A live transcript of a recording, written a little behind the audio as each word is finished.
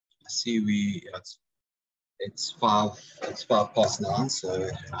see it's 9:05, so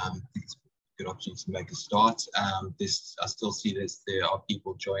I think it's a good opportunity to make a start. I still see there are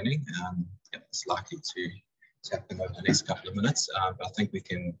people joining. It's likely to happen over the next couple of minutes, but I think we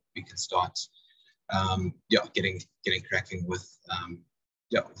can start. Getting cracking with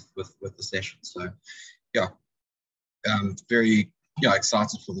the session. So very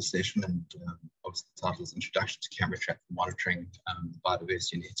excited for the session, and obviously the title is Introduction to Camera Trap for Monitoring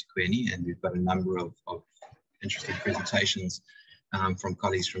Biodiversity in eThekwini, and we've got a number of interesting presentations from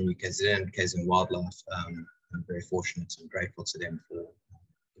colleagues from UKZN, KZN Wildlife. I'm very fortunate and grateful to them for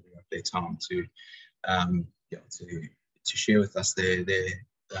giving up their time to share with us their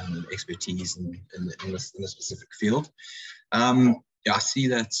expertise in this specific field. I see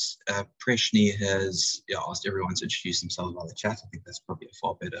that Preshni has asked everyone to introduce themselves by the chat. I think that's probably a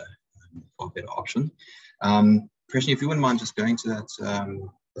far better option. Preshni, if you wouldn't mind just going to that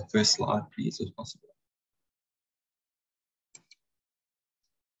the first slide, please, if possible.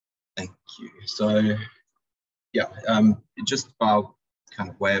 Thank you. So, just by kind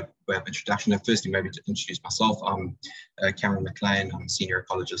of way of introduction. Firstly, maybe to introduce myself, I'm Cameron McLean. I'm a senior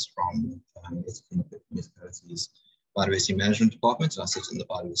ecologist from Municipality's Biodiversity Management Department. So I sit in the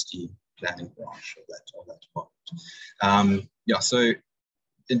Biodiversity Planning branch of that department. So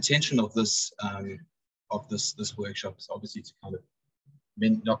the intention of this workshop is obviously to kind of,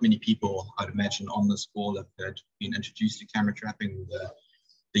 not many people, I'd imagine, on this call have been introduced to camera trapping,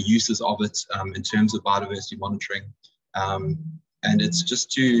 the uses of it in terms of biodiversity monitoring. And it's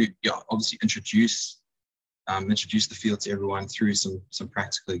just to obviously introduce the field to everyone through some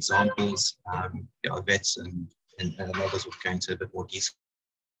practical examples. Yvette and others will go into a bit more detail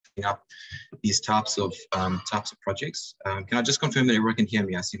up these types of projects. Can I just confirm that everyone can hear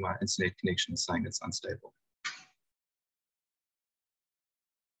me? I see my internet connection is saying it's unstable.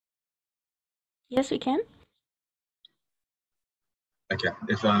 Yes, we can. Okay,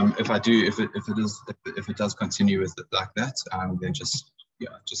 if it does continue with it like that, then just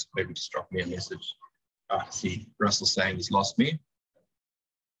maybe just drop me a message. I see Russell saying he's lost me.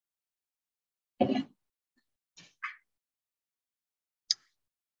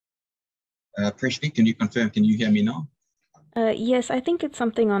 Preshni, can you confirm? Can you hear me now? Yes, I think it's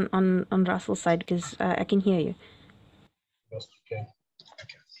something on Russell's side, because I can hear you. Yes, okay.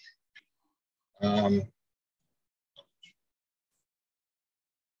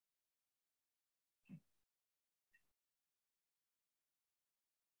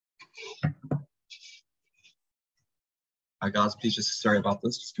 Hi guys, please just sorry about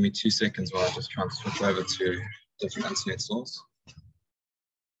this. Just give me 2 seconds while I just try and switch over to different internet source.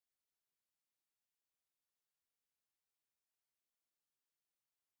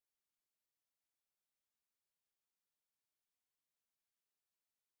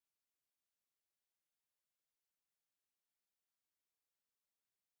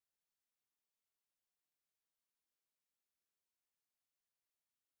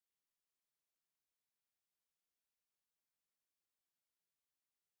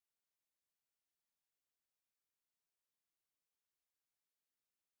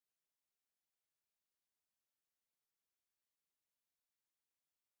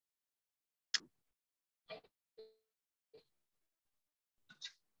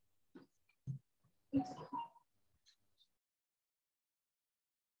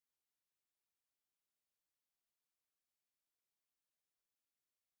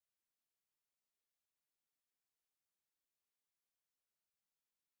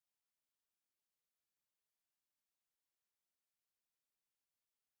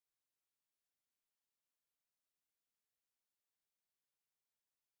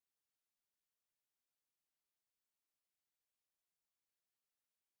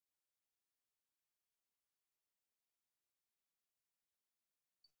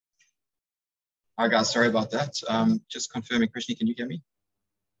 Hi guys, sorry about that. Just confirming, Preshni, can you hear me?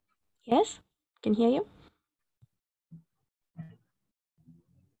 Yes, can hear you.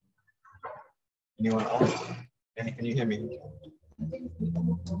 Anyone else? Can you hear me? Good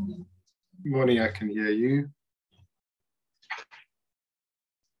morning, I can hear you.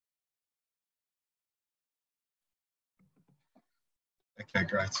 Okay,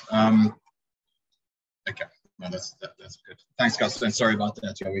 great. Okay, no, that's good. Thanks, guys. And sorry about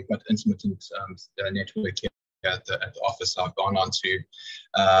that. We've got intermittent network here at the office. I've gone onto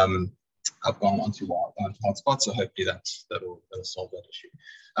hotspot, so hopefully that'll solve that issue.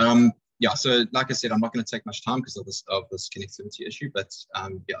 yeah, so like I said, I'm not going to take much time because of this connectivity issue, but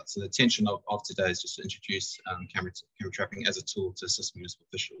yeah, so the intention of today is just to introduce camera trapping as a tool to assist municipal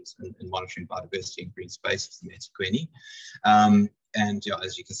officials in monitoring biodiversity and green spaces in the eThekwini. And yeah,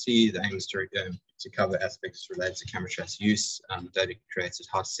 as you can see, the aim is to cover aspects related to camera traps use, data created,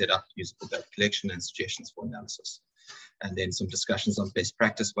 how to set up usable data collection, and suggestions for analysis. And then some discussions on best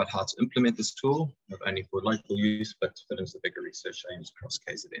practice about how to implement this tool, not only for local use, but to fit into the bigger research aims across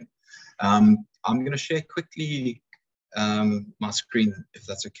KZN. I'm going to share quickly my screen, if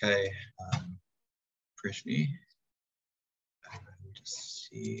that's okay, Prashni. Let me just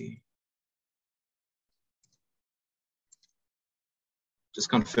see. Just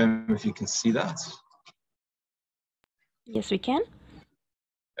confirm if you can see that. Yes, we can.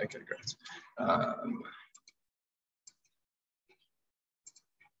 Okay, great.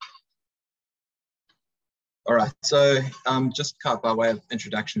 All right, so just by way of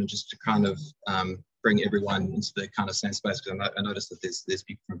introduction, just to kind of bring everyone into the kind of same space, because I noticed that there's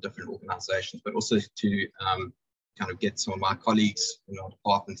people from different organizations, but also to kind of get some of my colleagues in our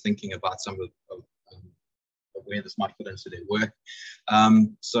department thinking about some of where this might fit into their work.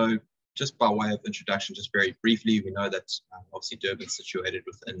 So just by way of introduction, just very briefly, we know that obviously Durban is situated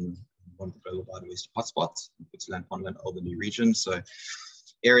within one of the global biodiversity hotspots, Gippsland, Pondland, Albany region. So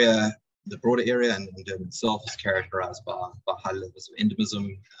the broader area and Durban itself is characterized by high levels of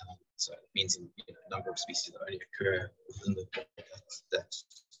endemism. So it means a number of species that only occur within that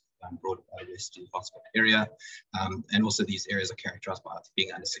broader biodiversity hotspot area. And also these areas are characterized by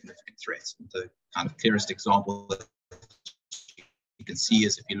being under significant threats. And the kind of clearest example that you can see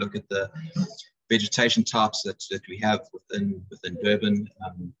is if you look at the vegetation types that we have within Durban,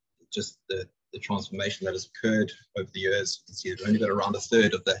 just the transformation that has occurred over the years. You can see there's only got around a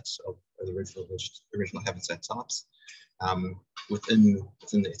third of that of the original habitat types within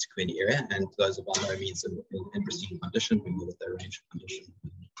the eThekwini area, and those are by no means in pristine condition. We know that they range in condition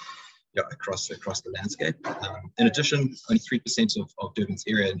across the landscape. In addition, only 3% of Durban's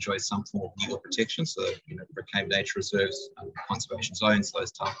area enjoys some form of legal protection. So, proclaimed nature reserves, conservation zones,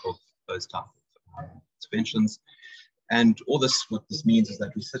 those type of interventions. And what this means is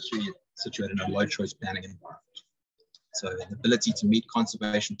that we're situated in a low choice planning environment. So the ability to meet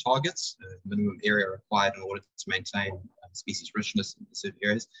conservation targets, minimum area required in order to maintain species richness in certain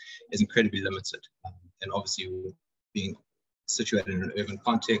areas, is incredibly limited. And obviously, being situated in an urban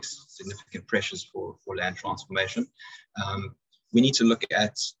context, significant pressures for land transformation. We need to look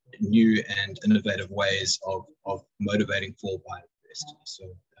at new and innovative ways of motivating for biodiversity. So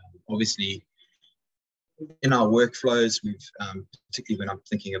obviously, in our workflows, we've, particularly when I'm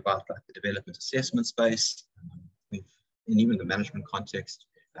thinking about like the development assessment space, and even the management context,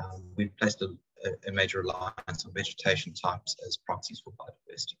 we've placed a major reliance on vegetation types as proxies for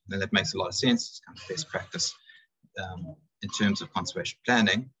biodiversity. And that makes a lot of sense. It's kind of best practice in terms of conservation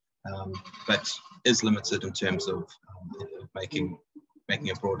planning, but is limited in terms of making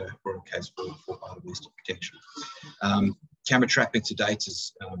a broader case for biodiversity protection. Camera trapping to date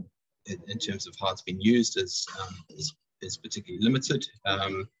is, in terms of how it's been used, is particularly limited.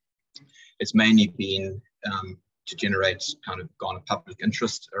 It's mainly been to generate garner public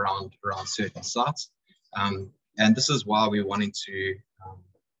interest around certain sites. And this is why we're wanting to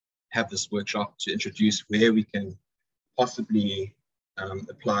have this workshop to introduce where we can possibly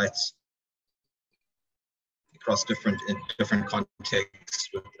apply it across different contexts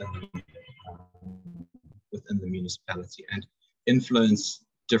within the municipality and influence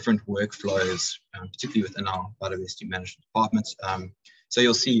different workflows, particularly within our Biodiversity Management Department. So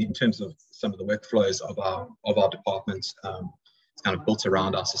you'll see in terms of some of the workflows of our department, it's kind of built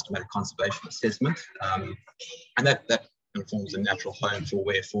around our systematic conservation assessment, and that forms a natural home for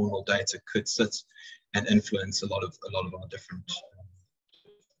where faunal data could sit and influence a lot of our different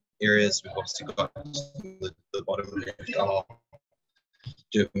areas. We've obviously got the bottom left our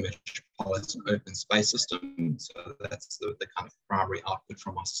Durban Metropolitan Open Space System. So that's the kind of primary output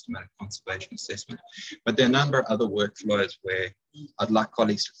from our systematic conservation assessment. But there are a number of other workflows where I'd like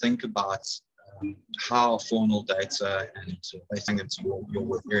colleagues to think about how faunal data and placing into your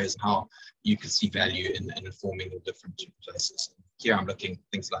work areas and how you can see value in informing the different places. Here I'm looking at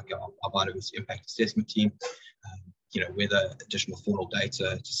things like our biodiversity impact assessment team, whether additional faunal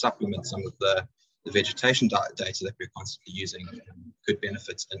data to supplement some of the vegetation data that we're constantly using could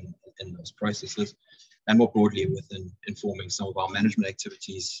benefit in those processes, and more broadly within informing some of our management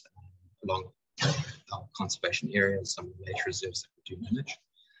activities along our conservation areas, some of the nature reserves that we do manage.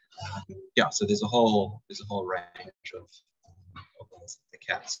 So there's a whole range of ways that they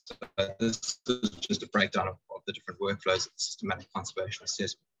can. So this is just a breakdown of the different workflows that the systematic conservation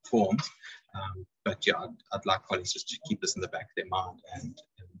assessment forms. But yeah, I'd like colleagues just to keep this in the back of their mind, and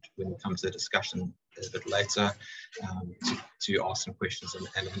when we come to the discussion a bit later, to ask some questions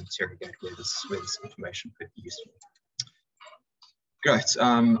and interrogate where this information could be useful. Great.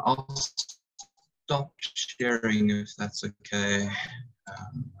 I'll stop sharing if that's okay. I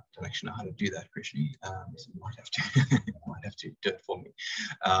don't actually know how to do that, Krishni, so you might have to do it for me.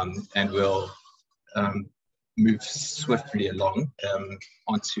 And we'll move swiftly along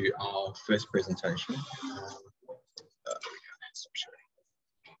onto our first presentation.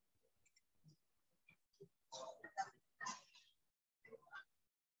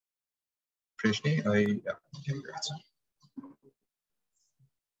 Krishni, yeah, okay, great.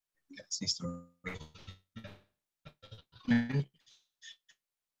 Okay, see some.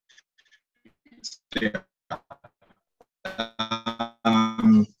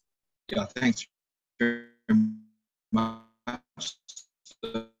 Yeah, thanks very much.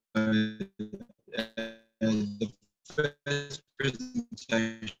 The first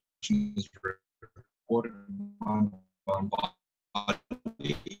presentation is recorded on Mbali.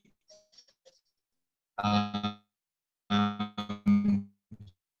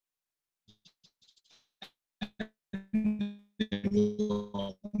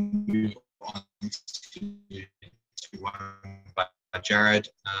 We'll move on to one by Jarryd.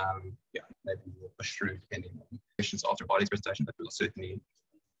 Yeah, maybe we'll push through depending on questions after Mbali's presentation, but we'll certainly.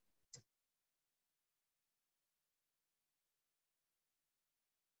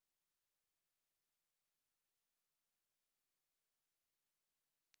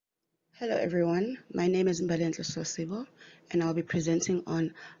 Hello everyone, my name is Mbali Sosibo, and I'll be presenting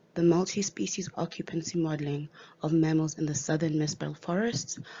on the multi-species occupancy modeling of mammals in the southern municipal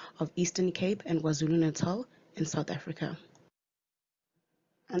forests of Eastern Cape and KwaZulu-Natal in South Africa.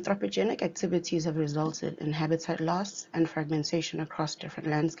 Anthropogenic activities have resulted in habitat loss and fragmentation across different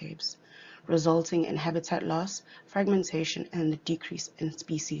landscapes, resulting in habitat loss, fragmentation, and the decrease in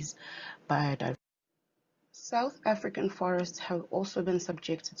species biodiversity. South African forests have also been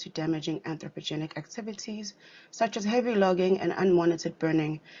subjected to damaging anthropogenic activities, such as heavy logging and unmonitored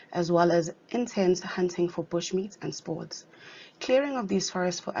burning, as well as intense hunting for bushmeat and sports. Clearing of these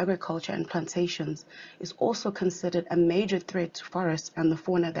forests for agriculture and plantations is also considered a major threat to forests and the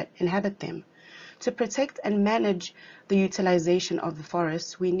fauna that inhabit them. To protect and manage the utilization of the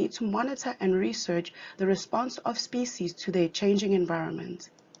forests, we need to monitor and research the response of species to their changing environment.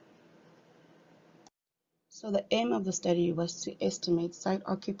 So the aim of the study was to estimate site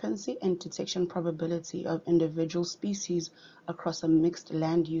occupancy and detection probability of individual species across a mixed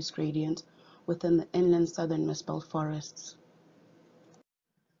land use gradient within the inland southern municipal forests.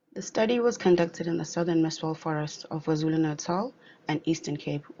 The study was conducted in the southern municipal forests of KwaZulu-Natal and Eastern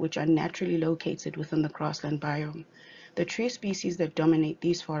Cape, which are naturally located within the grassland biome. The tree species that dominate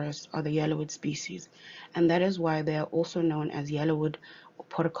these forests are the yellowwood species, and that is why they are also known as yellowwood or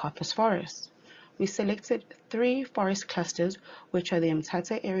podocarpus forests. We selected 3 forest clusters, which are the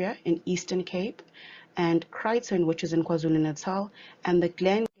Mthatha area in Eastern Cape, and Crichton, which is in KwaZulu-Natal, and the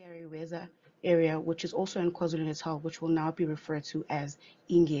Glengarry Weather area, which is also in KwaZulu-Natal, which will now be referred to as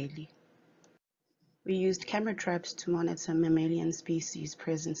Mbali. We used camera traps to monitor mammalian species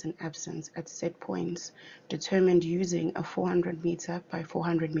presence and absence at set points, determined using a 400 meter by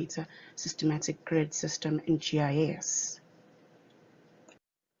 400 meter systematic grid system in GIS.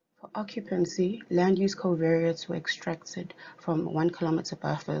 For occupancy, land use covariates were extracted from 1 kilometer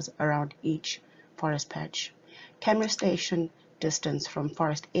buffers around each forest patch. Camera station distance from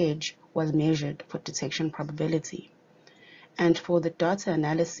forest edge was measured for detection probability. And for the data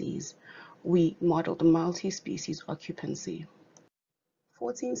analyses, we modeled multi-species occupancy.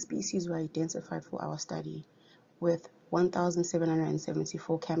 14 species were identified for our study, with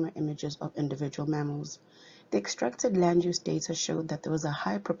 1,774 camera images of individual mammals. The extracted land use data showed that there was a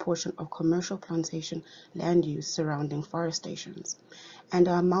high proportion of commercial plantation land use surrounding forest stations, and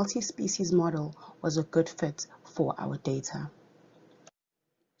our multi-species model was a good fit for our data.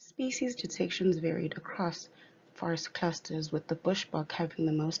 Species detections varied across forest clusters, with the bushbuck having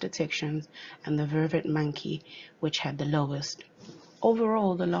the most detections and the vervet monkey, which had the lowest.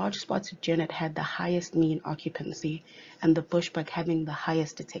 Overall, the large spotted genet had the highest mean occupancy, and the bushbuck having the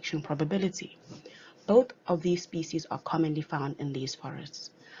highest detection probability. Both of these species are commonly found in these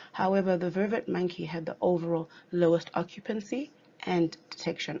forests. However, the vervet monkey had the overall lowest occupancy and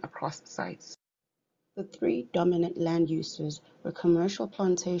detection across sites. The 3 dominant land uses were commercial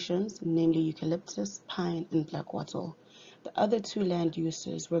plantations, namely eucalyptus, pine, and black wattle. The other 2 land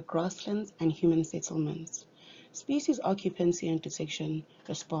uses were grasslands and human settlements. Species occupancy and detection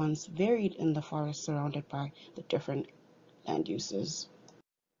response varied in the forest surrounded by the different land uses.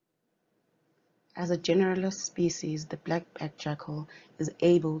 As a generalist species, the black-backed jackal is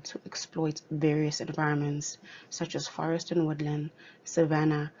able to exploit various environments, such as forest and woodland,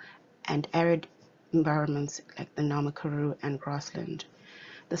 savanna, and arid environments like the Namakuru and grassland.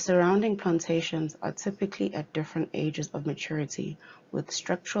 The surrounding plantations are typically at different ages of maturity, with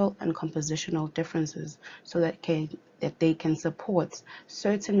structural and compositional differences so that they can support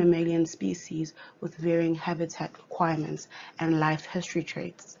certain mammalian species with varying habitat requirements and life history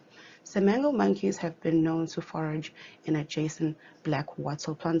traits. Semango monkeys have been known to forage in adjacent black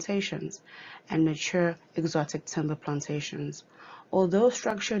wattle plantations and mature exotic timber plantations. Although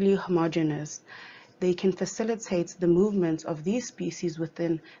structurally homogeneous, they can facilitate the movement of these species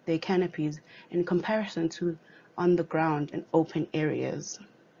within their canopies in comparison to on the ground in open areas.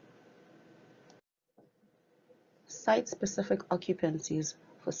 Site-specific occupancies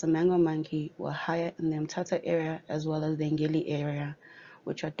for Semango monkey were higher in the Mthatha area as well as the Ngeli area,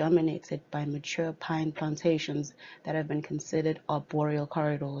 which are dominated by mature pine plantations that have been considered arboreal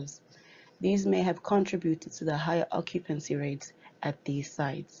corridors. These may have contributed to the higher occupancy rates at these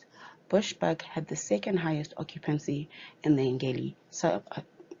sites. Bushbuck had the second highest occupancy in the Ngeli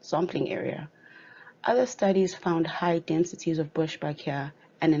sampling area. Other studies found high densities of bushbuck here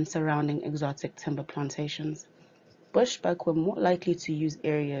and in surrounding exotic timber plantations. Bushbuck were more likely to use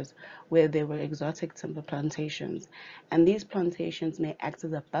areas where there were exotic timber plantations, and these plantations may act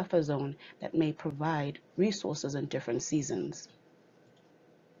as a buffer zone that may provide resources in different seasons.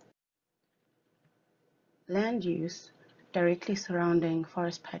 Land use directly surrounding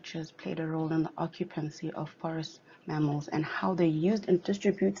forest patches played a role in the occupancy of forest mammals and how they used and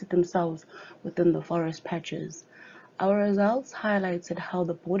distributed themselves within the forest patches. Our results highlighted how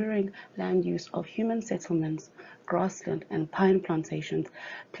the bordering land use of human settlements, grassland, and pine plantations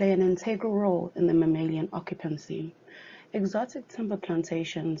play an integral role in the mammalian occupancy. Exotic timber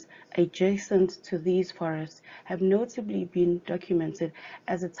plantations adjacent to these forests have notably been documented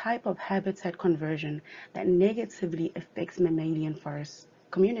as a type of habitat conversion that negatively affects mammalian forest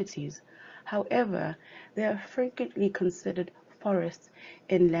communities. However, they are frequently considered forests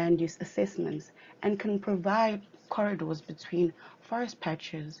in land use assessments and can provide corridors between forest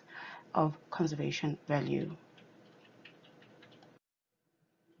patches of conservation value.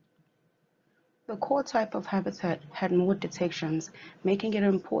 The core type of habitat had more detections, making it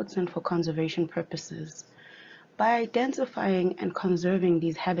important for conservation purposes. By identifying and conserving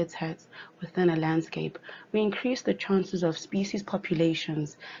these habitats within a landscape, we increase the chances of species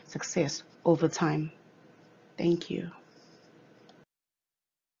populations' success over time. Thank you.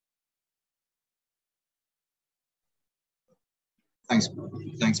 Thanks,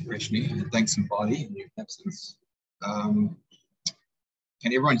 Prashni, and thanks, Mbali, in your absence. Can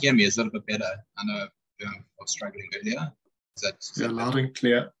everyone hear me? Is that a bit better? I know I was struggling earlier. Is that loud and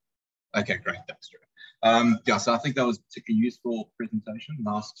clear. Okay, great. Thanks, Jarryd. Yeah, so I think that was a particularly useful presentation.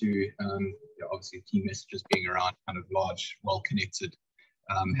 Nice to, obviously, key messages being around kind of large, well-connected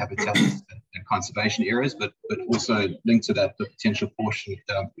habitats and conservation areas, but also linked to that the potential portion,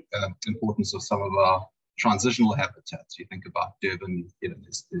 importance of some of our transitional habitats. You think about Durban,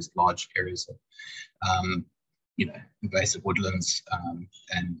 there's large areas of, invasive woodlands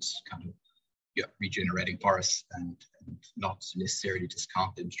and kind of regenerating forests, and not necessarily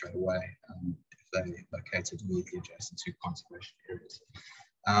discount them straight away if they're located immediately adjacent to conservation areas.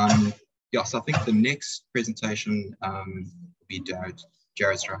 So I think the next presentation will be Jarryd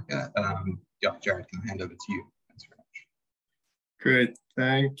Streicher. Jarryd, can I hand over to you? Thanks very much. Great,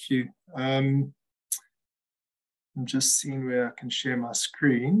 thank you. I'm just seeing where I can share my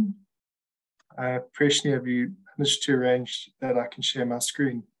screen. Prashni, have you managed to arrange that I can share my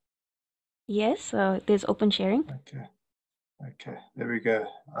screen? Yes, there's open sharing. Okay, there we go.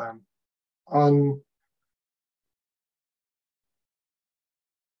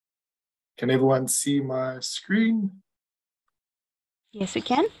 Can everyone see my screen? Yes, we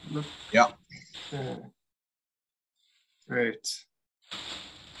can. Yeah. Okay. Great.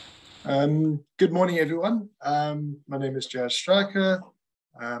 Good morning, everyone. My name is Jarryd Streicher.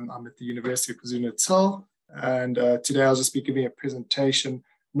 I'm at the University of KwaZulu-Natal, and today I'll just be giving a presentation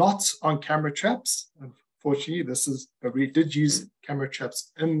not on camera traps. Unfortunately, but we did use camera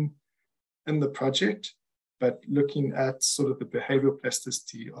traps in the project, but looking at sort of the behavioral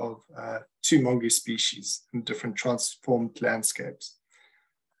plasticity of two mongoose species in different transformed landscapes.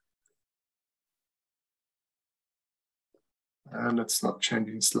 And it's not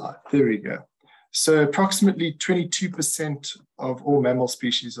changing slide. There we go. So approximately 22% of all mammal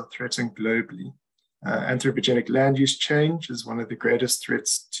species are threatened globally. Anthropogenic land use change is one of the greatest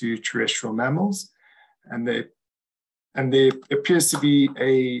threats to terrestrial mammals. And there appears to be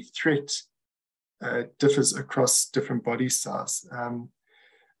a threat differs across different body size.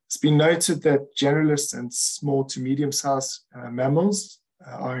 It's been noted that generalist and small to medium-sized mammals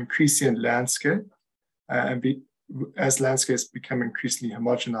are increasing in landscape, as landscapes become increasingly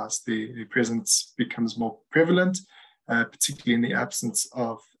homogenized, their presence becomes more prevalent, particularly in the absence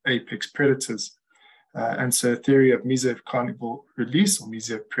of apex predators. And so a theory of mesocarnivore release or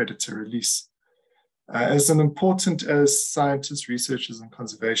mesopredator release. As important as scientists, researchers, and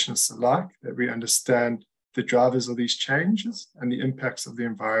conservationists alike, that we understand the drivers of these changes and the impacts of the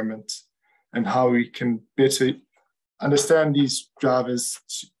environment and how we can better understand these drivers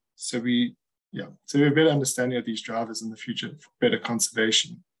so we have a better understanding of these drivers in the future for better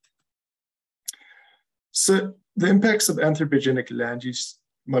conservation. So the impacts of anthropogenic land use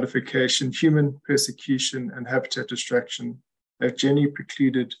modification, human persecution, and habitat destruction have generally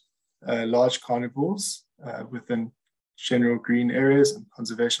precluded large carnivores within general green areas and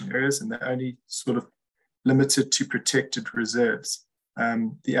conservation areas, and they're only sort of limited to protected reserves.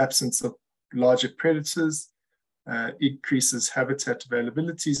 The absence of larger predators increases habitat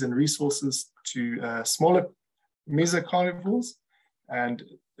availabilities and resources to smaller mesocarnivores, and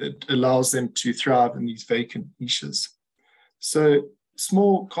it allows them to thrive in these vacant niches. So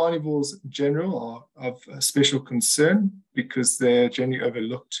small carnivores in general are of special concern because they're generally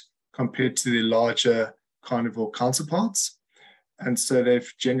overlooked compared to the larger carnivore counterparts. And so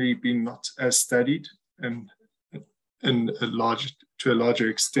they've generally been not as studied to a larger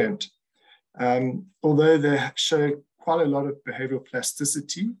extent. Although they show quite a lot of behavioral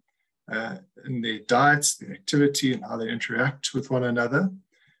plasticity in their diets, their activity, and how they interact with one another.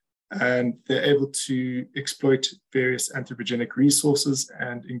 And they're able to exploit various anthropogenic resources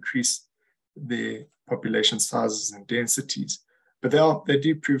and increase their population sizes and densities. But they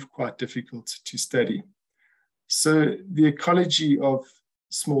do prove quite difficult to study. So the ecology of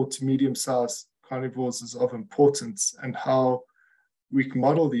small to medium-sized carnivores is of importance, and how we can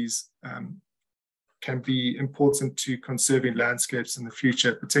model these can be important to conserving landscapes in the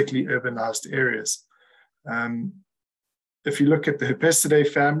future, particularly urbanized areas. If you look at the Herpestidae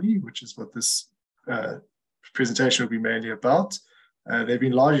family, which is what this presentation will be mainly about, they've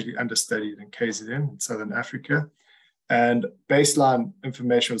been largely understudied in KZN in Southern Africa, and baseline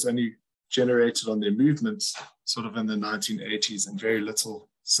information was only generated on their movements sort of in the 1980s, and very little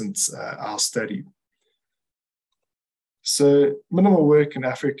since our study. So minimal work in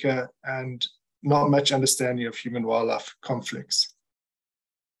Africa and not much understanding of human-wildlife conflicts.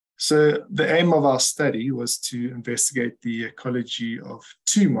 So the aim of our study was to investigate the ecology of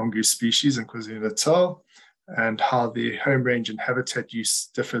 2 mongoose species in KwaZulu-Natal and how their home range and habitat use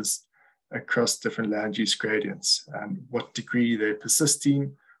differs across different land use gradients, and what degree they're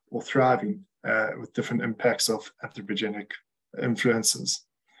persisting or thriving with different impacts of anthropogenic influences.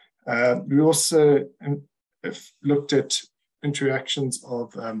 We also looked at interactions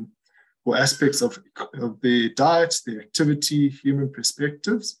of or aspects of their diet, their activity, human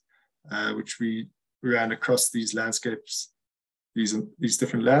perspectives, which we ran across these landscapes, these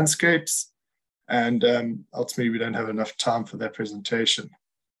different landscapes, and ultimately we don't have enough time for that presentation.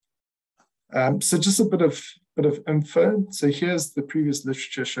 So just a bit of info. So here's the previous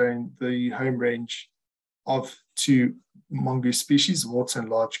literature showing the home range of 2 mongoose species, water and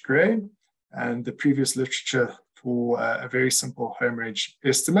large grey, and the previous literature for a very simple home range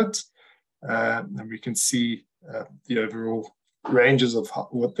estimate. And we can see the overall ranges of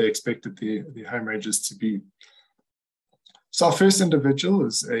what they expected the home ranges to be. So our first individual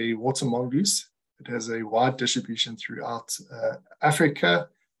is a water mongoose. It has a wide distribution throughout Africa,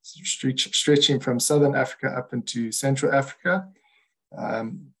 stretching from Southern Africa up into Central Africa.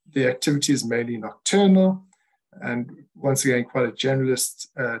 The activity is mainly nocturnal, and once again, quite a generalist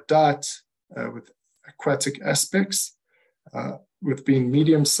diet with aquatic aspects, with being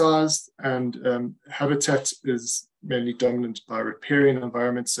medium-sized, and habitat is mainly dominant by riparian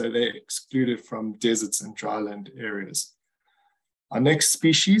environments, so they're excluded from deserts and dryland areas. Our next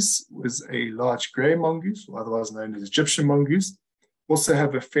species was a large grey mongoose, or otherwise known as Egyptian mongoose. Also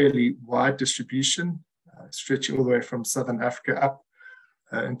have a fairly wide distribution, stretching all the way from Southern Africa up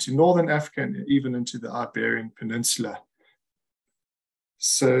into Northern Africa and even into the Iberian Peninsula.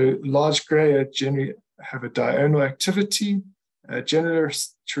 So large grey generally have a diurnal activity, a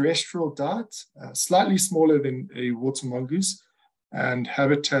generous terrestrial diet, slightly smaller than a water mongoose, and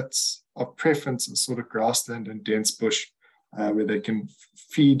habitats of preference are sort of grassland and dense bush, where they can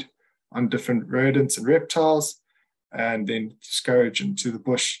feed on different rodents and reptiles, and then scurry into the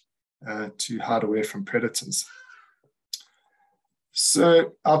bush to hide away from predators.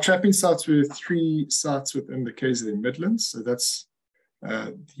 So our trapping sites were 3 sites within the KZN Midlands. So that's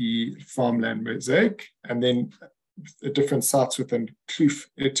the farmland mosaic, and then the different sites within Kloof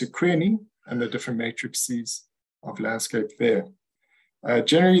eThekwini and the different matrices of landscape there.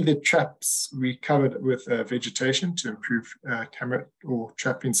 Generally, the traps we covered with vegetation to improve camera or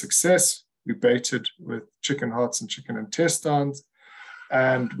trapping success. We baited with chicken hearts and chicken intestines.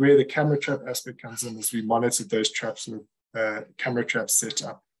 And where the camera trap aspect comes in is we monitored those traps with camera traps set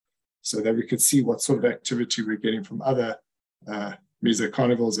up so that we could see what sort of activity we're getting from other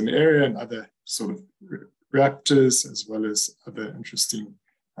mesocarnivores in the area and other sort of raptors, as well as other interesting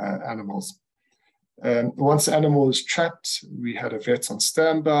animals. Once the animal was trapped, we had a vet on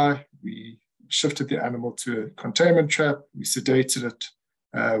standby. We shifted the animal to a containment trap. We sedated it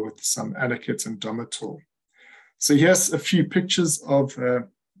with some anakit and domitol. So here's a few pictures of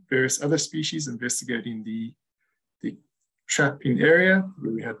various other species investigating the trapping area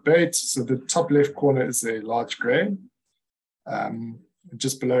where we had bait. So the top left corner is a large grey. And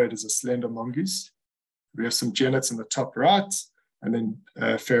just below it is a slender mongoose. We have some genets in the top right, and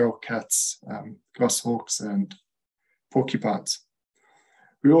then feral cats, goshawks, and porcupines.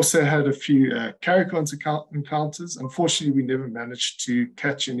 We also had a few caracal encounters. Unfortunately, we never managed to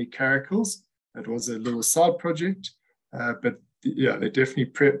catch any caracals. It was a little side project, but yeah, they're definitely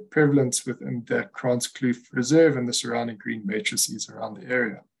prevalent within that Krans-Kloof Reserve and the surrounding green matrices around the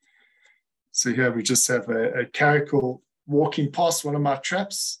area. So here we just have a caracal walking past one of my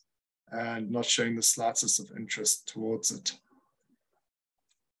traps and not showing the slightest of interest towards it.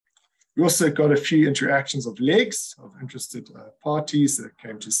 We also got a few interactions of legs of interested parties that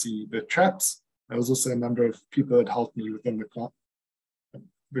came to see the traps. There was also a number of people that helped me within the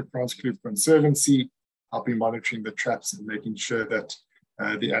Krans-Kloof Conservancy, helping monitoring the traps and making sure that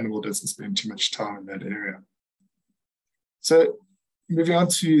the animal doesn't spend too much time in that area. So moving on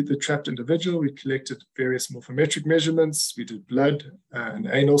to the trapped individual, we collected various morphometric measurements. We did blood and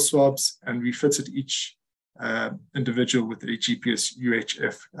anal swabs, and we fitted each individual with a GPS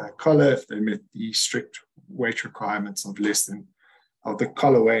UHF collar if they met the strict weight requirements of the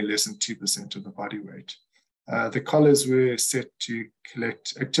collar weighing less than 2% of the body weight. The collars were set to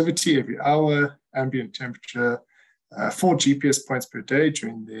collect activity every hour, ambient temperature, 4 GPS points per day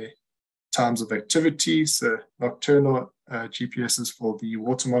during their times of activity. So nocturnal GPSs for the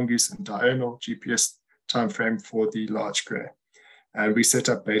water mongoose and diurnal GPS timeframe for the large grey. And we set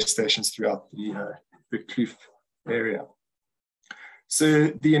up base stations throughout the Kloof area. So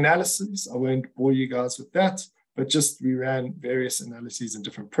the analysis, I won't bore you guys with that, but just we ran various analyses in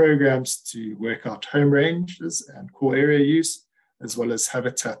different programs to work out home ranges and core area use, as well as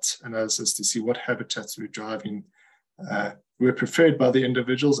habitat analysis to see what habitats were were preferred by the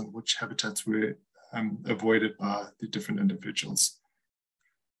individuals and which habitats were avoided by the different individuals.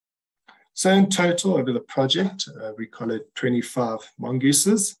 So in total, over the project, we collared 25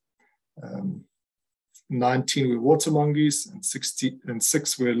 mongooses. 19 were water mongoose and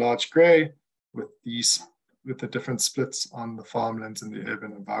 6 were large grey, with the different splits on the farmlands and the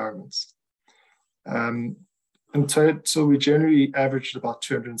urban environments. In total, we generally averaged about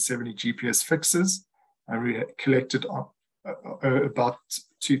 270 GPS fixes, and we collected about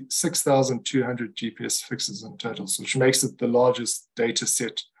 6,200 GPS fixes in total, so which makes it the largest data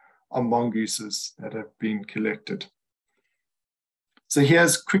set on mongooses that have been collected. So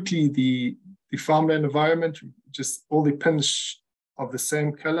here's quickly the farmland environment, just all the pins of the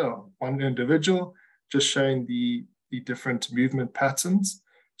same color, one individual, just showing the different movement patterns.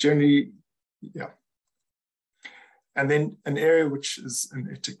 Generally, yeah. And then an area which is in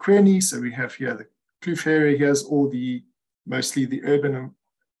eThekwini, so we have here the Kloof area. Here's all mostly the urban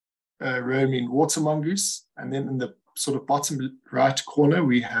roaming water mongoose. And then in the sort of bottom right corner,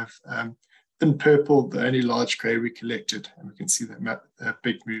 we have in purple, the only large grey we collected, and we can see that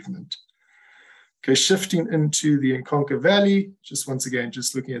big movement. Okay, shifting into the Nkonka Valley, just once again,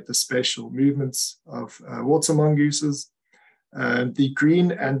 just looking at the spatial movements of water mongooses. The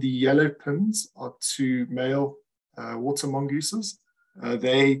green and the yellow pins are 2 male water mongooses.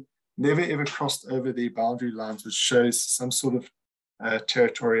 They never ever crossed over the boundary lines, which shows some sort of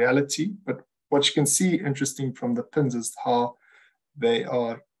territoriality. But what you can see interesting from the pins is how they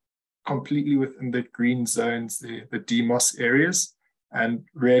are completely within the green zones, the DMOS areas, and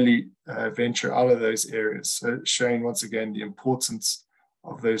rarely venture out of those areas. So showing once again the importance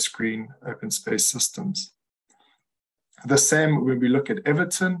of those green open space systems. The same when we look at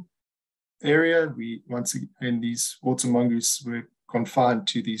Everton area, once again, these water mongoose were confined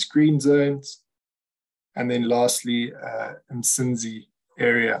to these green zones. And then lastly, in Sinzi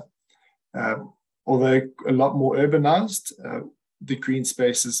area, although a lot more urbanized, the green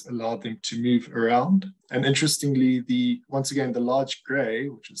spaces allowed them to move around. And interestingly, once again, the large grey,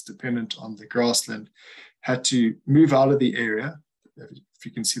 which is dependent on the grassland, had to move out of the area. If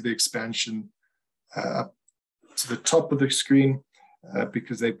you can see the expansion up to the top of the screen,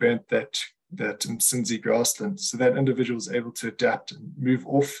 because they burnt that Msinzi grassland. So that individual was able to adapt and move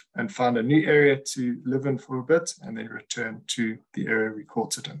off and find a new area to live in for a bit, and then return to the area we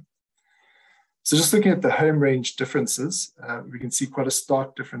caught it in. So just looking at the home range differences, we can see quite a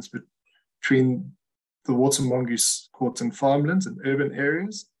stark difference between the water mongoose caught in farmlands and urban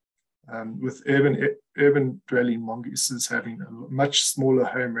areas, with urban dwelling mongooses having a much smaller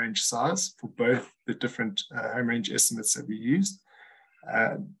home range size for both the different home range estimates that we used,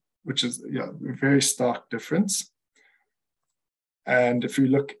 which is a very stark difference. And if we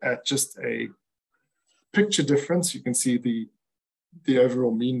look at just a picture difference, you can see the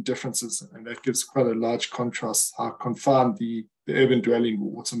overall mean differences, and that gives quite a large contrast how confined the urban dwelling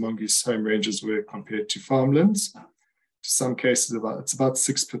water mongoose home ranges were compared to farmlands. In some cases, it's about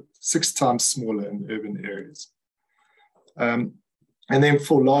six times smaller in urban areas. And then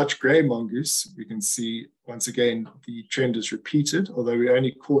for large grey mongoose, we can see once again the trend is repeated, although we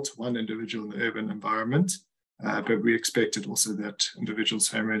only caught one individual in the urban environment, but we expected also that individual's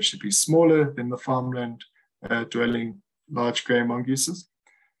home range should be smaller than the farmland dwelling large grey mongooses.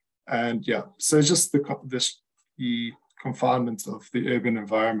 And yeah, so just the confinement of the urban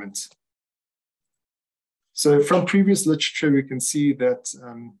environment. So from previous literature, we can see that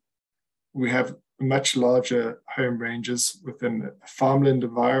we have much larger home ranges within farmland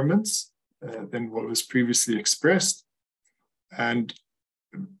environments than what was previously expressed, and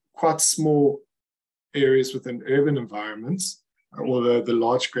quite small areas within urban environments, although the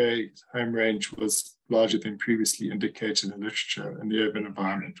large grey home range was larger than previously indicated in literature in the urban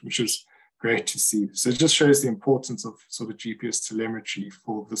environment, which is great to see. So it just shows the importance of sort of GPS telemetry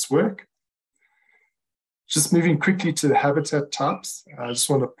for this work. Just moving quickly to the habitat types, I just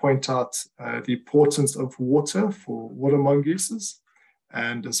want to point out the importance of water for water mongooses,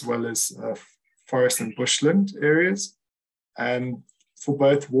 and as well as forest and bushland areas. And for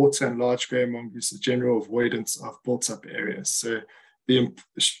both water and large grey mongoose, a general avoidance of built-up areas. So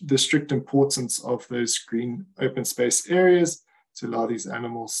the strict importance of those green open space areas to allow these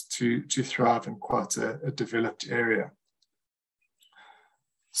animals to thrive in quite a developed area.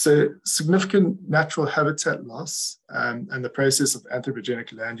 So significant natural habitat loss and the process of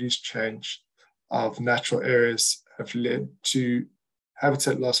anthropogenic land use change of natural areas have led to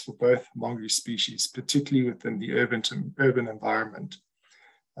habitat loss for both mongoose species, particularly within the urban environment.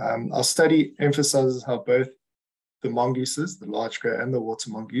 Our study emphasizes how both the mongooses, the large grey and the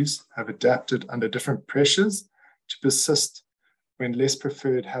water mongoose, have adapted under different pressures to persist when less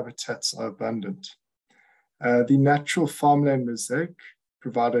preferred habitats are abundant. The natural farmland mosaic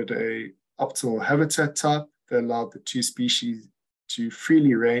provided an optimal habitat type that allowed the two species to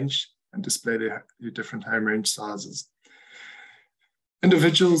freely range and display their different home range sizes.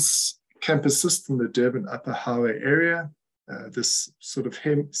 Individuals can persist in the Durban Upper Highway area. This sort of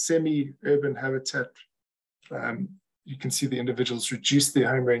semi-urban habitat, you can see the individuals reduce their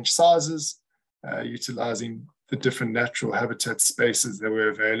home range sizes, utilizing the different natural habitat spaces that were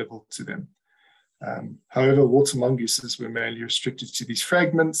available to them. However, water mongooses were mainly restricted to these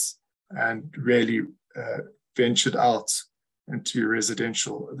fragments and rarely ventured out into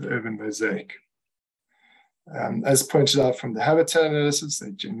residential urban mosaic. As pointed out from the habitat analysis,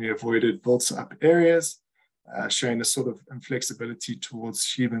 they generally avoided built-up areas, showing a sort of inflexibility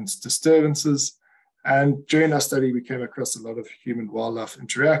towards humans' disturbances. And during our study, we came across a lot of human-wildlife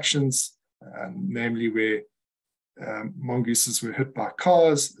interactions, namely where mongooses were hit by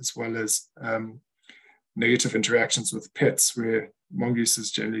cars, as well as negative interactions with pets, where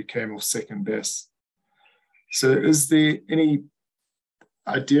mongooses generally came off second best. So is there any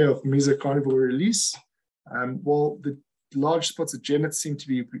idea of mesocarnivore release? Well, the large spotted jennets seem to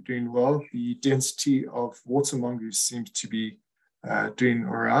be doing well. The density of water mongoose seems to be doing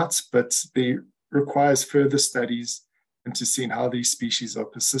all right, but they requires further studies into seeing how these species are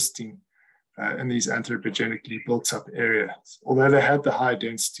persisting in these anthropogenically built up areas. Although they had the high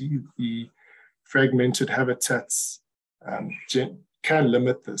density, the fragmented habitats can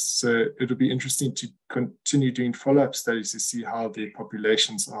limit this. So it'll be interesting to continue doing follow-up studies to see how the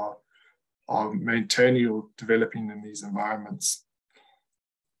populations are maintaining or developing in these environments.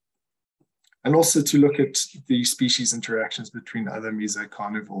 And also to look at the species interactions between other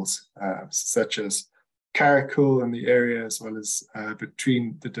mesocarnivores, such as caracal in the area, as well as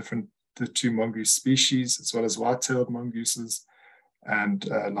between the two mongoose species, as well as white-tailed mongooses and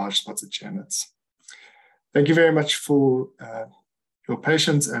large spotted jennets. Thank you very much for your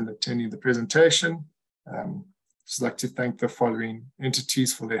patience and attending the presentation. Just like to thank the following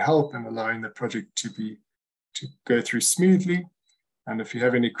entities for their help in allowing the project to go through smoothly. And if you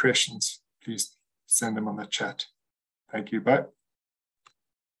have any questions, please send them on the chat. Thank you. Bye.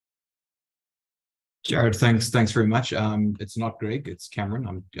 Jarryd, thanks very much. It's not Greg, it's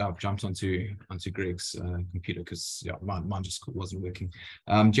Cameron. I've jumped onto Greg's computer because mine just wasn't working.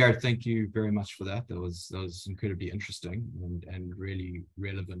 Jarryd, thank you very much for that. That was incredibly interesting and really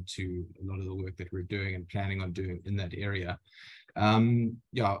relevant to a lot of the work that we're doing and planning on doing in that area.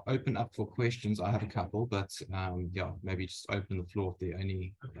 I'll open up for questions. I have a couple, but maybe just open the floor if there are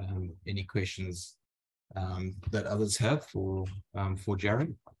any questions that others have for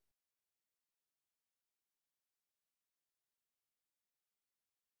Jarryd.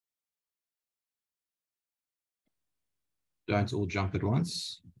 Don't all jump at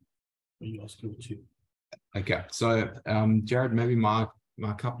once. You ask your two. Okay, so Jarryd, maybe my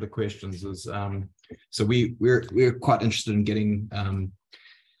couple of questions is so we're quite interested in getting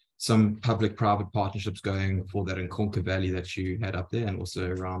some public-private partnerships going for that in Conker Valley that you had up there, and also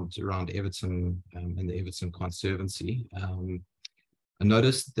around Everton and the Everton Conservancy. I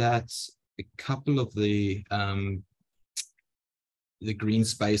noticed that a couple of the green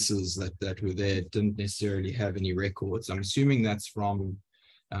spaces that were there didn't necessarily have any records. I'm assuming that's from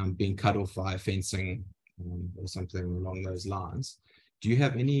being cut off via fencing or something along those lines. Do you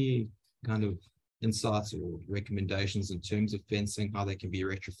have any kind of insights or recommendations in terms of fencing, how they can be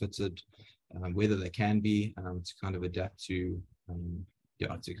retrofitted, whether they can be to kind of adapt to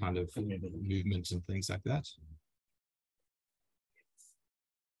kind of movements and things like that?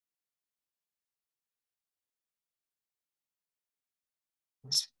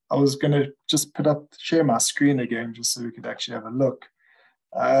 I was going to just share my screen again, just so we could actually have a look.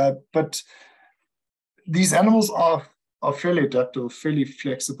 But these animals are fairly adaptable, fairly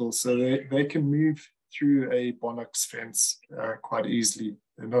flexible, so they can move through a Bonox fence quite easily.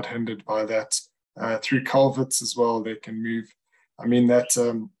 They're not hindered by that. Through culverts as well, they can move. I mean, that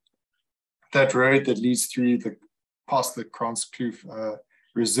road that leads through past the Kranskloof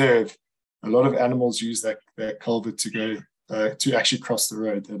Reserve, a lot of animals use that culvert to go to actually cross the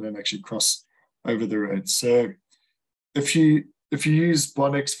road. They don't actually cross over the road. So if you use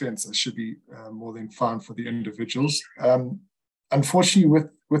Bonox fence, it should be more than fine for the individuals. Unfortunately,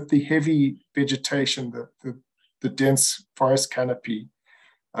 with the heavy vegetation, the dense forest canopy,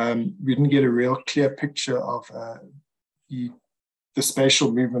 we didn't get a real clear picture of the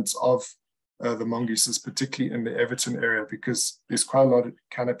spatial movements of the mongooses, particularly in the Everton area, because there's quite a lot of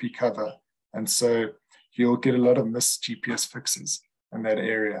canopy cover, and so you'll get a lot of missed GPS fixes in that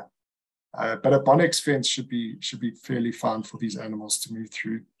area. But a Bonox fence should be fairly fine for these animals to move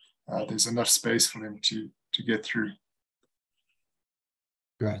through. There's enough space for them to get through.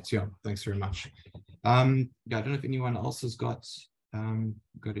 Great, yeah, thanks very much. I don't know if anyone else has got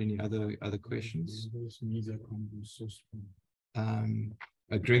any other questions.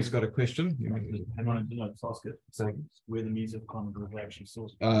 Greg's got a question. Ask it. So where the meso carnivores were actually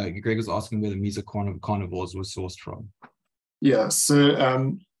sourced. Greg was asking where the meso carnivores were sourced from. Yeah,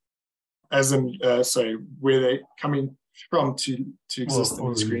 so where they're coming from to exist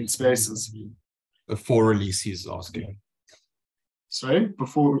in these green spaces. Before release, he's asking. Sorry,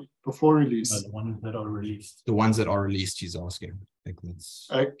 before release. No, the ones that are released. The ones that are released, he's asking. I think that's...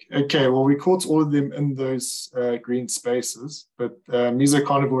 Okay, well, we caught all of them in those green spaces, but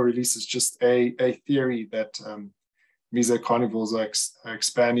mesocarnivore release is just a theory that mesocarnivores are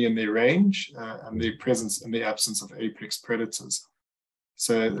expanding in their range and their presence in the absence of apex predators.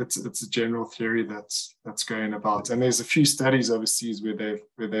 So it's a general theory that's going about, and there's a few studies overseas where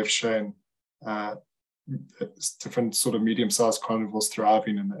they've shown different sort of medium-sized carnivores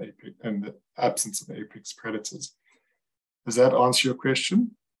thriving in the absence of apex predators. Does that answer your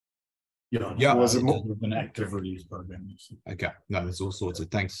question? Yeah. Was it more an active release program? Okay, no, there's all sorts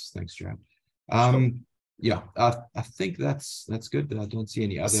of thanks, Jarryd. Yeah, I think that's good. I don't see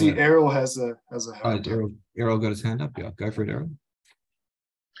any other. I see Errol has a hand. Errol got his hand up. Yeah, go for it, Errol.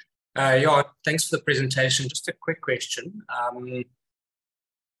 Yeah, thanks for the presentation. Just a quick question.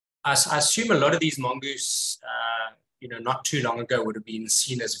 I assume a lot of these mongoose, not too long ago would have been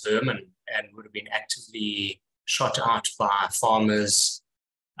seen as vermin and would have been actively shot out by farmers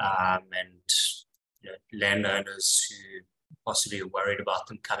and landowners who possibly are worried about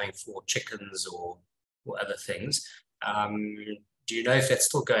them coming for chickens or other things. Do you know if that's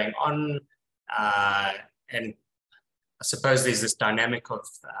still going on? And I suppose there's this dynamic of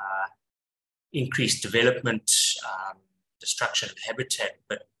increased development, destruction of habitat,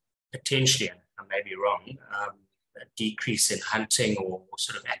 but potentially, I may be wrong, decrease in hunting or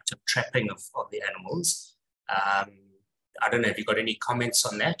sort of active trapping of the animals. I don't know, have you got any comments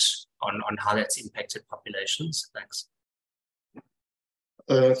on that, on how that's impacted populations? Thanks.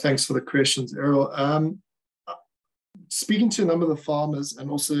 Thanks for the questions, Errol. Speaking to a number of the farmers and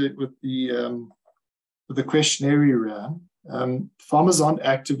also with the questionnaire we ran, farmers aren't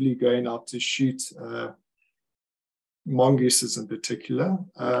actively going out to shoot mongooses in particular.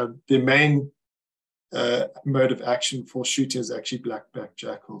 Their main mode of action for shooting is actually black-backed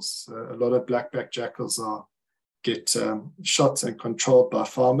jackals. A lot of black-backed jackals get shot and controlled by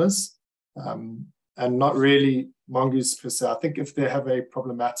farmers, and not really mongoose per se. I think if they have a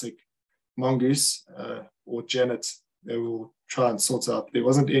problematic mongoose or genet, they will try and sort out. There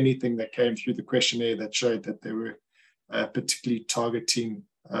wasn't anything that came through the questionnaire that showed that they were particularly targeting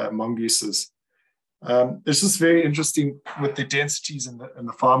mongooses. It's just very interesting with the densities in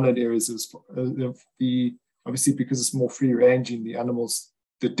the farmland areas. Obviously, because it's more free ranging, the animals,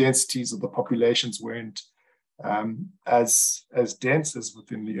 the densities of the populations weren't as dense as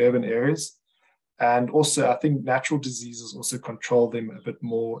within the urban areas. And also, I think natural diseases also control them a bit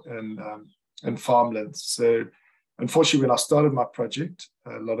more in farmlands. So unfortunately, when I started my project,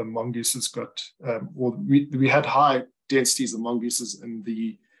 a lot of mongooses got, we had high densities of mongooses in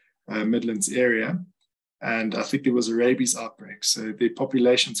the Midlands area. And I think there was a rabies outbreak. So their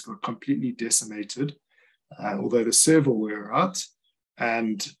populations got completely decimated, although the serval were out.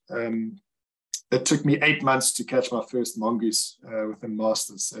 And it took me 8 months to catch my first mongoose within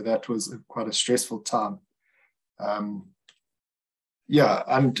Masters. So that was quite a stressful time. And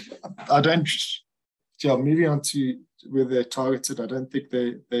moving on to where they're targeted, I don't think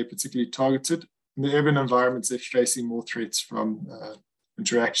they're particularly targeted. In the urban environments, they're facing more threats from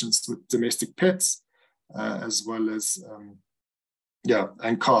interactions with domestic pets, as well as,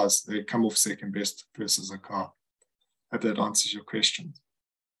 and cars. They come off second best versus a car. I hope that answers your question.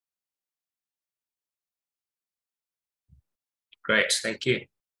 Great, thank you.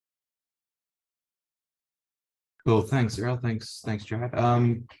 Cool, thanks, Errol. Thanks, Jarryd.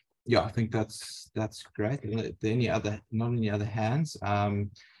 I think that's great. Are there not any other hands?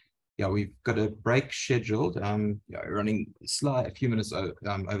 We've got a break scheduled. Running a few minutes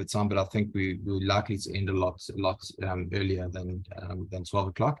over time, but I think we're likely to end a lot earlier than 12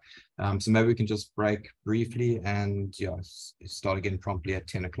 o'clock. So maybe we can just break briefly and start again promptly at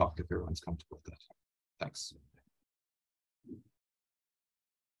 10 o'clock if everyone's comfortable with that. Thanks.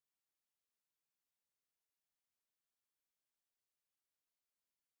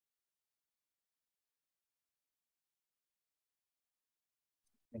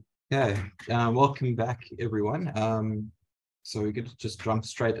 Okay, welcome back, everyone. So we could just jump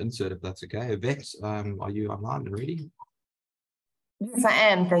straight into it, if that's okay. Yvette, are you online and ready? Yes, I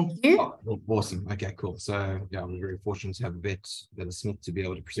am. Thank you. Oh, awesome. Okay, cool. So we're very fortunate to have Yvette Ehlers Smith to be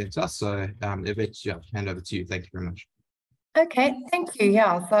able to present to us. So Yvette, hand over to you. Thank you very much. Okay, thank you.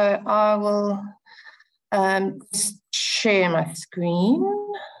 So I will just share my screen.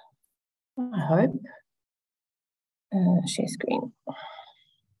 I hope. Share screen.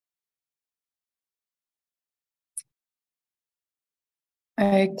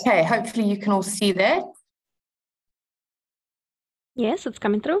 Okay, hopefully you can all see that. Yes, it's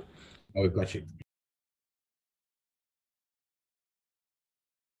coming through. Oh, we've got you.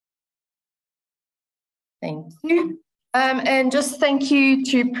 Thank you. And just thank you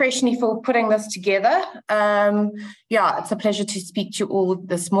to Preshni for putting this together. It's a pleasure to speak to you all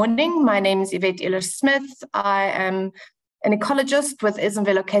this morning. My name is Yvette Ehlers Smith. I am an ecologist with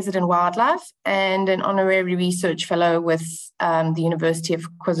Ezemvelo KZN Wildlife and an Honorary Research Fellow with the University of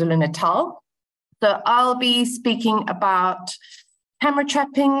KwaZulu-Natal. So I'll be speaking about camera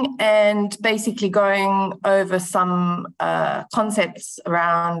trapping and basically going over some concepts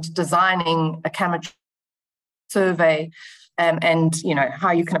around designing a camera survey and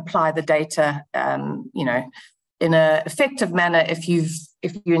how you can apply the data in an effective manner if you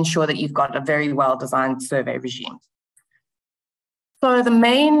ensure that you've got a very well designed survey regime. So the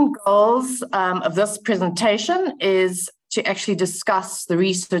main goals of this presentation is to actually discuss the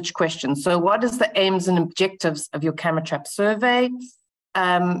research questions. So what is the aims and objectives of your camera trap survey?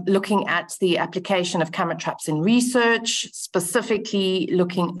 Looking at the application of camera traps in research, specifically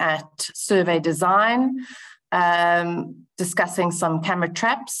looking at survey design, discussing some camera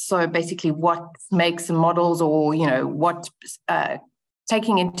traps. So basically what makes and models or, what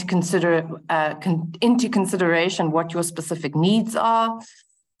taking into consideration what your specific needs are,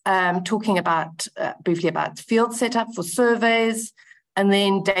 talking about briefly about field setup for surveys, and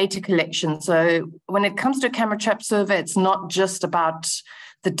then data collection. So when it comes to a camera trap survey, it's not just about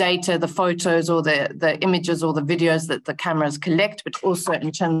the data, the photos or the images or the videos that the cameras collect, but also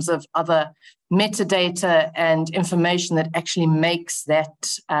in terms of other metadata and information that actually makes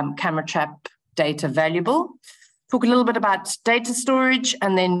that camera trap data valuable. Talk a little bit about data storage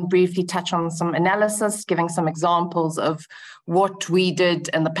and then briefly touch on some analysis, giving some examples of what we did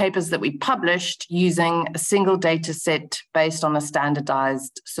and the papers that we published using a single data set based on a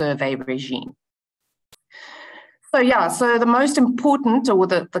standardized survey regime. So the most important or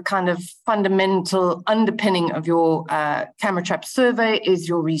the kind of fundamental underpinning of your camera trap survey is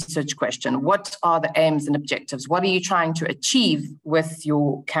your research question. What are the aims and objectives? What are you trying to achieve with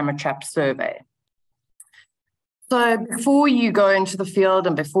your camera trap survey? So before you go into the field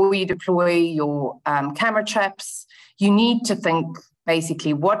and before you deploy your camera traps, you need to think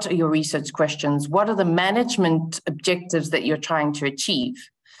basically, what are your research questions? What are the management objectives that you're trying to achieve?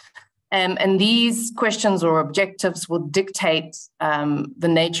 And these questions or objectives will dictate the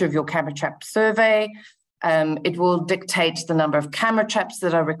nature of your camera trap survey. It will dictate the number of camera traps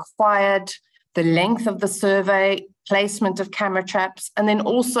that are required, the length of the survey, placement of camera traps, and then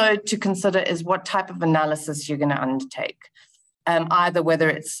also to consider is what type of analysis you're going to undertake. Either whether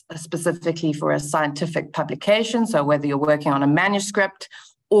it's specifically for a scientific publication, so whether you're working on a manuscript,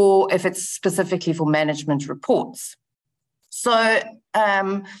 or if it's specifically for management reports. So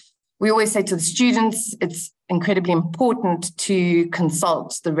we always say to the students, it's incredibly important to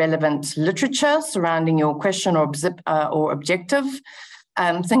consult the relevant literature surrounding your question or objective.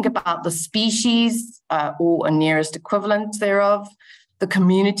 Think about the species or a nearest equivalent thereof, the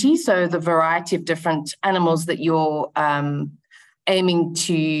community, so the variety of different animals that you're aiming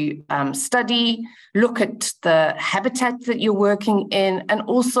to study, look at the habitat that you're working in, and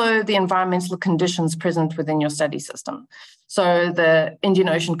also the environmental conditions present within your study system. So the Indian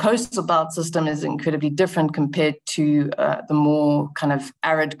Ocean coastal belt system is incredibly different compared to the more kind of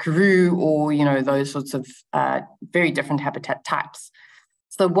arid Karoo or, those sorts of very different habitat types.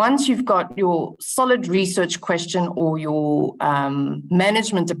 So once you've got your solid research question or your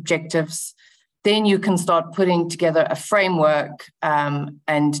management objectives, then you can start putting together a framework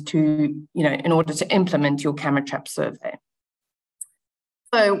and to, in order to implement your camera trap survey.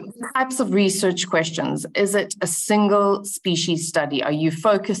 So types of research questions. Is it a single species study? Are you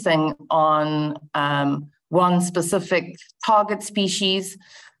focusing on one specific target species?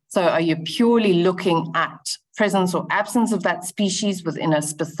 So are you purely looking at presence or absence of that species within a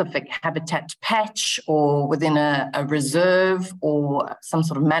specific habitat patch or within a reserve or some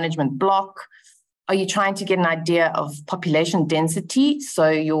sort of management block? Are you trying to get an idea of population density? So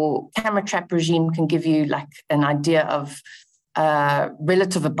your camera trap regime can give you like an idea of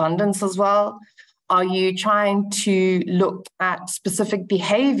relative abundance as well. Are you trying to look at specific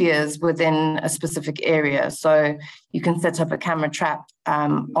behaviors within a specific area? So you can set up a camera trap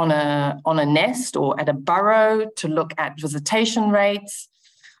on a nest or at a burrow to look at visitation rates.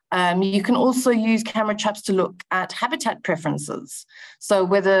 You can also use camera traps to look at habitat preferences. So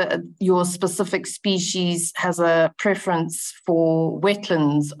whether your specific species has a preference for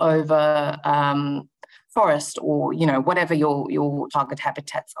wetlands over forest or, whatever your target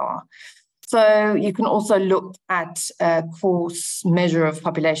habitats are. So you can also look at a coarse measure of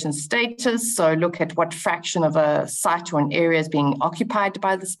population status. So look at what fraction of a site or an area is being occupied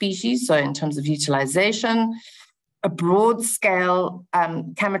by the species. So in terms of utilization. A broad scale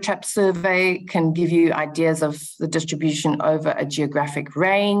camera trap survey can give you ideas of the distribution over a geographic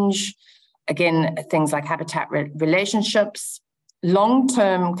range. Again, things like habitat relationships.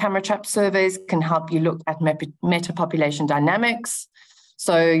 Long-term camera trap surveys can help you look at metapopulation dynamics.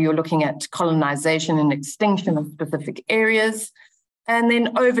 So you're looking at colonization and extinction of specific areas. And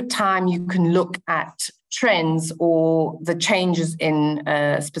then over time, you can look at trends or the changes in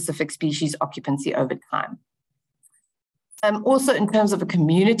specific species occupancy over time. Also in terms of a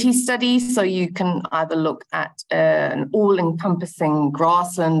community study, so you can either look at an all-encompassing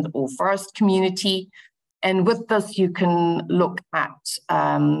grassland or forest community. And with this, you can look at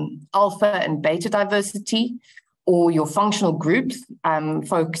alpha and beta diversity or your functional groups,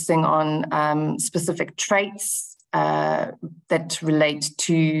 focusing on specific traits that relate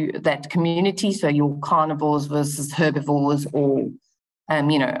to that community. So your carnivores versus herbivores or,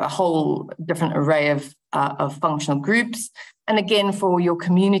 a whole different array of functional groups. And again, for your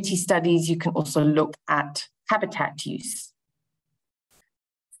community studies, you can also look at habitat use.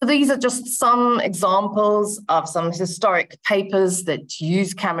 So these are just some examples of some historic papers that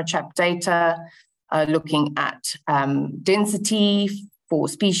use camera trap data, looking at density for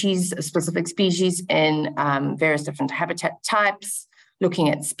species, specific species in various different habitat types, looking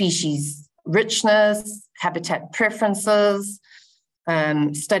at species richness, habitat preferences,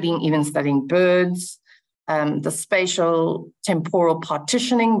 studying birds, the spatial temporal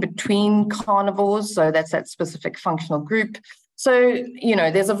partitioning between carnivores, so that's that specific functional group. So, you know,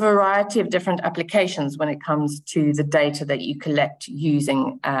 there's a variety of different applications when it comes to the data that you collect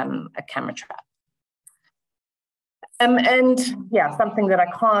using a camera trap. And yeah, something that I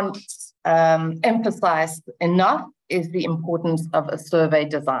can't emphasize enough is the importance of a survey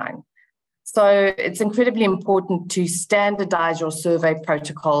design. So it's incredibly important to standardize your survey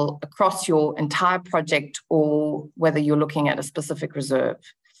protocol across your entire project, or whether you're looking at a specific reserve.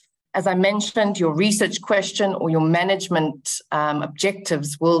 As I mentioned, your research question or your management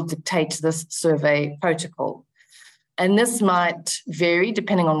objectives will dictate this survey protocol. And this might vary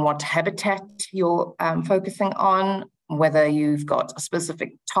depending on what habitat you're focusing on, whether you've got a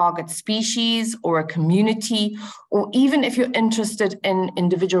specific target species or a community, or even if you're interested in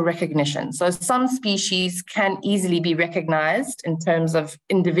individual recognition. So some species can easily be recognized in terms of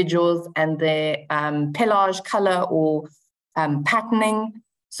individuals and their pelage color or patterning.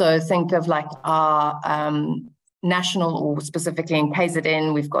 So think of like our national, or specifically in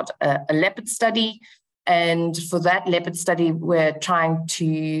KZN, we've got a leopard study. And for that leopard study, we're trying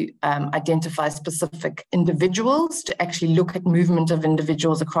to identify specific individuals to actually look at movement of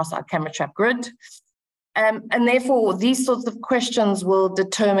individuals across our camera trap grid. And therefore, these sorts of questions will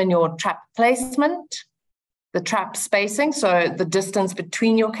determine your trap placement, the trap spacing, so the distance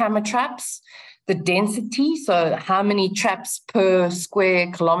between your camera traps, the density, so how many traps per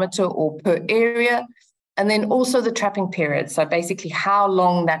square kilometer or per area, and then also the trapping period, so basically how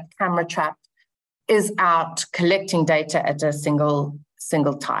long that camera trap is out collecting data at a single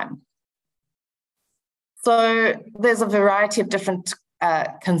time. So there's a variety of different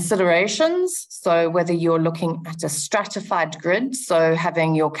considerations. So whether you're looking at a stratified grid, so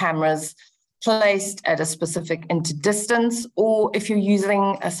having your cameras placed at a specific interdistance, or if you're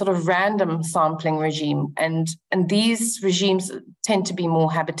using a sort of random sampling regime, and these regimes tend to be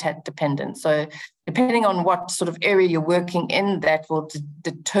more habitat dependent. So depending on what sort of area you're working in, that will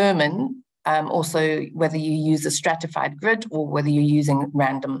determine also whether you use a stratified grid or whether you're using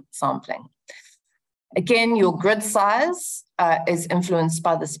random sampling. Again, your grid size is influenced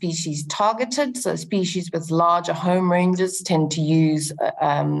by the species targeted. So species with larger home ranges tend to use,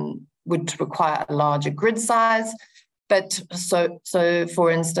 would require a larger grid size. But so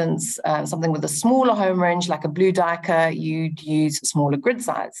for instance, something with a smaller home range like a blue duiker, you'd use a smaller grid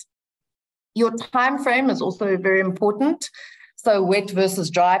size. Your time frame is also very important. So wet versus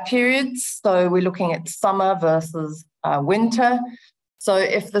dry periods. So we're looking at summer versus winter. So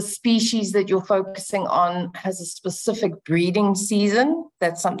if the species that you're focusing on has a specific breeding season,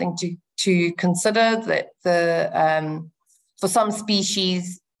 that's something to consider. That for some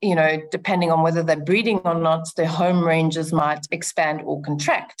species, you know, depending on whether they're breeding or not, their home ranges might expand or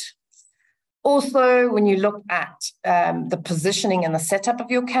contract. Also, when you look at the positioning and the setup of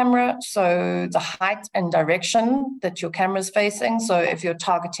your camera, so the height and direction that your camera is facing. So if you're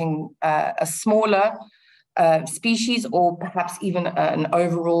targeting a smaller species, or perhaps even an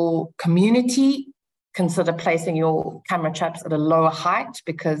overall community, consider placing your camera traps at a lower height,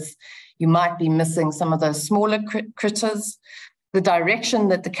 because you might be missing some of those smaller critters. The direction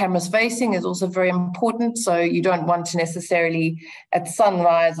that the camera's facing is also very important. So you don't want to necessarily at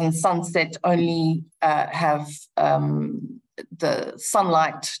sunrise and sunset only have the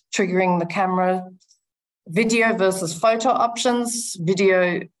sunlight triggering the camera. Video versus photo options.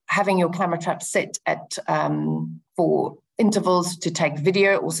 Video, having your camera trap set at for intervals to take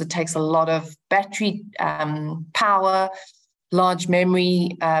video also takes a lot of battery power, large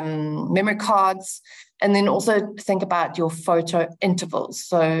memory cards. And then also think about your photo intervals.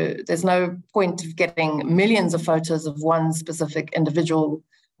 So there's no point of getting millions of photos of one specific individual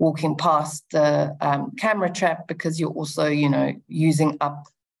walking past the camera trap, because you're also, you know, using up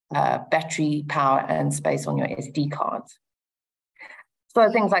battery power and space on your SD cards.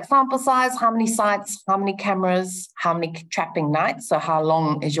 So things like sample size, how many sites, how many cameras, how many trapping nights. So how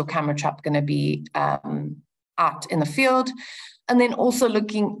long is your camera trap going to be out in the field? And then also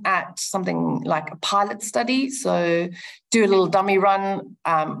looking at something like a pilot study. So do a little dummy run,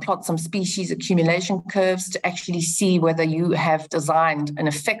 plot some species accumulation curves to actually see whether you have designed an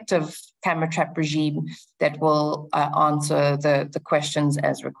effective camera trap regime that will answer the questions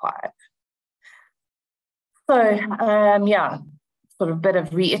as required. So yeah, sort of a bit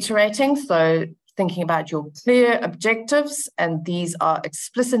of reiterating. So thinking about your clear objectives, and these are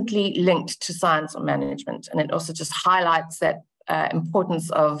explicitly linked to science or management. And it also just highlights that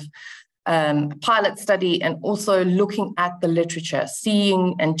importance of pilot study, and also looking at the literature,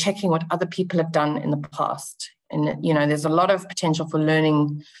 seeing and checking what other people have done in the past. And, you know, there's a lot of potential for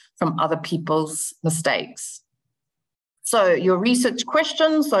learning from other people's mistakes. So your research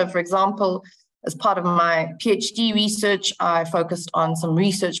questions. So for example, as part of my PhD research, I focused on some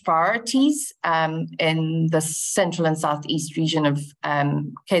research priorities in the central and southeast region of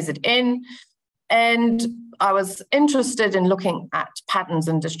KZN. And I was interested in looking at patterns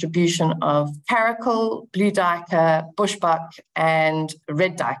and distribution of caracal, blue duiker, bushbuck, and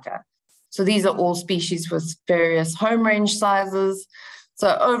red duiker. So these are all species with various home range sizes.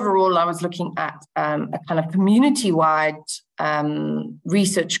 So overall, I was looking at a kind of community-wide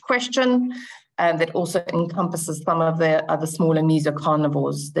research question that also encompasses some of the other smaller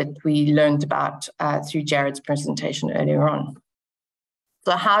mesocarnivores that we learned about through Jarryd's presentation earlier on.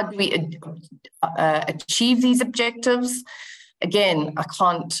 So how do we achieve these objectives? Again, I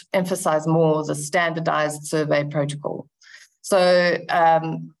can't emphasize more the standardized survey protocol. So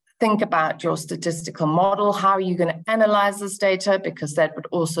think about your statistical model. How are you going to analyze this data? Because that would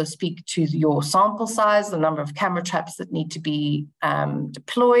also speak to your sample size, the number of camera traps that need to be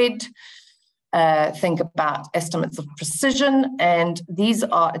deployed. Think about estimates of precision, and these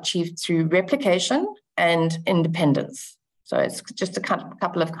are achieved through replication and independence. So it's just a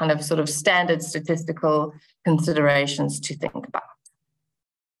couple of kind of sort of standard statistical considerations to think about.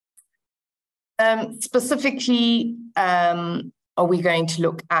 Specifically, are we going to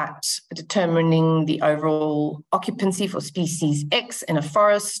look at determining the overall occupancy for species X in a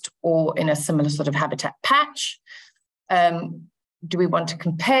forest or in a similar sort of habitat patch? Do we want to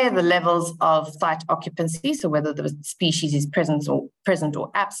compare the levels of site occupancy, so whether the species is present or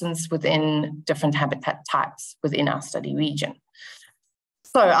absent within different habitat types within our study region?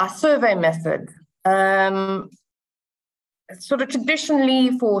 So our survey method, sort of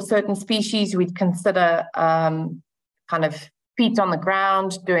traditionally for certain species, we'd consider kind of feet on the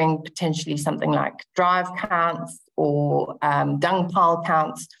ground, doing potentially something like drive counts or dung pile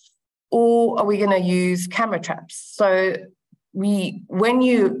counts, or are we going to use camera traps? So when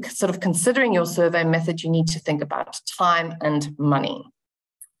you sort of considering your survey method, you need to think about time and money.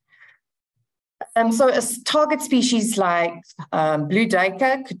 So as target species like blue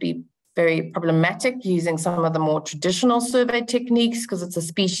duiker could be very problematic using some of the more traditional survey techniques because it's a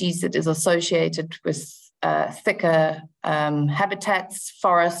species that is associated with thicker habitats,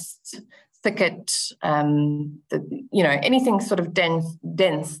 forests, thicket, you know, anything sort of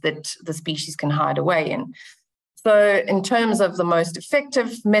dense that the species can hide away in. So in terms of the most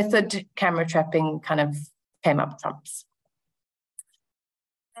effective method, camera trapping kind of came up trumps.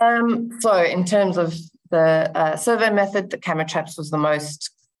 So in terms of the survey method, the camera traps was the most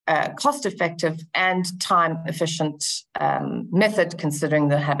cost-effective and time-efficient method considering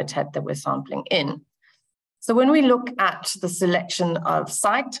the habitat that we're sampling in. So when we look at the selection of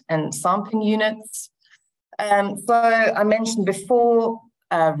site and sampling units, so I mentioned before,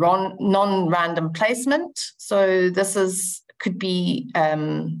 non-random placement. So this could be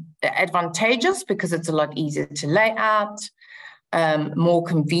advantageous because it's a lot easier to lay out, more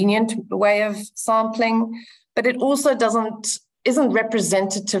convenient way of sampling, but it also isn't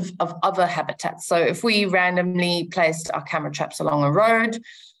representative of other habitats. So if we randomly placed our camera traps along a road,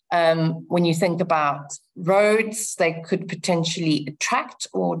 when you think about roads, they could potentially attract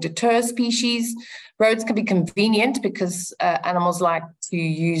or deter species. Roads can be convenient because animals like to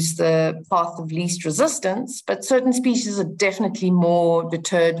use the path of least resistance, but certain species are definitely more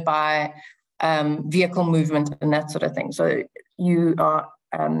deterred by vehicle movement and that sort of thing. So you are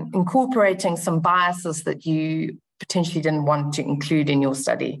incorporating some biases that you potentially didn't want to include in your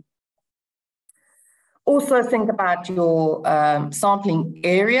study. Also think about your sampling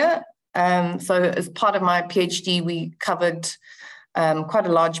area. So as part of my PhD, we covered quite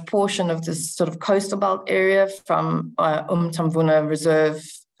a large portion of this sort of coastal belt area from Umtamvuna Reserve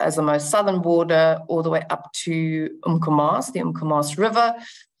as the most southern border all the way up to the Umkomaas River.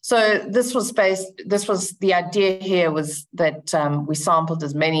 So the idea here was that we sampled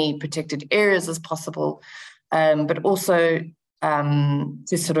as many protected areas as possible, but also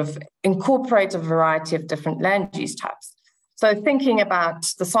to sort of incorporate a variety of different land use types. So thinking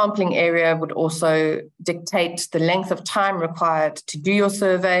about the sampling area would also dictate the length of time required to do your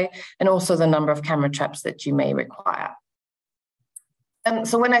survey and also the number of camera traps that you may require.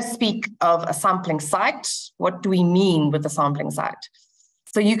 So when I speak of a sampling site, what do we mean with a sampling site?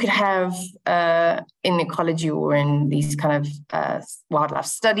 So you could have in ecology or in these kind of wildlife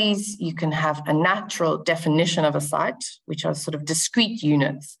studies, you can have a natural definition of a site, which are sort of discrete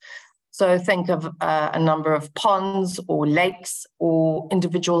units. So think of a number of ponds or lakes or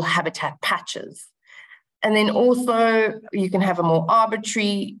individual habitat patches. And then also you can have a more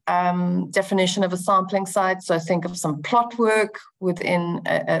arbitrary definition of a sampling site. So think of some plot work within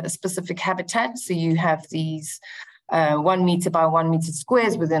a specific habitat. So you have these 1 meter by 1 meter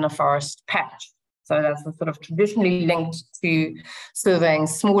squares within a forest patch. So that's sort of traditionally linked to surveying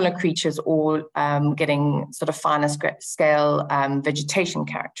smaller creatures or getting sort of finer scale vegetation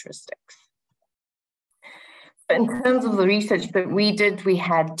characteristics. In terms of the research that we did, we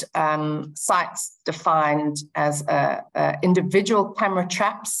had sites defined as a individual camera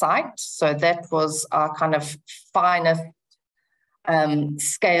trap site. So that was our kind of finest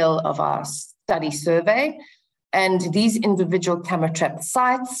scale of our study survey. And these individual camera trap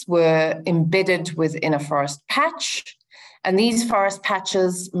sites were embedded within a forest patch. And these forest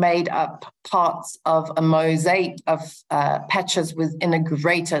patches made up parts of a mosaic of patches within a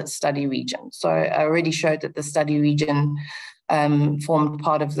greater study region. So I already showed that the study region formed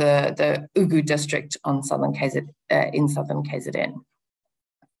part of the Ugu District on in southern KZN.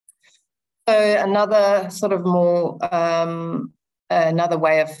 So another sort of more another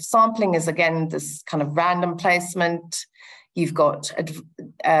way of sampling is, again, this kind of random placement. You've got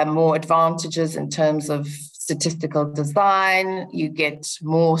more advantages in terms of statistical design. You get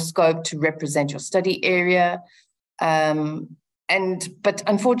more scope to represent your study area. But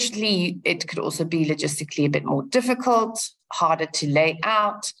unfortunately, it could also be logistically a bit more difficult, harder to lay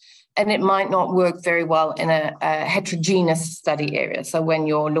out, and it might not work very well in a heterogeneous study area. So when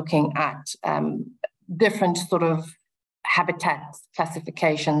you're looking at different sort of habitat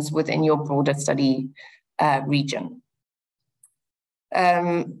classifications within your broader study region.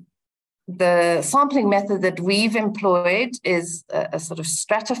 The sampling method that we've employed is a sort of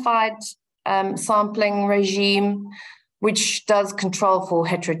stratified sampling regime, which does control for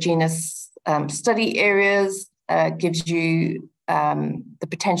heterogeneous study areas, gives you the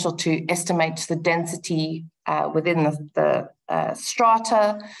potential to estimate the density within the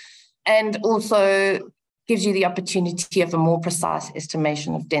strata, and also gives you the opportunity of a more precise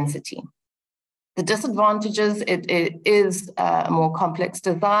estimation of density. The disadvantages, it is a more complex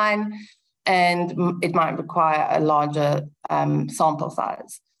design, and it might require a larger sample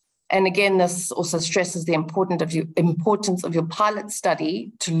size. And again, this also stresses the importance of your pilot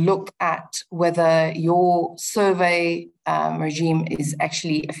study to look at whether your survey regime is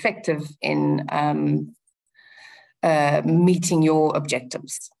actually effective in meeting your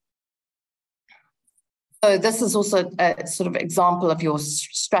objectives. So this is also a sort of example of your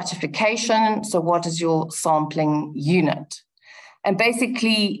stratification. So what is your sampling unit? And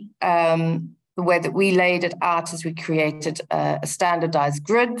basically, the way that we laid it out is we created a standardized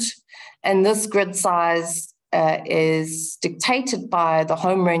grid. And this grid size is dictated by the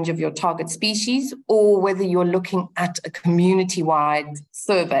home range of your target species, or whether you're looking at a community-wide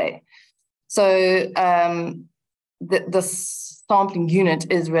survey. So this sampling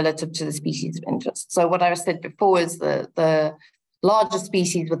unit is relative to the species of interest. So what I said before is the larger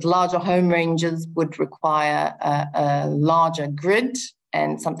species with larger home ranges would require a larger grid,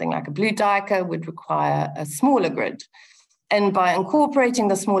 and something like a blue duiker would require a smaller grid. And by incorporating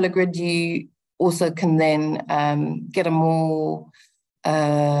the smaller grid, you also can then get a more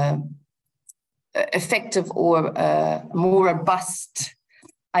effective or more robust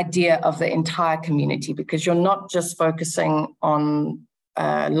idea of the entire community, because you're not just focusing on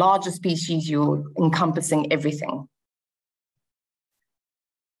larger species, you're encompassing everything.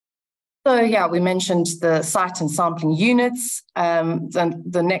 So yeah, we mentioned the site and sampling units.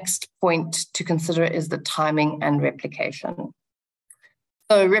 The next point to consider is the timing and replication.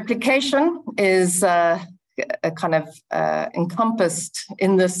 So replication is kind of encompassed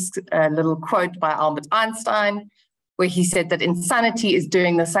in this little quote by Albert Einstein, where he said that insanity is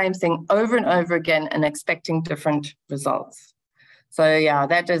doing the same thing over and over again and expecting different results. So yeah,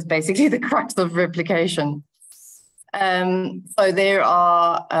 that is basically the crux of replication. So there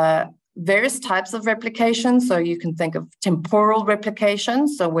are various types of replication. So you can think of temporal replication,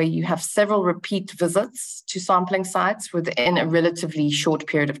 so where you have several repeat visits to sampling sites within a relatively short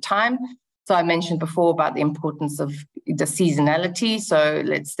period of time. So I mentioned before about the importance of the seasonality. So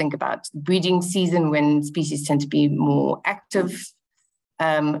let's think about breeding season, when species tend to be more active,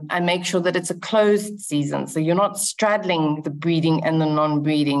 and make sure that it's a closed season. So you're not straddling the breeding and the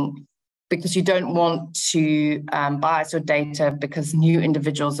non-breeding, because you don't want to bias your data because new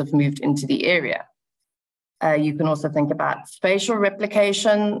individuals have moved into the area. You can also think about spatial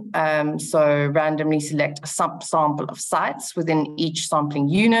replication. So randomly select a subsample of sites within each sampling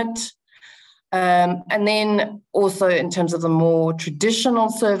unit. And then also in terms of the more traditional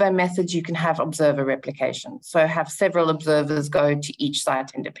survey methods, you can have observer replication. So have several observers go to each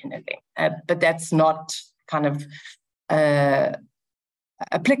site independently, but that's not kind of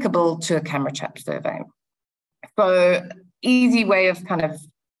applicable to a camera trap survey. So easy way of kind of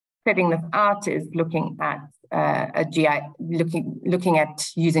setting this out is looking at looking at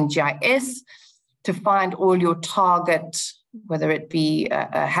using GIS to find all your target, whether it be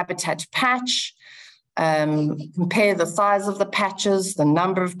a habitat patch, compare the size of the patches, the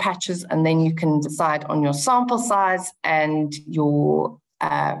number of patches, and then you can decide on your sample size and your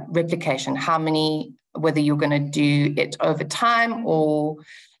replication, how many, whether you're going to do it over time or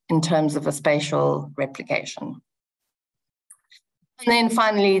in terms of a spatial replication. And then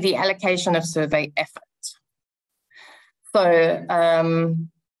finally, the allocation of survey effort. So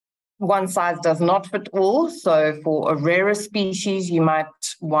one size does not fit all. So for a rarer species, you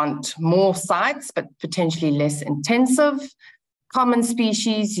might want more sites, but potentially less intensive. Common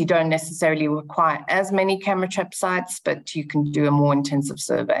species, you don't necessarily require as many camera trap sites, but you can do a more intensive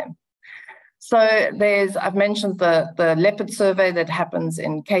survey. So I've mentioned the leopard survey that happens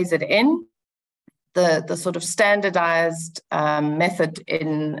in KZN. The sort of standardized method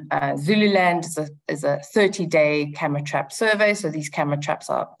in Zululand is a 30-day camera trap survey. So these camera traps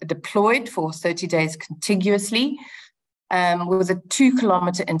are deployed for 30 days contiguously with a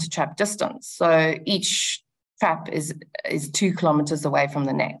 2-kilometer intertrap distance. So each trap is 2 kilometers away from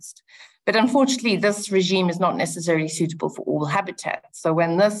the next. But unfortunately, this regime is not necessarily suitable for all habitats. So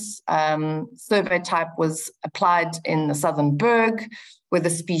when this survey type was applied in the Southern Berg, where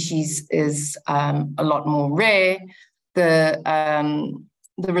the species is a lot more rare, the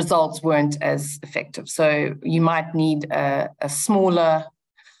results weren't as effective. So you might need a smaller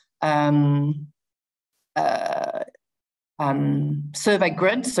survey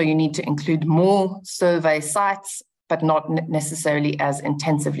grid. So you need to include more survey sites, but not necessarily as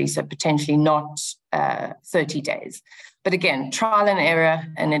intensively, so potentially not 30 days. But again, trial and error,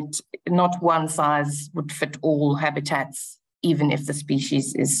 and not one size would fit all habitats, even if the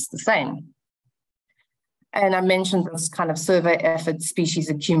species is the same. And I mentioned this kind of survey effort species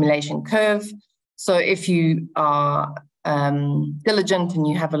accumulation curve. So if you are diligent and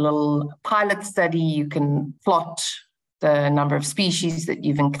you have a little pilot study, you can plot the number of species that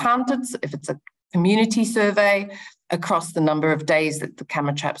you've encountered. So if it's a community survey, across the number of days that the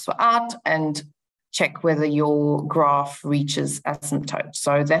camera traps were out, and check whether your graph reaches asymptote.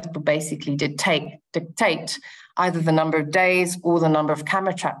 So that will basically dictate either the number of days or the number of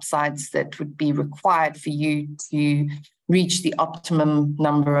camera trap sites that would be required for you to reach the optimum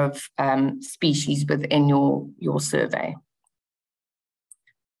number of species within your survey.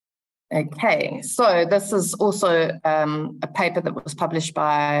 Okay, so this is also a paper that was published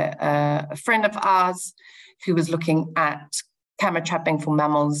by a friend of ours who was looking at camera trapping for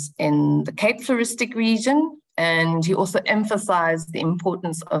mammals in the Cape Floristic region. And he also emphasized the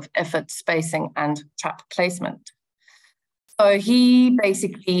importance of effort, spacing, and trap placement. So he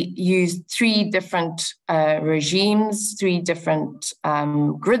basically used 3 different regimes, 3 different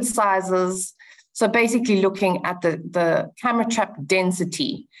grid sizes. So basically looking at the camera trap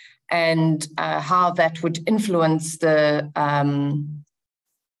density and how that would influence the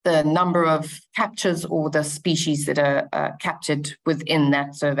number of captures or the species that are captured within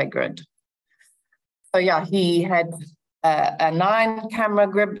that survey grid. So yeah, he had a 9-camera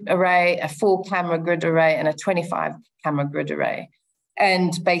grid array, a 4-camera grid array, and a 25-camera grid array.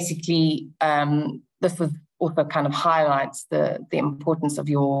 And basically, this is also kind of highlights the importance of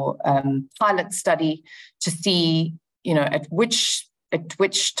your pilot study to see, you know, at which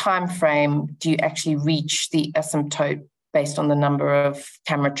time frame do you actually reach the asymptote based on the number of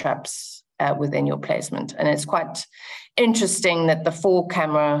camera traps within your placement. And it's quite interesting that the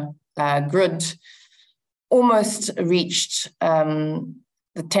 4-camera grid almost reached the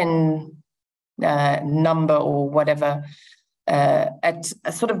 10 number or whatever at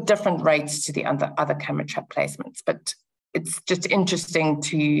a sort of different rates to the other camera trap placements. But it's just interesting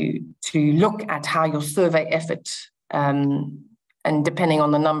to look at how your survey effort and depending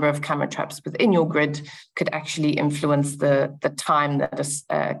on the number of camera traps within your grid could actually influence the time that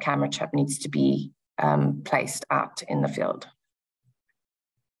a camera trap needs to be placed out in the field.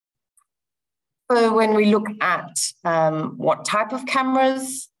 So when we look at what type of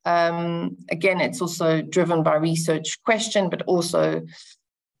cameras, again, it's also driven by research question, but also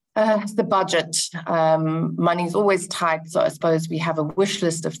the budget. Money is always tight, so I suppose we have a wish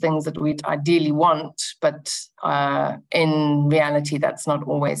list of things that we'd ideally want, but in reality, that's not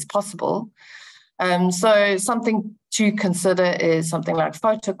always possible. So something to consider is something like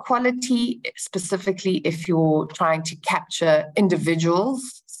photo quality, specifically if you're trying to capture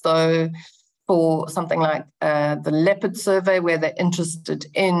individuals. So for something like the leopard survey, where they're interested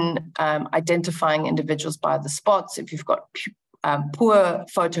in identifying individuals by the spots. If you've got poor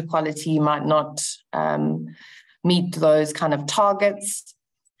photo quality, you might not meet those kind of targets.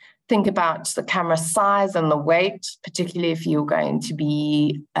 Think about the camera size and the weight, particularly if you're going to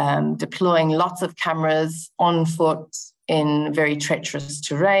be deploying lots of cameras on foot in very treacherous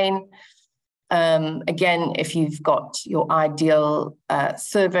terrain. Again, if you've got your ideal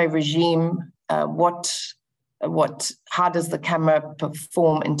survey regime, how does the camera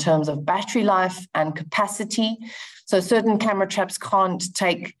perform in terms of battery life and capacity? So certain camera traps can't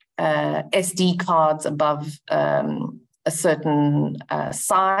take SD cards above a certain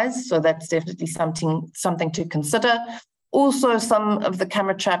size, so that's definitely something to consider. Also, some of the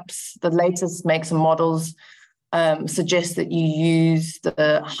camera traps, the latest makes and models, suggest that you use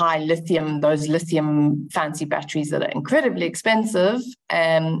the high lithium, those lithium fancy batteries that are incredibly expensive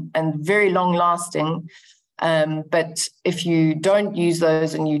and very long lasting. But if you don't use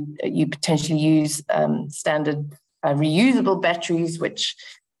those and you potentially use standard reusable batteries, which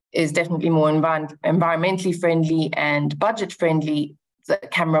is definitely more environmentally friendly and budget friendly, the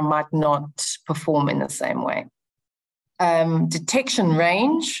camera might not perform in the same way. Detection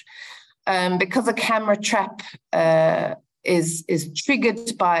range. Because a camera trap is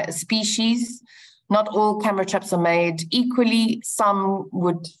triggered by a species, not all camera traps are made equally. Some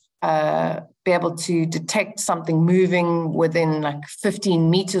would be able to detect something moving within like 15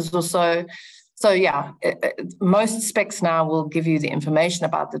 meters or so. So yeah, most specs now will give you the information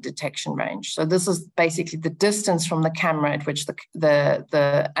about the detection range. So this is basically the distance from the camera at which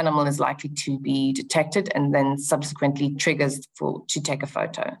the animal is likely to be detected, and then subsequently triggers to take a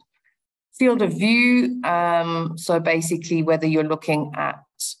photo. Field of view, so basically whether you're looking at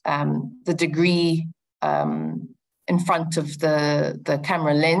the degree in front of the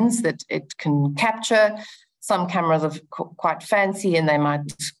camera lens that it can capture. Some cameras are quite fancy and they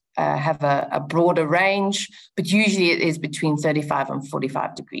might have a broader range, but usually it is between 35 and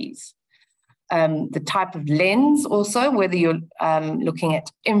 45 degrees. The type of lens also, whether you're looking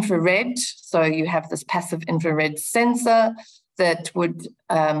at infrared, so you have this passive infrared sensor that would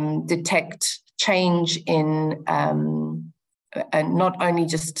detect change in, and not only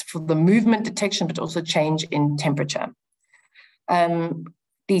just for the movement detection, but also change in temperature.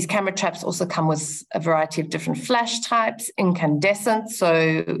 These camera traps also come with a variety of different flash types, incandescent,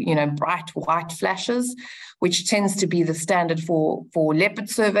 so, bright white flashes, which tends to be the standard for leopard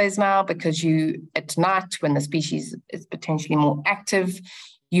surveys now, because at night, when the species is potentially more active,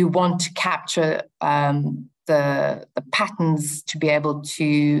 you want to capture the patterns to be able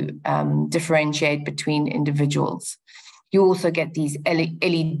to differentiate between individuals. You also get these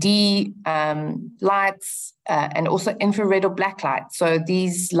LED lights and also infrared or black light. So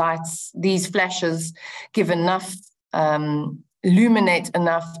these lights, these flashes give enough, illuminate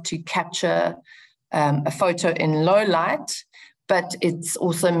enough to capture a photo in low light, but it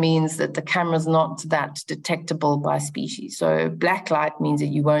also means that the camera's not that detectable by species. So black light means that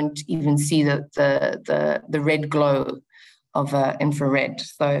you won't even see the red glow of infrared.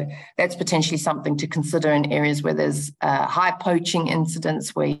 So that's potentially something to consider in areas where there's high poaching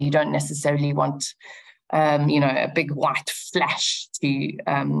incidents, where you don't necessarily want, a big white flash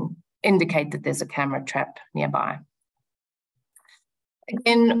to indicate that there's a camera trap nearby.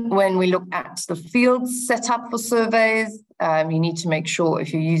 Again, when we look at the field setup for surveys, you need to make sure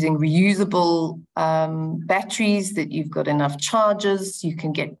if you're using reusable batteries that you've got enough chargers. You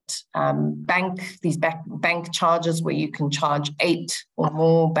can get these bank chargers where you can charge 8 or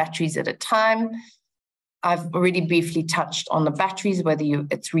more batteries at a time. I've already briefly touched on the batteries, whether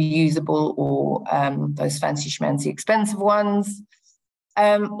it's reusable or those fancy schmancy expensive ones.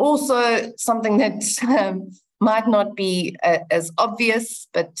 Also, something that might not be as obvious,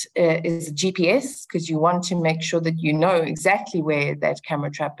 but is a GPS, because you want to make sure that you know exactly where that camera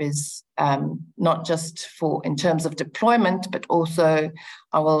trap is, not just in terms of deployment, but also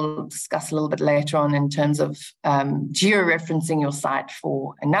I will discuss a little bit later on in terms of georeferencing your site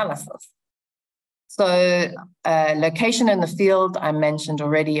for analysis. So location in the field, I mentioned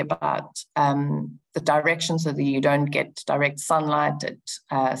already about the direction, so that you don't get direct sunlight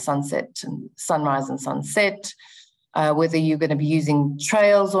at sunset and sunrise and sunset, whether you're going to be using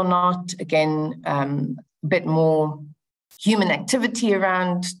trails or not. Again, a bit more human activity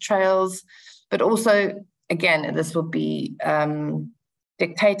around trails, but also, again, this will be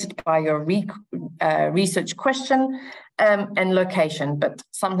dictated by your research question and location, but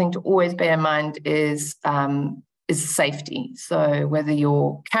something to always bear in mind is safety. So whether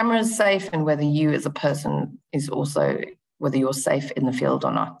your camera is safe and whether you as a person is also, whether you're safe in the field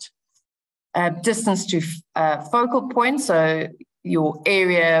or not. Distance to focal point, so your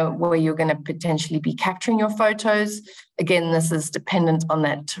area where you're going to potentially be capturing your photos. Again, this is dependent on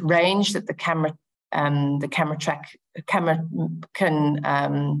that range that the camera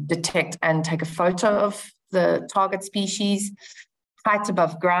can detect and take a photo of the target species. Height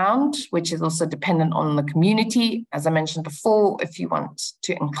above ground, which is also dependent on the community. As I mentioned before, if you want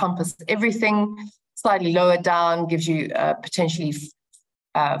to encompass everything, slightly lower down gives you potentially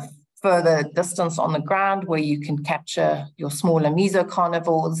further distance on the ground where you can capture your smaller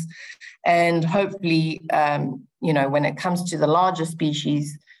mesocarnivores. And hopefully, when it comes to the larger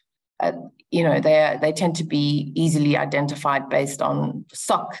species, they tend to be easily identified based on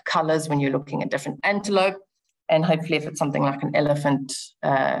sock colors when you're looking at different antelope. And hopefully if it's something like an elephant,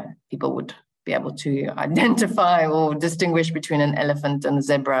 people would be able to identify or distinguish between an elephant and a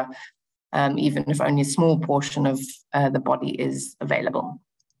zebra, even if only a small portion of the body is available.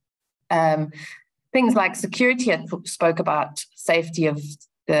 Things like security, I spoke about safety of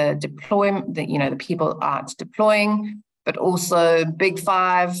the deployment, the people out deploying, but also big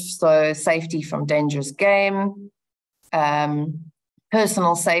five, so safety from dangerous game.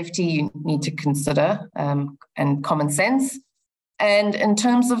 Personal safety you need to consider, and common sense. And in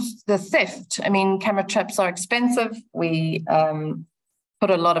terms of the theft, I mean, camera traps are expensive. We put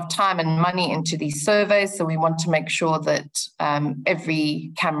a lot of time and money into these surveys, so we want to make sure that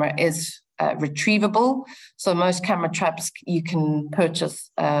every camera is retrievable. So most camera traps you can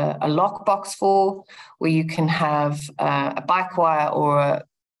purchase a lockbox for, where you can have a bike wire or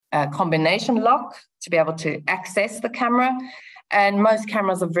a combination lock to be able to access the camera. And most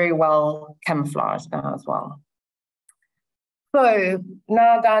cameras are very well camouflaged now as well. So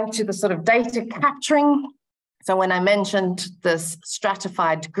now down to the sort of data capturing. So when I mentioned this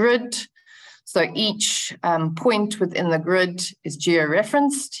stratified grid, so each point within the grid is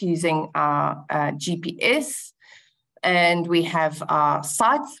georeferenced using our GPS. And we have our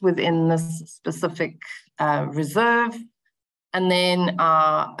sites within this specific reserve, and then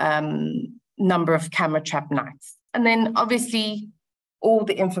our number of camera trap nights. And then obviously all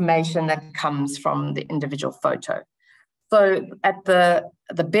the information that comes from the individual photo. So at the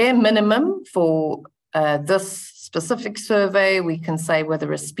bare minimum for this specific survey, we can say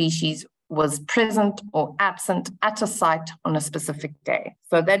whether a species was present or absent at a site on a specific day.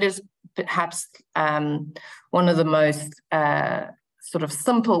 So that is perhaps one of the most sort of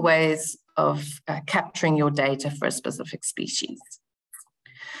simple ways of capturing your data for a specific species.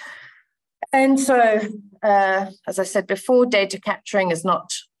 And so, as I said before, data capturing is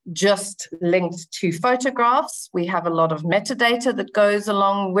not just linked to photographs. We have a lot of metadata that goes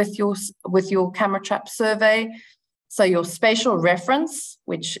along with your camera trap survey. So your spatial reference,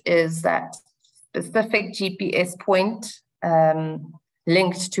 which is that specific GPS point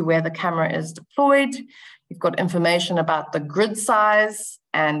linked to where the camera is deployed. You've got information about the grid size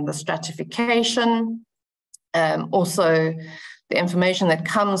and the stratification. Also, the information that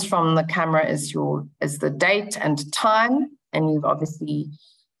comes from the camera is the date and time, and you've obviously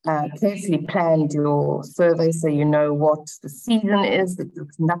carefully planned your survey so you know what the season is that you're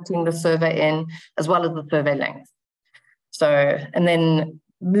conducting the survey in, as well as the survey length. So, and then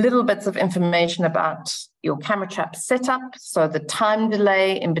little bits of information about your camera trap setup, so the time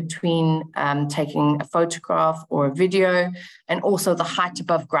delay in between taking a photograph or a video, and also the height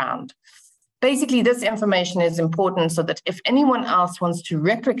above ground. Basically, this information is important so that if anyone else wants to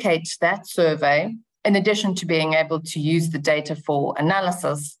replicate that survey, in addition to being able to use the data for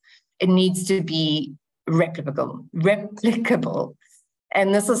analysis, it needs to be replicable.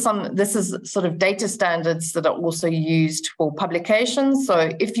 And this is sort of data standards that are also used for publications.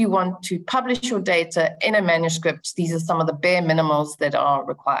 So if you want to publish your data in a manuscript, these are some of the bare minimals that are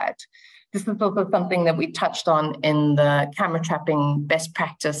required. This is also something that we touched on in the camera trapping best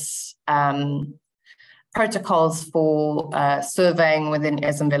practice protocols for surveying within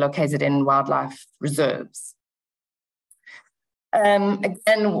Ezemvelo KZN Wildlife reserves. Again,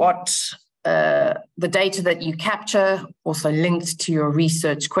 the data that you capture also linked to your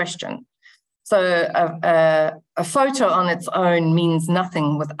research question. So a photo on its own means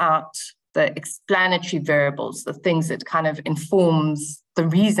nothing without the explanatory variables, the things that kind of informs the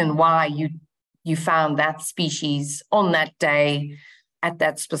reason why you found that species on that day at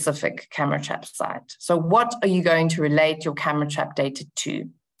that specific camera trap site. So what are you going to relate your camera trap data to?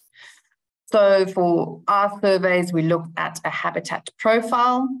 So for our surveys, we looked at a habitat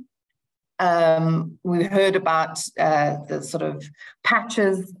profile. We heard about the sort of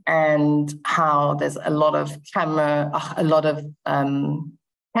patches and how there's a lot of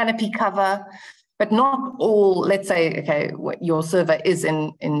canopy cover. but not all, let's say, okay, your survey is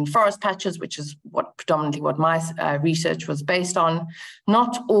in forest patches, which is predominantly what my research was based on.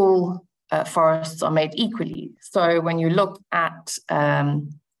 Not all forests are made equally. So when you look at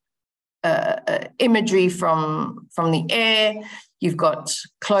imagery from the air, you've got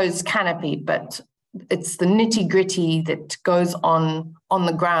closed canopy, but it's the nitty-gritty that goes on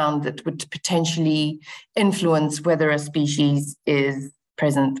the ground that would potentially influence whether a species is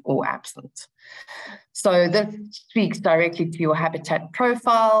present or absent. So that speaks directly to your habitat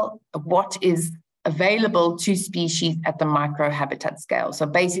profile, what is available to species at the microhabitat scale. So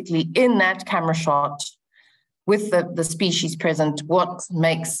basically in that camera shot with the species present, what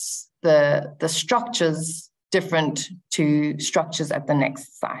makes the structures different to structures at the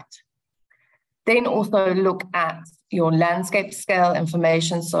next site. Then also look at your landscape scale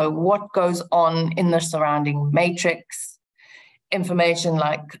information. So what goes on in the surrounding matrix, information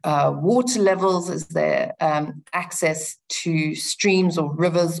like water levels, is there access to streams or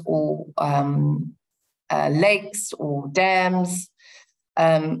rivers or lakes or dams,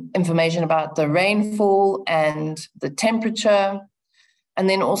 information about the rainfall and the temperature. And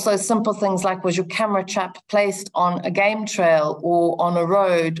then also simple things like, was your camera trap placed on a game trail or on a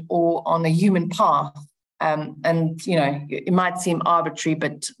road or on a human path? And, you know, it might seem arbitrary,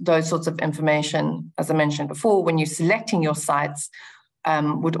 but those sorts of information, as I mentioned before, when you're selecting your sites,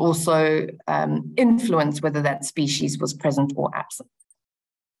 would also influence whether that species was present or absent.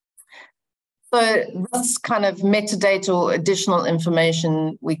 So this kind of metadata or additional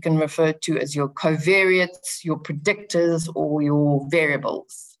information we can refer to as your covariates, your predictors, or your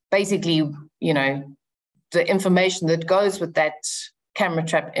variables. Basically, you know, the information that goes with that camera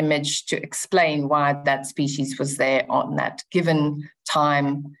trap image to explain why that species was there on that given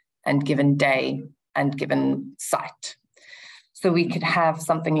time and given day and given site. So we could have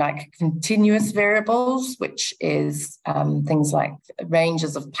something like continuous variables, which is things like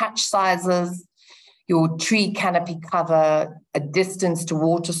ranges of patch sizes, your tree canopy cover, a distance to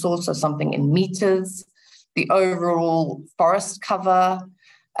water source, so something in meters, the overall forest cover,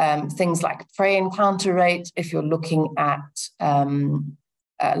 things like prey encounter rate, if you're looking at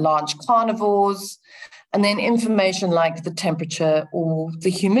large carnivores, and then information like the temperature or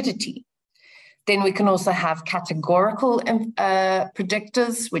the humidity. Then we can also have categorical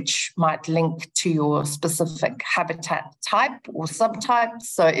predictors, which might link to your specific habitat type or subtype.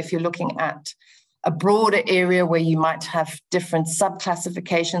 So if you're looking at a broader area where you might have different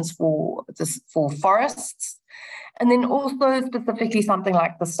subclassifications for forests, and then also specifically something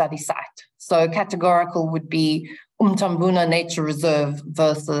like the study site. So categorical would be Umtambuna Nature Reserve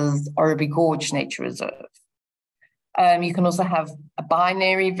versus Orobi Gorge Nature Reserve. You can also have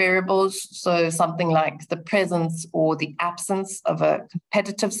binary variables, so something like the presence or the absence of a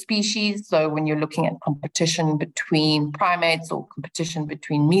competitive species. So when you're looking at competition between primates or competition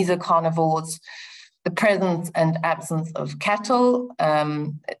between mesocarnivores, the presence and absence of cattle.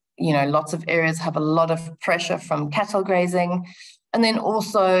 You know, lots of areas have a lot of pressure from cattle grazing. And then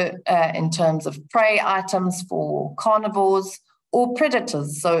also in terms of prey items for carnivores or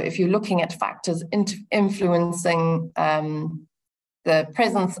predators. So if you're looking at factors influencing the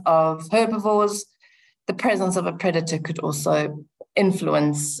presence of herbivores, the presence of a predator could also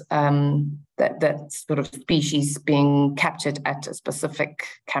influence that sort of species being captured at a specific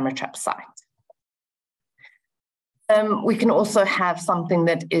camera trap site. We can also have something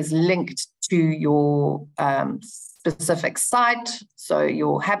that is linked to your specific site, so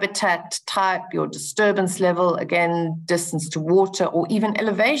your habitat type, your disturbance level, again, distance to water, or even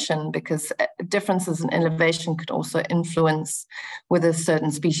elevation, because differences in elevation could also influence whether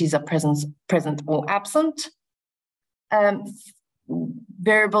certain species are present or absent.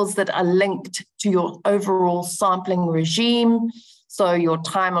 Variables that are linked to your overall sampling regime, so your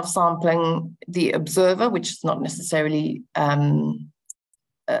time of sampling the observer, which is not necessarily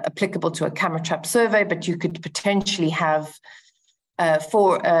applicable to a camera trap survey, but you could potentially have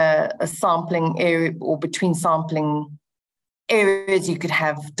for a sampling area or between sampling areas, you could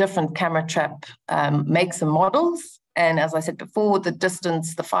have different camera trap makes and models. And as I said before, the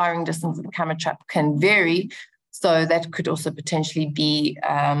distance, the firing distance of the camera trap can vary. So that could also potentially be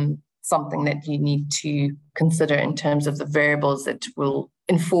something that you need to consider in terms of the variables that will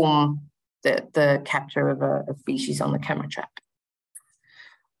inform the capture of a species on the camera trap.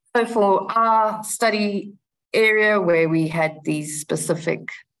 So for our study area where we had these specific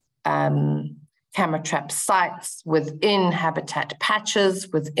camera trap sites within habitat patches,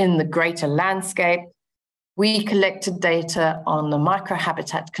 within the greater landscape, we collected data on the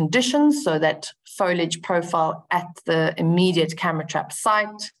microhabitat conditions, so that foliage profile at the immediate camera trap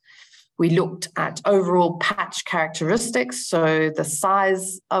site. We looked at overall patch characteristics, so the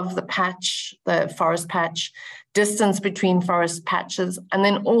size of the patch, the forest patch, distance between forest patches, and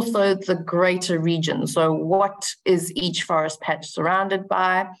then also the greater region. So what is each forest patch surrounded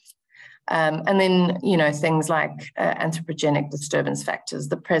by? And then, things like anthropogenic disturbance factors,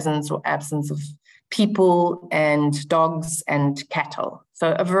 the presence or absence of people and dogs and cattle.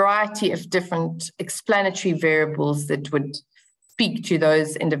 So a variety of different explanatory variables that would speak to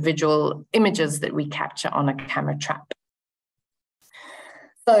those individual images that we capture on a camera trap.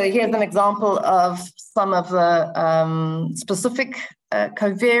 So here's an example of some of the specific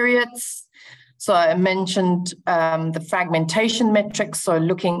covariates. So I mentioned the fragmentation metrics, so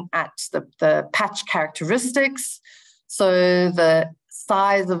looking at the patch characteristics. So the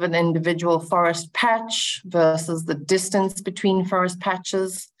size of an individual forest patch versus the distance between forest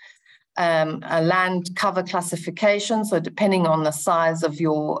patches. A land cover classification, so depending on the size of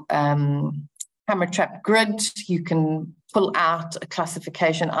your camera trap grid, you can pull out a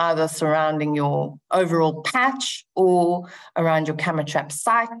classification either surrounding your overall patch or around your camera trap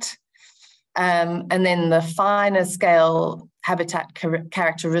site. And then the finer scale habitat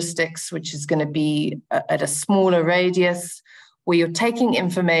characteristics, which is going to be at a smaller radius, where you're taking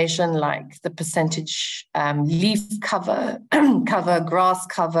information like the percentage leaf cover, grass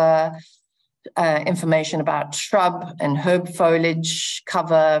cover, information about shrub and herb foliage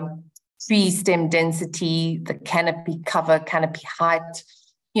cover, tree stem density, the canopy cover, canopy height,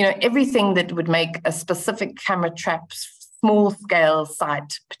 everything that would make a specific camera trap small scale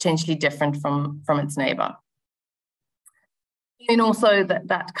site potentially different from its neighbor. And also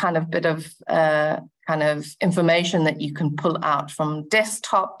that kind of bit of information that you can pull out from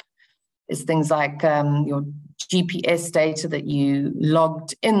desktop is things like your GPS data that you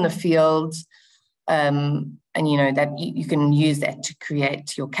logged in the field, and that you can use that to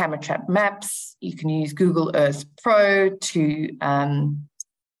create your camera trap maps. You can use Google Earth Pro to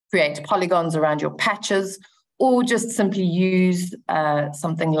create polygons around your patches, or just simply use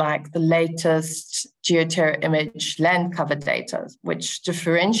something like the latest GeoTerra image land cover data, which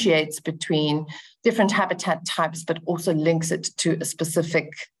differentiates between different habitat types, but also links it to a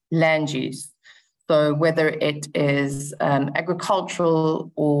specific land use. So whether it is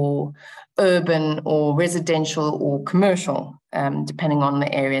agricultural or urban or residential or commercial, depending on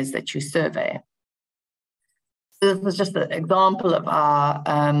the areas that you survey. This was just an example of our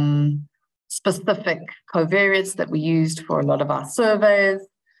specific covariates that we used for a lot of our surveys.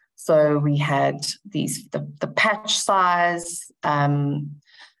 So we had the patch size, the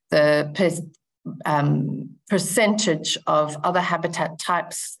percentage of other habitat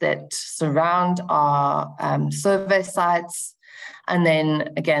types that surround our survey sites, and then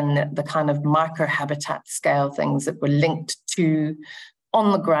again the kind of microhabitat scale things that were linked to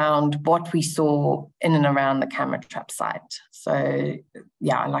on the ground what we saw in and around the camera trap site. So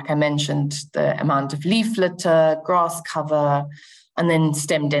yeah, like I mentioned, the amount of leaf litter, grass cover, and then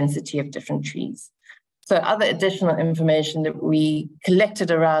stem density of different trees. So other additional information that we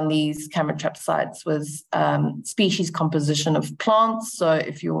collected around these camera trap sites was species composition of plants. So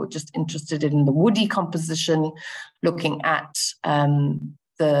if you're just interested in the woody composition, looking at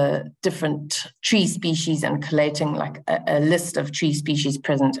the different tree species and collating like a list of tree species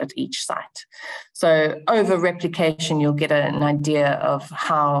present at each site. So over replication, you'll get an idea of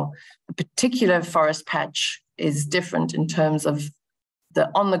how a particular forest patch is different in terms of the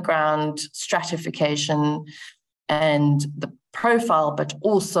on-the-ground stratification and the profile, but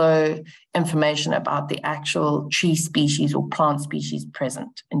also information about the actual tree species or plant species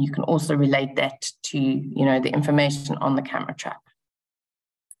present. And you can also relate that to, the information on the camera trap.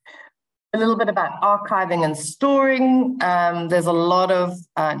 A little bit about archiving and storing. There's a lot of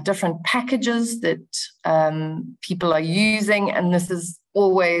different packages that people are using, and this is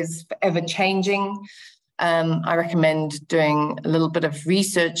always forever changing. I recommend doing a little bit of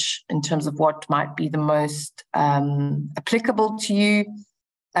research in terms of what might be the most applicable to you.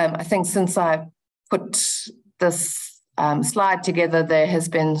 I think since I put this slide together, there has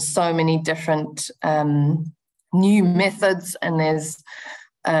been so many different new methods, and there's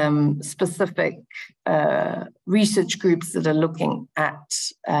specific research groups that are looking at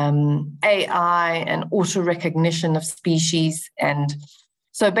AI and auto recognition of species. And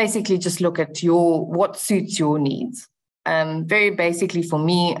so basically just look at what suits your needs. Very basically for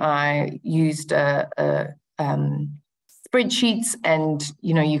me, I used spreadsheets, and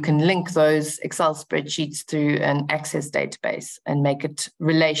you can link those Excel spreadsheets through an Access database and make it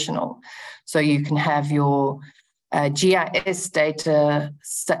relational. So you can have your GIS data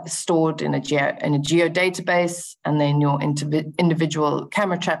stored in a geodatabase, and then your individual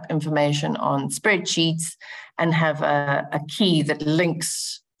camera trap information on spreadsheets, and have a key that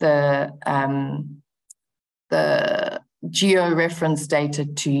links the geo-reference data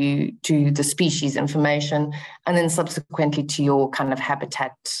to the species information, and then subsequently to your kind of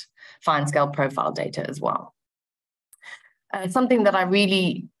habitat fine-scale profile data as well. Something that I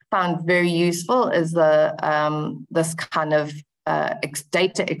really found very useful is this kind of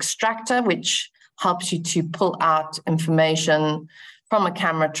data extractor, which helps you to pull out information from a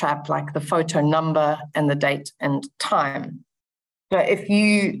camera trap, like the photo number and the date and time. So if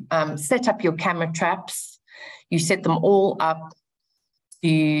you set up your camera traps, you set them all up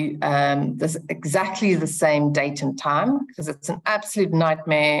to exactly the same date and time, because it's an absolute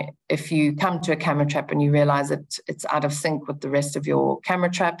nightmare if you come to a camera trap and you realize that it's out of sync with the rest of your camera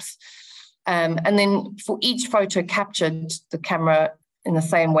traps. And then for each photo captured, the camera, in the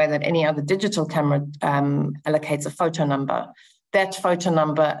same way that any other digital camera allocates a photo number, that photo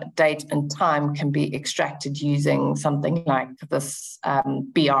number, date, and time can be extracted using something like this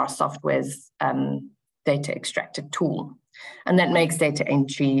BR Software's data extractor tool. And that makes data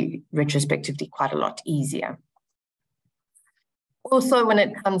entry retrospectively quite a lot easier. Also, when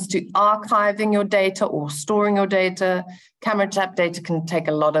it comes to archiving your data or storing your data, camera trap data can take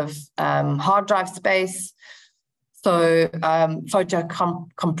a lot of hard drive space. So photo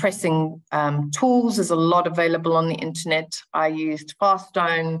compressing tools, there's a lot available on the internet. I used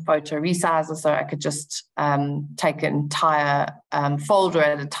Faststone Photo Resizer, so I could just take an entire folder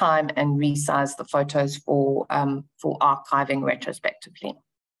at a time and resize the photos for archiving retrospectively.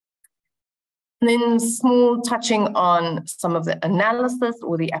 And then small touching on some of the analysis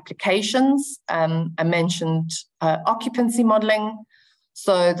or the applications. I mentioned occupancy modeling.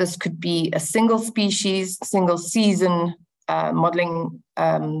 So this could be a single species, single season modeling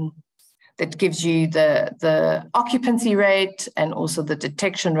that gives you the occupancy rate and also the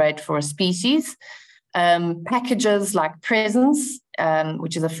detection rate for a species. Packages like Presence,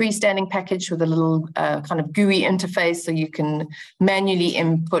 which is a freestanding package with a little kind of GUI interface, so you can manually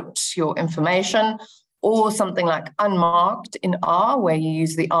input your information, or something like Unmarked in R, where you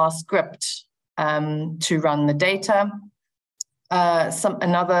use the R script to run the data.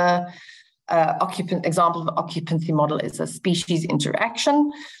 Another example of occupancy model is a species interaction.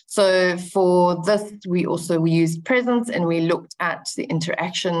 So for this, we used Presence, and we looked at the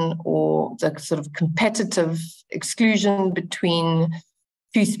interaction or the sort of competitive exclusion between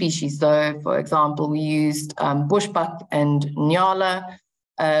two species. So for example, we used bushbuck and nyala.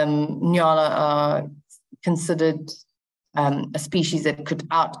 Nyala are considered a species that could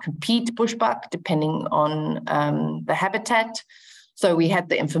outcompete bushbuck depending on the habitat. So we had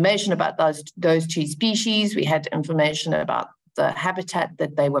the information about those two species. We had information about the habitat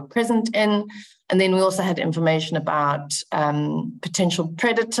that they were present in. And then we also had information about potential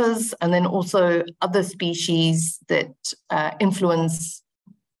predators, and then also other species that influence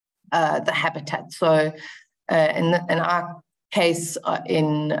the habitat. So in our case,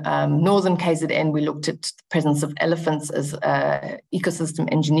 in northern KZN, we looked at the presence of elephants as ecosystem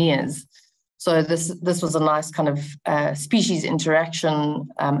engineers. So this was a nice kind of species interaction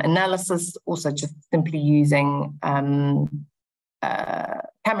analysis, also just simply using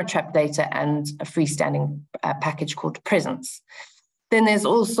camera trap data and a freestanding package called Presence. Then there's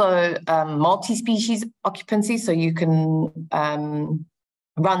also multi-species occupancy, so you can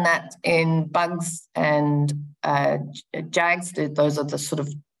run that in bugs and jags. Those are the sort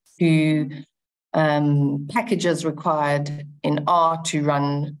of two packages required in R to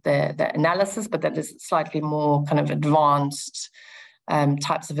run the analysis, but that is slightly more kind of advanced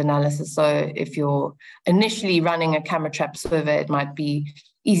types of analysis. So if you're initially running a camera trap survey, it might be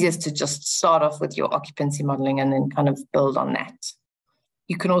easiest to just start off with your occupancy modeling and then kind of build on that.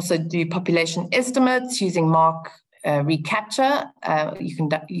 You can also do population estimates using Mark reCAPTCHA.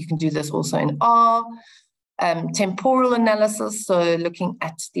 You can do this also in R. Temporal analysis, so looking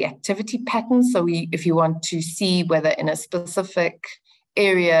at the activity patterns. So if you want to see whether in a specific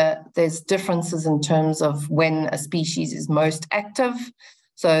area there's differences in terms of when a species is most active.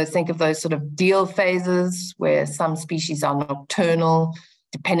 So think of those sort of deal phases where some species are nocturnal,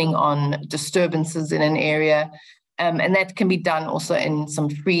 depending on disturbances in an area. And that can be done also in some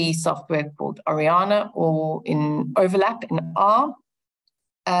free software called Oriana or in Overlap in R.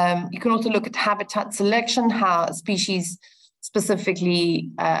 You can also look at habitat selection, how a species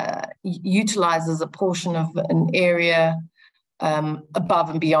specifically utilizes a portion of an area above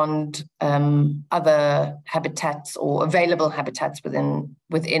and beyond other habitats or available habitats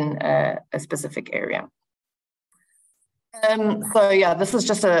within a specific area. So yeah, this is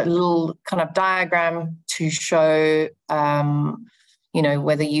just a little kind of diagram to show, you know,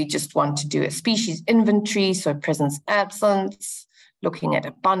 whether you just want to do a species inventory, so presence, absence, looking at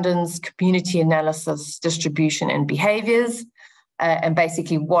abundance, community analysis, distribution and behaviors, and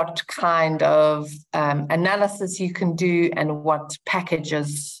basically what kind of analysis you can do and what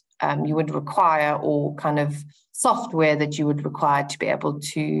packages you would require, or kind of software that you would require to be able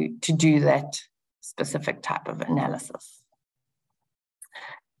to do that specific type of analysis.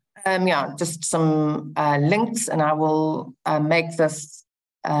 Yeah, just some links, and I will make this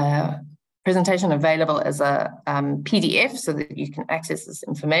presentation available as a PDF so that you can access this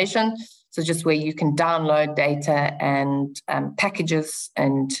information. So just where you can download data and packages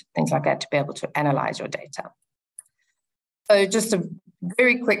and things like that to be able to analyze your data. So just a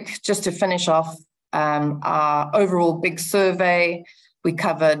very quick, just to finish off our overall big survey, we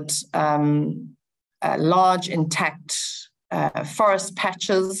covered large intact forest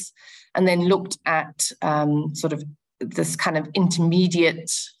patches, and then looked at sort of this kind of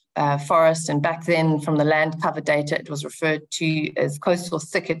intermediate forest. And back then, from the land cover data, it was referred to as coastal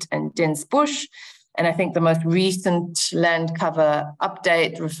thicket and dense bush. And I think the most recent land cover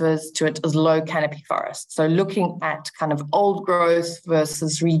update refers to it as low canopy forest. So looking at kind of old growth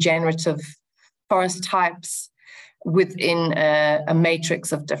versus regenerative forest types within a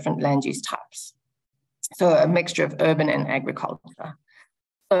matrix of different land use types. So a mixture of urban and agriculture.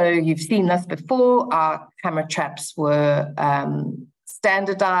 So you've seen this before. Our camera traps were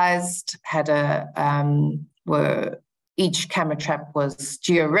standardized, had each camera trap was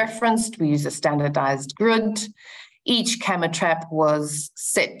geo-referenced. We use a standardized grid. Each camera trap was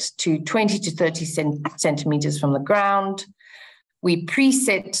set to 20 to 30 centimeters from the ground. We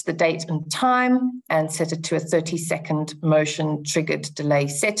preset the date and time and set it to a 30-second motion triggered delay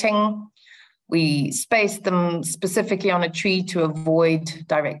setting. We spaced them specifically on a tree to avoid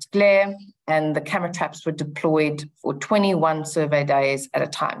direct glare, and the camera traps were deployed for 21 survey days at a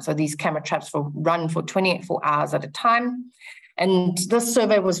time. So these camera traps will run for 24 hours at a time. And this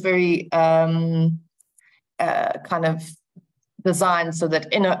survey was very kind of designed so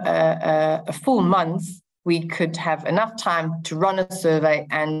that in a full month, we could have enough time to run a survey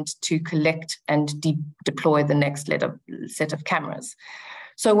and to collect and deploy the next set of cameras.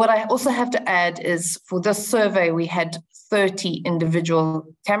 So what I also have to add is for this survey, we had 30 individual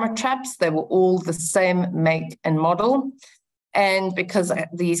camera traps. They were all the same make and model. And because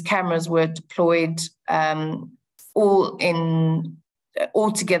these cameras were deployed all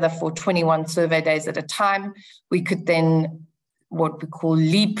together for 21 survey days at a time, we could then what we call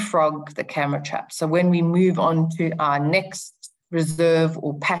leapfrog the camera trap. So when we move on to our next reserve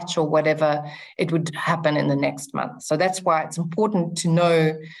or patch or whatever, it would happen in the next month. So that's why it's important to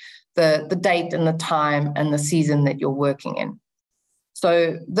know the date and the time and the season that you're working in.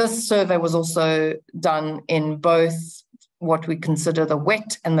 So this survey was also done in both what we consider the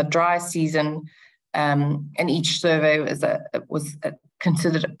wet and the dry season, and each survey was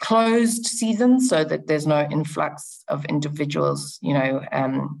considered a closed season so that there's no influx of individuals, you know,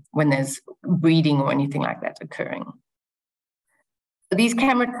 when there's breeding or anything like that occurring. These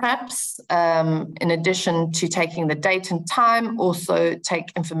camera traps, in addition to taking the date and time, also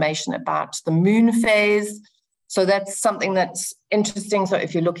take information about the moon phase. So that's something that's interesting. So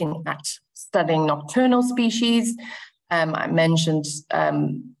if you're looking at studying nocturnal species, I mentioned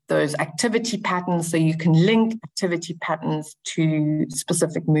those activity patterns. So you can link activity patterns to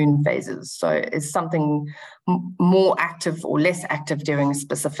specific moon phases. So is something more active or less active during a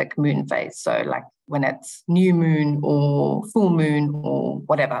specific moon phase? So like when it's new moon or full moon or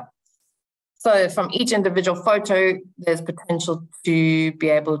whatever. So from each individual photo, there's potential to be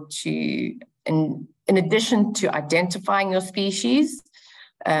able to, in addition to identifying your species,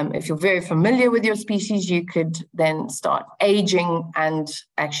 if you're very familiar with your species, you could then start aging and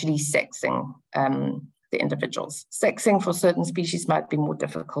actually sexing the individuals. Sexing for certain species might be more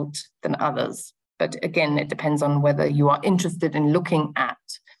difficult than others. But again, it depends on whether you are interested in looking at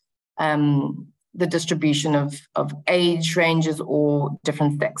the distribution of age ranges or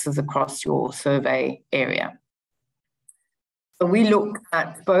different sexes across your survey area. So we look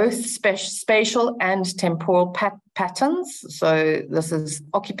at both spatial and temporal patterns. So this is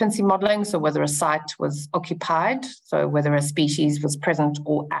occupancy modeling, so whether a site was occupied, so whether a species was present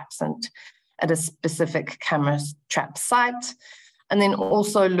or absent at a specific camera trap site. And then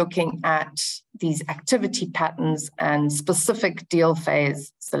also looking at these activity patterns and specific deal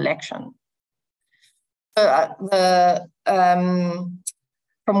phase selection. So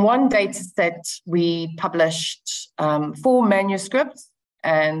from one data set, we published 4 manuscripts,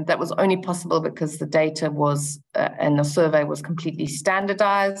 And that was only possible because the data was, and the survey was completely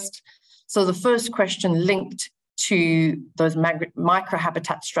standardized. So the first question linked to those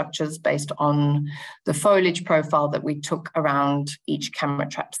microhabitat structures based on the foliage profile that we took around each camera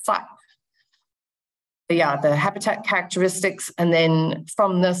trap site. Yeah, the habitat characteristics, and then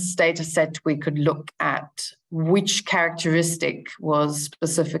from this data set, we could look at which characteristic was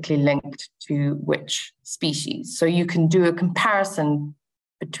specifically linked to which species. So you can do a comparison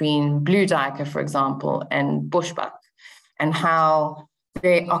between blue duiker, for example, and bushbuck, and how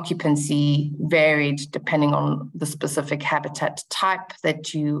their occupancy varied depending on the specific habitat type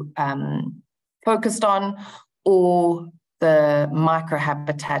that you focused on, or the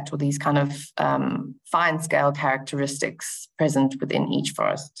microhabitat, or these kind of fine scale characteristics present within each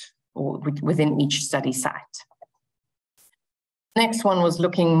forest or within each study site. Next one was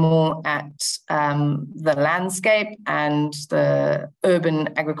looking more at the landscape and the urban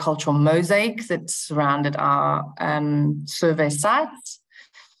agricultural mosaic that surrounded our survey sites.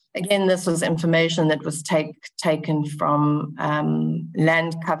 Again, this was information that was taken from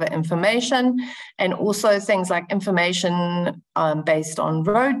land cover information, and also things like information based on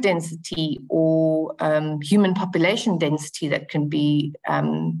road density or human population density that can be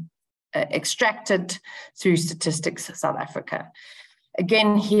extracted through Statistics South Africa.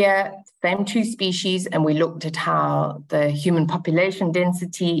 Again, here, same two species, and we looked at how the human population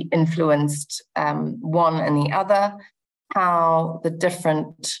density influenced one and the other, how the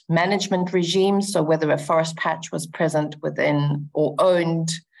different management regimes, so whether a forest patch was present within or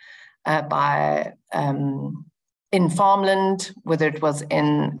owned by in farmland, whether it was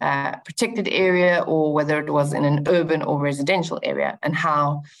in a protected area or whether it was in an urban or residential area, and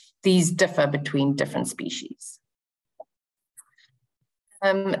how these differ between different species.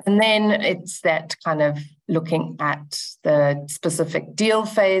 And then it's that kind of looking at the specific deal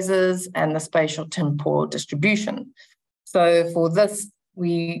phases and the spatial temporal distribution. So for this,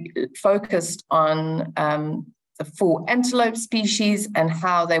 we focused on the 4 antelope species and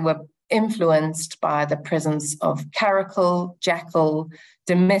how they were influenced by the presence of caracal, jackal,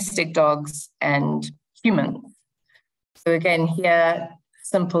 domestic dogs, and humans. So again, here,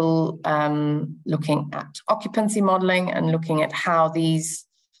 simple looking at occupancy modeling and looking at how these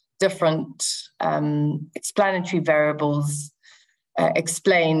different explanatory variables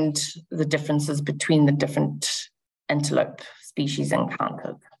explained the differences between the different antelope species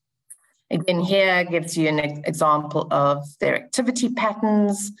encountered. Again, here gives you an example of their activity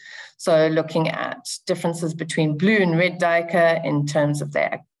patterns. So looking at differences between blue and red duiker in terms of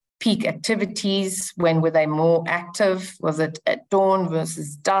their peak activities. When were they more active? Was it at dawn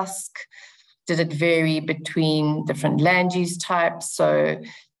versus dusk? Did it vary between different land use types? So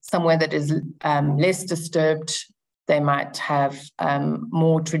somewhere that is less disturbed, they might have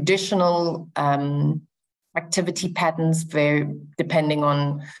more traditional activity patterns, depending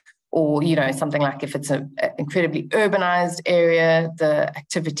on, or something like if it's an incredibly urbanized area, the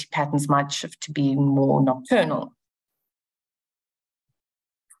activity patterns might shift to be more nocturnal.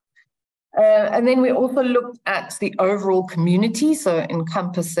 And then we also looked at the overall community, so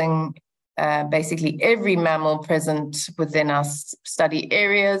encompassing basically every mammal present within our study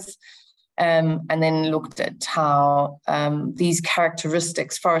areas, and then looked at how these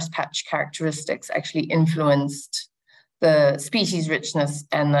characteristics, forest patch characteristics, actually influenced the species richness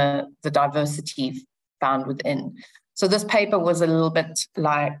and the diversity found within. So this paper was a little bit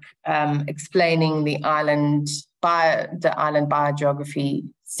like explaining the island biogeography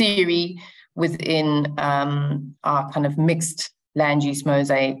theory within our kind of mixed land use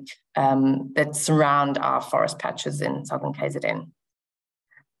mosaic that surround our forest patches in southern KZN.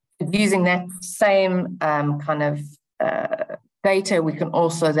 Using that same kind of data, we can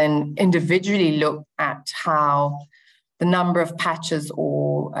also then individually look at how the number of patches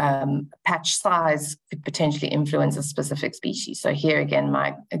or patch size could potentially influence a specific species. So here again,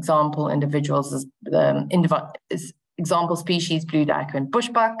 my example individuals is example species, blue duiker and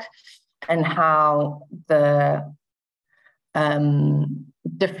bushbuck, and how the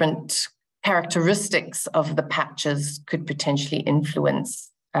different characteristics of the patches could potentially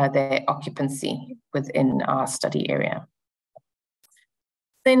influence their occupancy within our study area.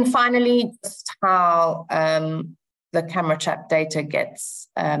 Then finally, just how the camera trap data gets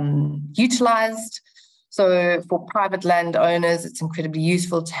utilized. So for private landowners, it's incredibly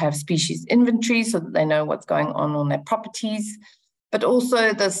useful to have species inventory so that they know what's going on their properties. But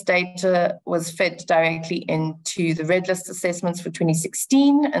also this data was fed directly into the red list assessments for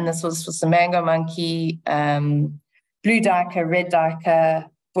 2016. And this was for Samango monkey, blue duiker, red duiker,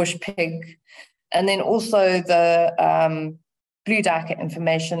 bush pig. And then also the blue duiker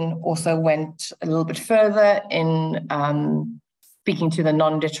information also went a little bit further in speaking to the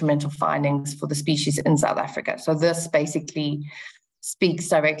non-detrimental findings for the species in South Africa. So this basically speaks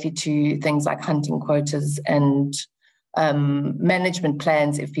directly to things like hunting quotas and management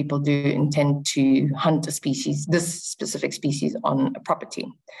plans if people do intend to hunt a species, this specific species, on a property.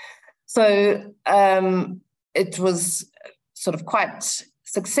 So it was sort of quite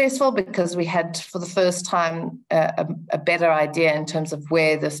successful because we had, for the first time, a better idea in terms of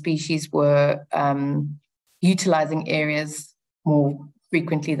where the species were utilizing areas more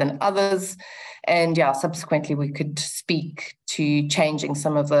frequently than others. And yeah, subsequently we could speak to changing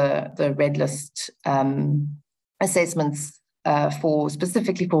some of the red list assessments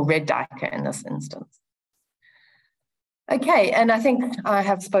specifically for red duiker in this instance. Okay, and I think I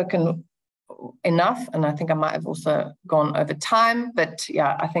have spoken enough, and I think I might have also gone over time, but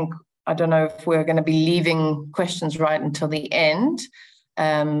yeah, I don't know if we're going to be leaving questions right until the end.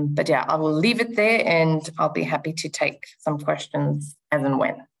 But yeah, I will leave it there, and I'll be happy to take some questions as and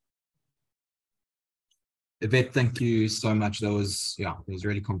when. Yvette, thank you so much. It was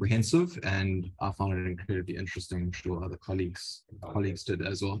really comprehensive, and I found it incredibly interesting. I'm sure other colleagues did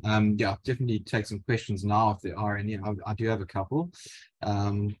as well. Definitely take some questions now if there are any. I do have a couple,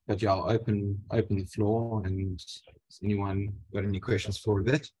 but yeah, I'll open the floor. And has anyone got any questions for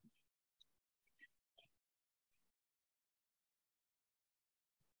Yvette?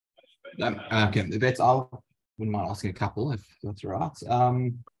 Okay, Yvette, I wouldn't mind asking a couple if that's all right.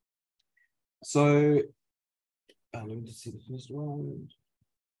 Let me just see the first one.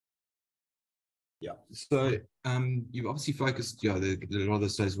 Yeah, so you've obviously focused, a lot of the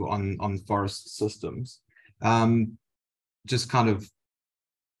studies were on forest systems. Just kind of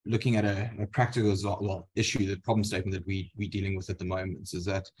looking at a practical issue, the problem statement that we're dealing with at the moment is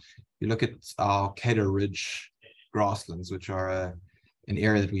that you look at our Cato Ridge grasslands, which are an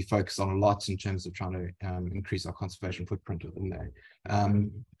area that we focus on a lot in terms of trying to increase our conservation footprint within there.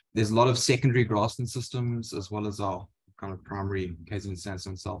 There's a lot of secondary grassland systems as well as our kind of primary KZN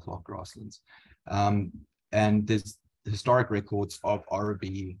sandstone sulfur grasslands. And there's historic records of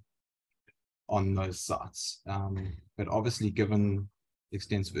RB on those sites. But obviously, given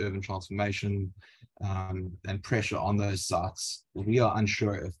extensive urban transformation and pressure on those sites, we are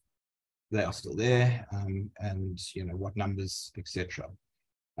unsure if they are still there and what numbers, etc.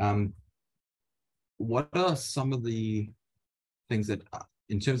 What are some of the things that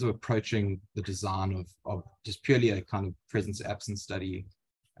in terms of approaching the design of just purely a kind of presence absence study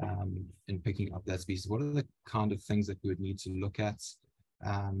in picking up that species, what are the kind of things that we would need to look at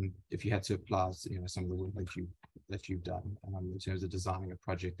if you had to apply some of the work that you've done in terms of designing a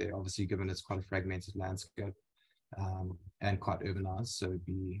project there? Obviously, given it's quite a fragmented landscape and quite urbanized, so it'd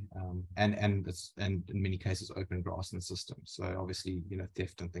be and in many cases open grassland systems. So obviously,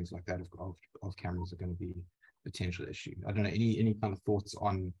 theft and things like that of cameras are going to be potential issue. I don't know, any kind of thoughts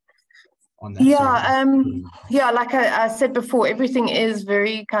on that? Yeah, like I said before, everything is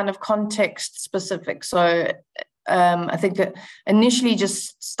very kind of context specific. So I think that initially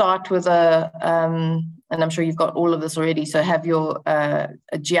just start with and I'm sure you've got all of this already, so have your a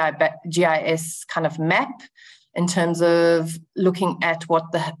GIS kind of map in terms of looking at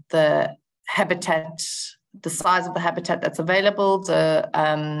what the habitat, the size of the habitat that's available,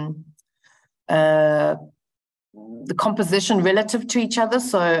 the composition relative to each other.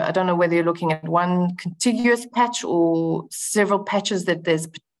 So I don't know whether you're looking at one contiguous patch or several patches that there's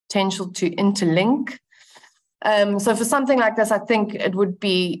potential to interlink. So for something like this, I think it would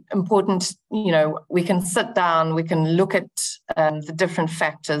be important, we can sit down, we can look at the different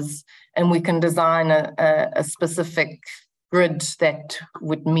factors, and we can design a specific grid that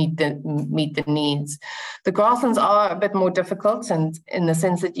would meet the needs. The grasslands are a bit more difficult, and in the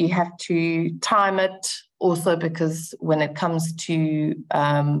sense that you have to time it also, because when it comes to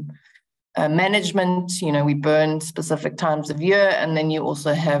management, we burn specific times of year, and then you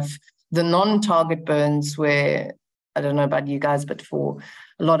also have the non-target burns where, I don't know about you guys, but for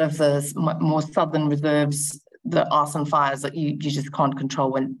a lot of the more southern reserves, the arson fires that you just can't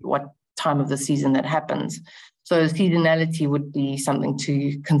control what time of the season that happens. So seasonality would be something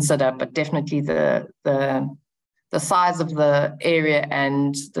to consider, but definitely the size of the area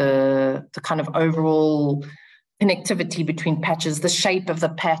and the kind of overall connectivity between patches, the shape of the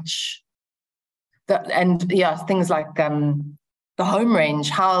patch, things like the home range,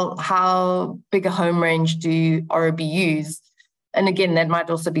 how big a home range do ROB use? And again, that might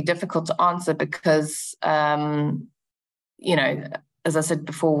also be difficult to answer because, as I said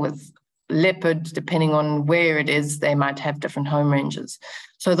before, with leopard, depending on where it is, they might have different home ranges.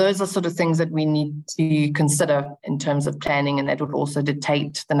 So those are sort of things that we need to consider in terms of planning, and that would also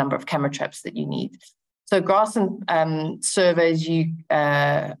dictate the number of camera traps that you need. So grassland surveys, you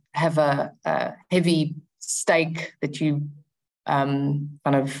have a heavy stake that you kind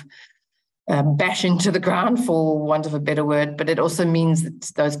of bash into the ground, for want of a better word, but it also means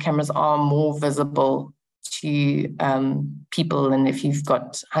that those cameras are more visible to people, and if you've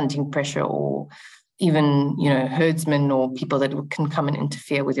got hunting pressure or even, you know, herdsmen or people that can come and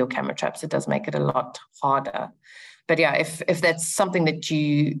interfere with your camera traps, it does make it a lot harder. But yeah, if that's something that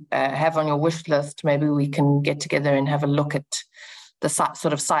you have on your wish list, maybe we can get together and have a look at the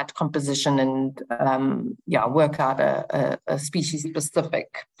sort of site composition and work out a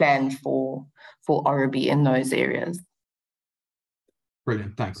species-specific plan for Orobi in those areas.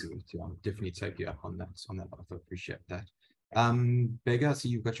 Brilliant, thanks. I'll definitely take you up on that. I appreciate that. Beggar, I see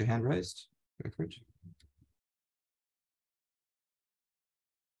you've got your hand raised. Go for it.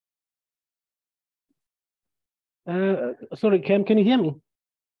 Sorry, Cam, can you hear me?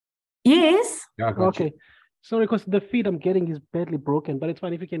 Yes. Yeah, I got okay. you. Sorry, because the feed I'm getting is badly broken, but it's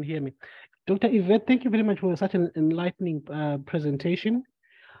fine if you can hear me. Dr. Yvette, thank you very much for such an enlightening presentation.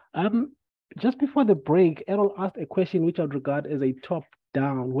 Just before the break, Errol asked a question which I would regard as a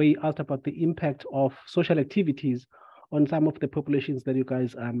top-down, where he asked about the impact of social activities on some of the populations that you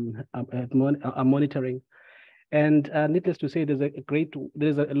guys are monitoring. And needless to say, there's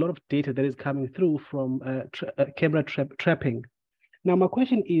a lot of data that is coming through from camera trapping. Now, my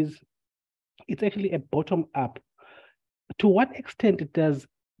question is, it's actually a bottom-up. To what extent does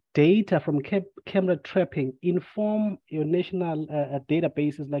data from camera trapping inform your national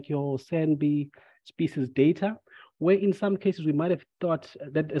databases like your SANBI species data, where in some cases we might have thought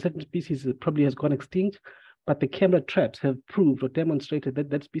that a certain species probably has gone extinct, but the camera traps have proved or demonstrated that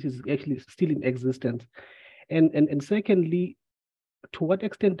that species is actually still in existence? And secondly, to what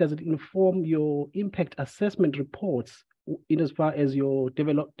extent does it inform your impact assessment reports in as far as your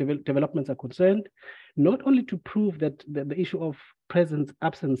developments are concerned, not only to prove that the issue of presence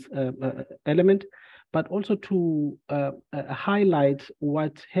absence element, but also to highlight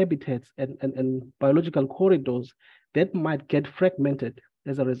what habitats and biological corridors that might get fragmented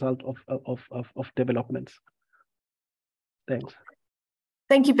as a result of developments? Thanks.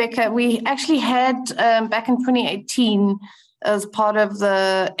 Thank you, Becca. We actually had back in 2018, as part of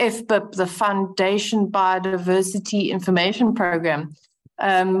the FBIP, the Foundation Biodiversity Information Program,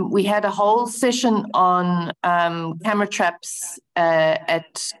 we had a whole session on camera traps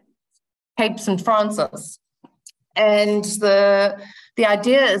at Cape St. Francis. And the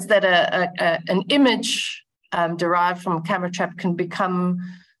idea is that an image derived from a camera trap can become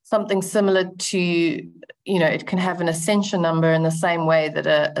something similar to, you know, it can have an ascension number in the same way that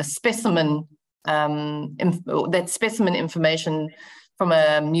a specimen, that specimen information from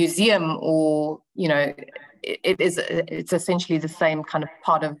a museum, or, you know, it's essentially the same kind of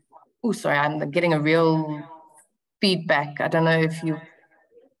part of, oh, sorry, I'm getting a real feedback. I don't know if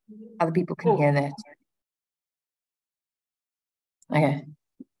other people can hear that. Okay,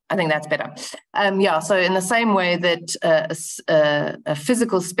 I think that's better. Yeah, so in the same way that a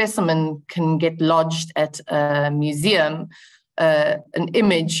physical specimen can get lodged at a museum, an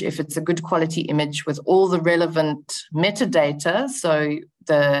image, if it's a good quality image with all the relevant metadata, so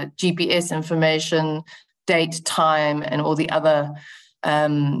the GPS information, date, time, and all the other,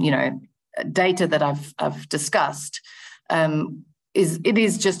 you know, data that I've discussed, it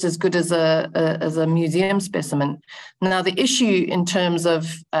is just as good as a museum specimen. Now, the issue in terms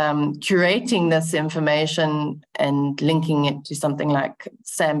of curating this information and linking it to something like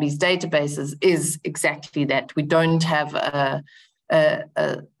SANBI's databases is exactly that. We don't have a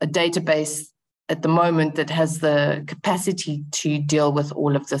database at the moment that has the capacity to deal with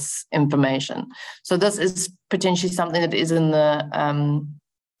all of this information. So this is potentially something that is in the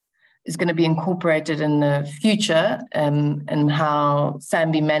is going to be incorporated in the future, and how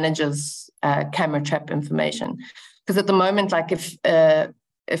SANBI manages camera trap information. Because at the moment, like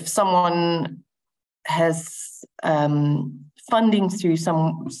if someone has funding through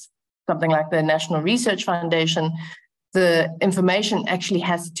something like the National Research Foundation, the information actually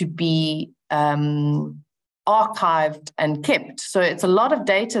has to be archived and kept. So it's a lot of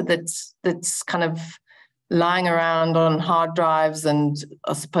data that's kind of lying around on hard drives and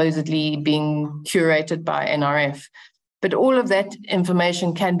are supposedly being curated by NRF. But all of that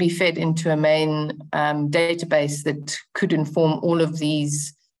information can be fed into a main database that could inform all of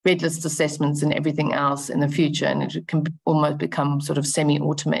these red list assessments and everything else in the future, and it can almost become sort of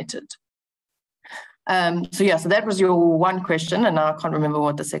semi-automated. So yeah, so that was your one question, and now I can't remember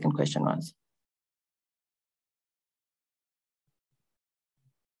what the second question was.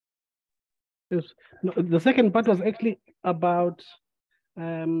 Yes. No, the second part was actually about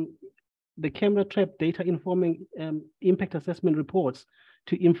the camera trap data informing impact assessment reports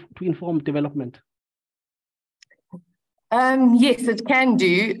to inform development. Yes, it can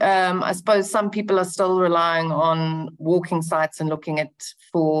do. I suppose some people are still relying on walking sites and looking at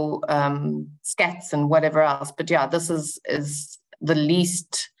for scats and whatever else. But yeah, this is the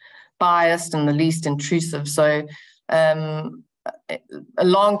least biased and the least intrusive. So a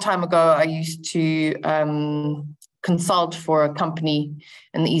long time ago, I used to consult for a company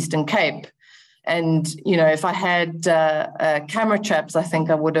in the Eastern Cape. And, you know, if I had camera traps, I think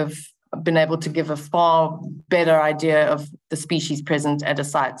I would have been able to give a far better idea of the species present at a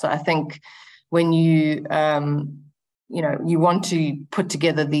site. So I think when you, you know, you want to put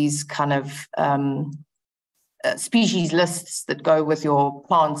together these kind of species lists that go with your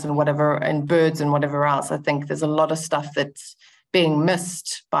plants and whatever, and birds and whatever else, I think there's a lot of stuff that's being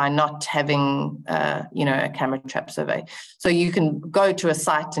missed by not having, you know, a camera trap survey. So you can go to a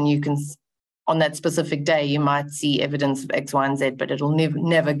site and you can, on that specific day, you might see evidence of X, Y, and Z, but it'll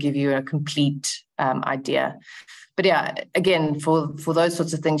never give you a complete idea. But yeah, again, for those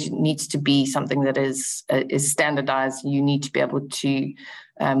sorts of things, it needs to be something that is standardized. You need to be able to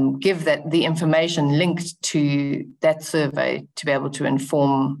give the information linked to that survey to be able to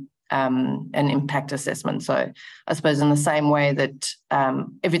inform an impact assessment. So I suppose in the same way that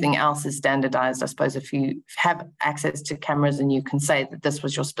everything else is standardized, I suppose if you have access to cameras and you can say that this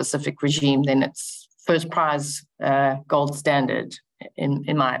was your specific regime, then it's first prize gold standard,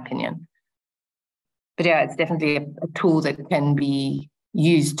 in my opinion. But yeah, it's definitely a tool that can be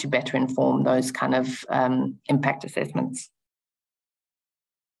used to better inform those kind of impact assessments.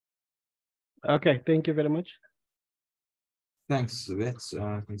 Okay, thank you very much. Thanks, Yvette.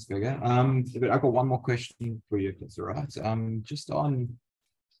 Thanks, Vega. Yvette, I've got one more question for you, if that's all right. Just on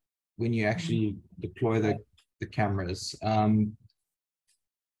when you actually deploy the cameras, in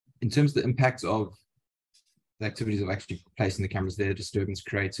terms of the impacts of the activities of actually placing the cameras there, disturbance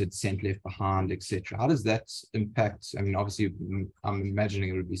created, scent left behind, etc. How does that impact? I mean, obviously, I'm imagining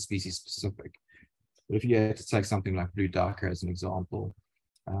it would be species specific. But if you had to take something like blue duiker as an example,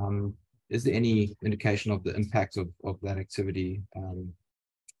 is there any indication of the impact of that activity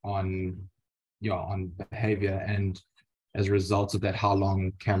on behavior, and as a result of that, how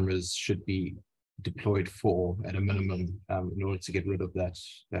long cameras should be deployed for at a minimum in order to get rid of that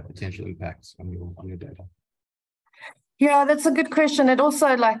potential impact on your data? Yeah, that's a good question. It also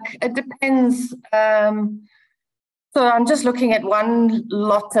it depends. So I'm just looking at one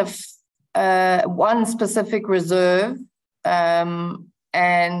lot of one specific reserve,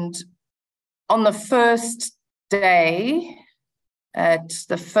 and on the first day, at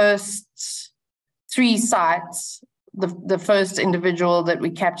the first 3 sites, the first individual that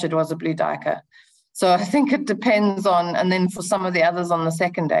we captured was a blue duiker. So I think it depends on, and then for some of the others on the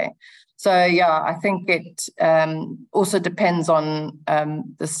second day. So yeah, I think it also depends on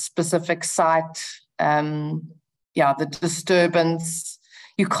the specific site, the disturbance.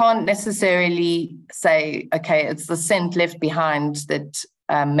 You can't necessarily say, okay, it's the scent left behind that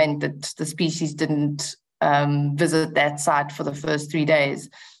meant that the species didn't visit that site for the first 3 days.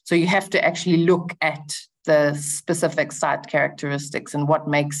 So you have to actually look at the specific site characteristics and what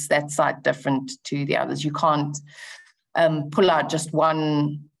makes that site different to the others. You can't pull out just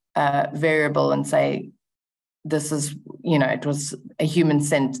one variable and say, this is, it was a human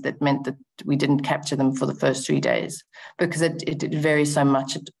scent that meant that we didn't capture them for the first 3 days, because it varies so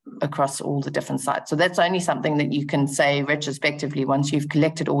much across all the different sites. So that's only something that you can say retrospectively once you've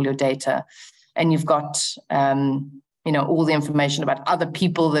collected all your data and you've got, all the information about other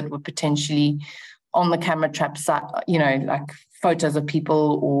people that were potentially on the camera trap site, like photos of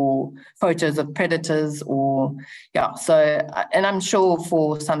people or photos of predators so, and I'm sure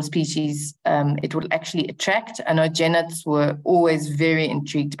for some species, it will actually attract. I know genets were always very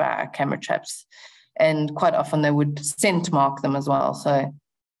intrigued by our camera traps, and quite often they would scent mark them as well. So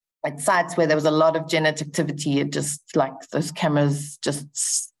at sites where there was a lot of genet activity, it just those cameras just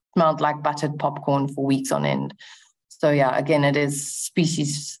smelled like buttered popcorn for weeks on end. So yeah, again, it is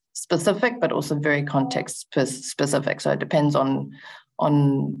species specific, but also very context specific. So it depends on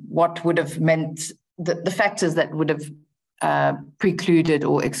what would have meant the factors that would have precluded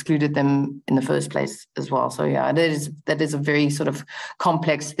or excluded them in the first place as well. So yeah, that is a very sort of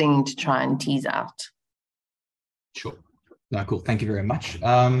complex thing to try and tease out. Sure. No, cool. Thank you very much.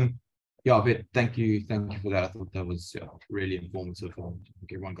 Thank you for that. I thought that was really informative. I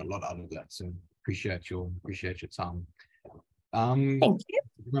think everyone got a lot out of that. So appreciate your time. Thank you.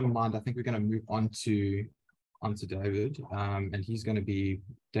 If you don't mind, I think we're going to move on to David, and he's going to be.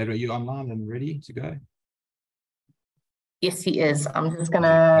 David, are you online and ready to go? Yes, he is. I'm just going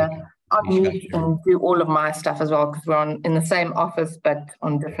to unmute and do all of my stuff as well, because we're in the same office but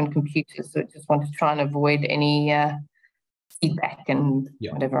on different computers. So I just want to try and avoid any feedback and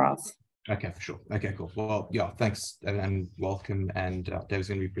whatever else. Okay, for sure. Okay, cool. Well, yeah, thanks and welcome. And David's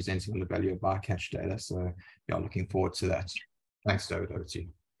going to be presenting on the value of bycatch data. So yeah, looking forward to that. Thanks, David. Over to you.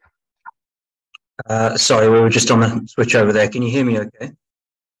 Sorry, we were just on the switch over there. Can you hear me okay?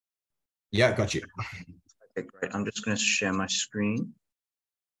 Yeah, got you. Okay, great. I'm just going to share my screen.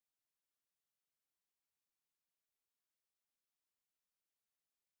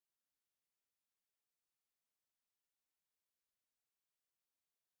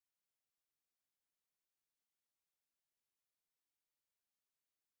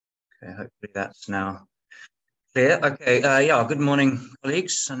 Okay, hopefully that's now clear. Okay, yeah, good morning,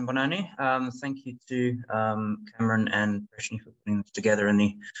 colleagues and Bonani. Thank you to Cameron and Prashni for putting this together and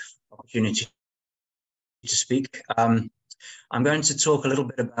the opportunity to speak. I'm going to talk a little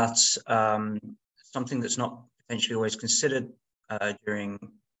bit about something that's not potentially always considered during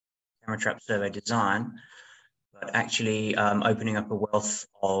camera trap survey design, but actually opening up a wealth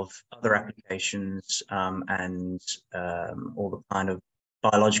of other applications and all the kind of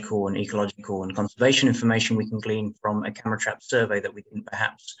biological and ecological and conservation information we can glean from a camera trap survey that we didn't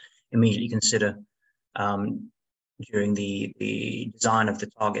perhaps immediately consider during the design of the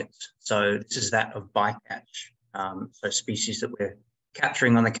targets. So this is that of bycatch. So species that we're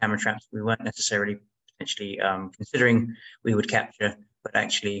capturing on the camera traps we weren't necessarily potentially considering we would capture, but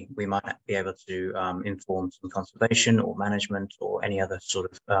actually we might be able to inform some conservation or management or any other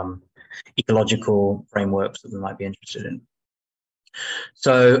sort of ecological frameworks that we might be interested in.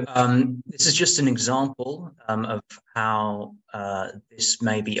 So this is just an example of how this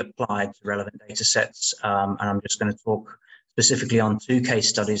may be applied to relevant data sets, and I'm just going to talk specifically on two case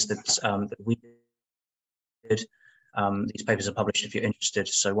studies that we did. These papers are published if you're interested.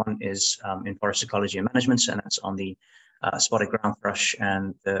 So one is in forest ecology and management, and that's on the spotted ground thrush,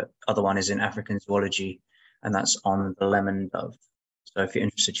 and the other one is in African zoology, and that's on the lemon dove. So if you're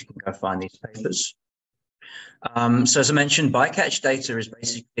interested, you can go find these papers. So as I mentioned, bycatch data is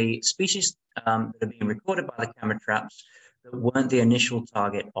basically species that are being recorded by the camera traps that weren't the initial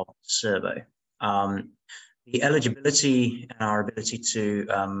target of the survey. The eligibility and our ability to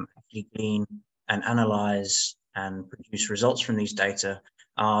actually glean and analyze and produce results from these data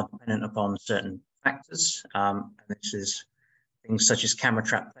are dependent upon certain factors. And this is things such as camera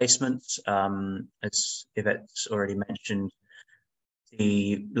trap placements, as Yvette's already mentioned.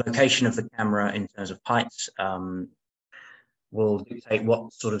 The location of the camera in terms of height will dictate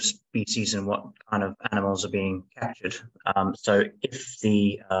what sort of species and what kind of animals are being captured. So if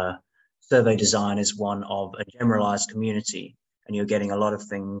the survey design is one of a generalized community and you're getting a lot of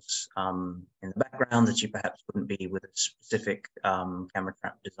things in the background that you perhaps wouldn't be with a specific camera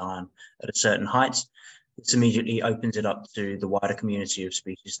trap design at a certain height, this immediately opens it up to the wider community of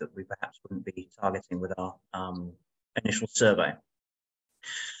species that we perhaps wouldn't be targeting with our initial survey.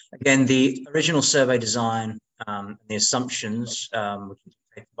 Again, the original survey design, the assumptions, which is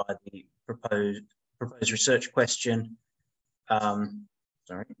taken by the proposed research question.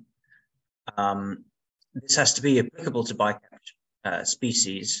 This has to be applicable to bycatch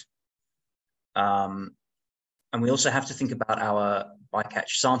species. And we also have to think about our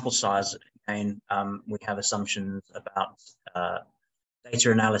bycatch sample size. Again, we have assumptions about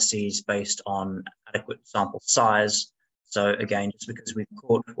data analyses based on adequate sample size. So again, just because we've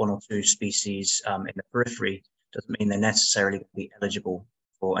caught one or two species in the periphery doesn't mean they're necessarily going to be eligible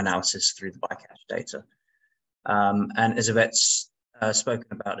for analysis through the bycatch data. And as Yvette's spoken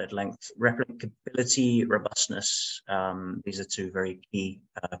about at length, replicability, robustness, these are two very key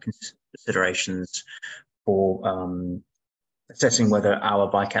considerations for assessing whether our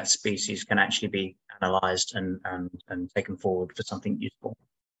bycatch species can actually be analysed and taken forward for something useful.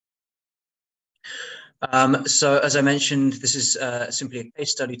 So as I mentioned, this is simply a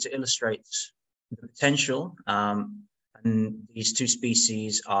case study to illustrate the potential. And these two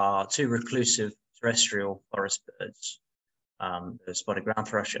species are two reclusive terrestrial forest birds, the spotted ground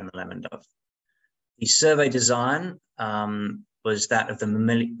thrush and the lemon dove. The survey design was that of the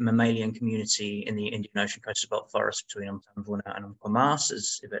mammalian community in the Indian Ocean coastal belt forest between Mtamvuna and Mkomas,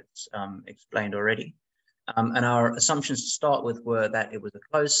 as Yvette explained already. And our assumptions to start with were that it was a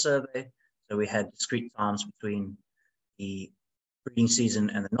closed survey. So we had discrete times between the breeding season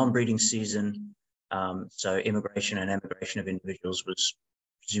and the non-breeding season. So immigration and emigration of individuals was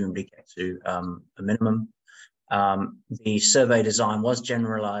presumably get to a minimum. The survey design was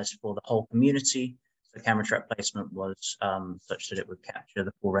generalized for the whole community. The camera trap placement was such that it would capture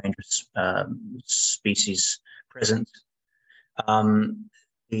the full range of species present.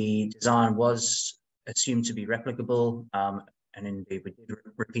 The design was assumed to be replicable, and indeed we did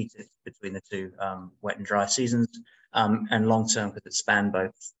repeat it between the two wet and dry seasons, and long-term because it spanned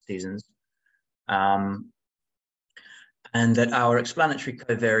both seasons. And that our explanatory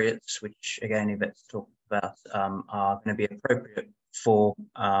covariates, which again Yvette's talked about, are going to be appropriate for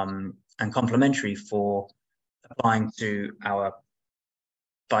and complementary for applying to our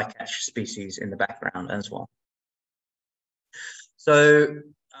bycatch species in the background as well. So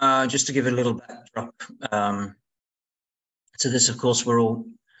just to give a little backdrop to this, of course, we're all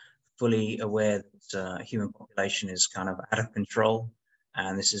fully aware that human population is kind of out of control,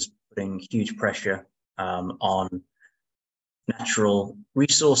 and this is putting huge pressure on natural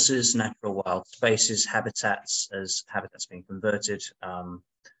resources, natural wild spaces, habitats, as habitats being converted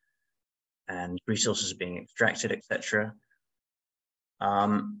and resources are being extracted, etc.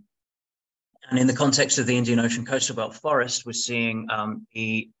 And in the context of the Indian Ocean coastal belt forest, we're seeing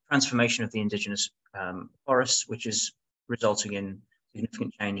the transformation of the indigenous forests, which is resulting in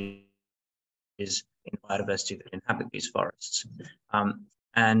significant changes in biodiversity that inhabit these forests.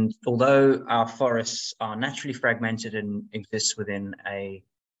 And although our forests are naturally fragmented and exist within a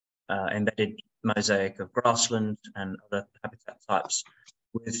embedded mosaic of grassland and other habitat types,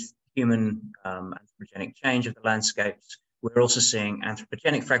 with human anthropogenic change of the landscapes, we're also seeing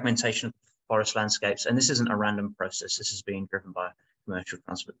anthropogenic fragmentation of forest landscapes. And this isn't a random process. This is being driven by commercial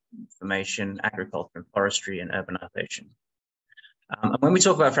transformation, agriculture and forestry, and urbanization. And when we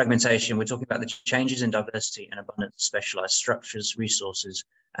talk about fragmentation, we're talking about the changes in diversity and abundance of specialized structures, resources,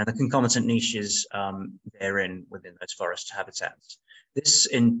 and the concomitant niches therein within those forest habitats. This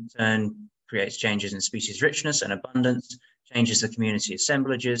in turn creates changes in species richness and abundance, changes the community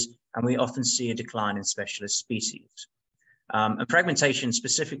assemblages, and we often see a decline in specialist species. And fragmentation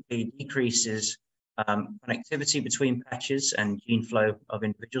specifically decreases connectivity between patches and gene flow of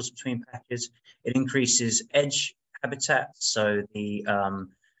individuals between patches. It increases edge habitats, so the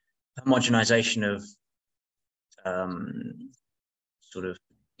homogenization of sort of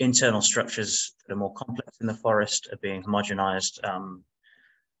internal structures that are more complex in the forest are being homogenized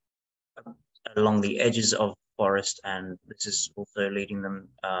along the edges of forest, and this is also leading them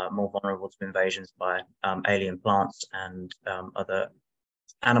more vulnerable to invasions by alien plants and other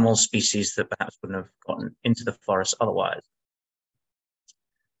animal species that perhaps wouldn't have gotten into the forest otherwise.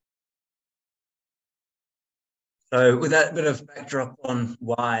 So with that bit of backdrop on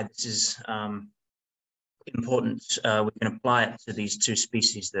why this is important, we can apply it to these two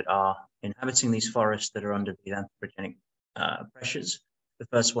species that are inhabiting these forests that are under the anthropogenic pressures. The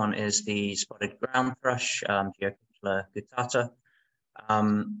first one is the spotted ground thrush, Geococcyla guttata.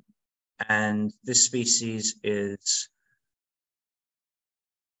 And this species is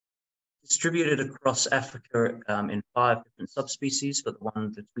distributed across Africa in 5 different subspecies, but the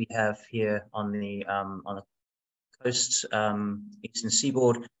one that we have here on the coast, eastern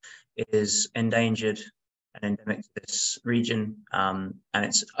seaboard, is endangered and endemic to this region, and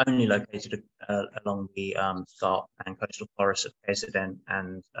it's only located along the scarp and coastal forests of KZN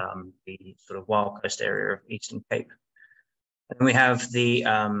and the sort of wild coast area of Eastern Cape. And then we have the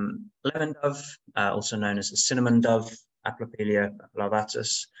lemon dove, also known as the cinnamon dove, Aplopelia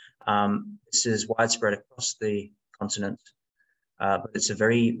lavatus. This is widespread across the continent, but it's a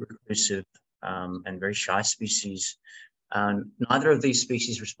very reclusive and very shy species. Neither of these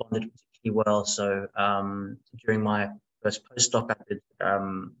species responded particularly well. So during my first postdoc, I did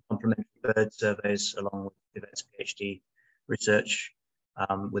complementary bird surveys along with Yvette's PhD research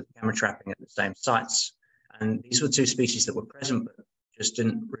with camera trapping at the same sites. And these were 2 species that were present, but just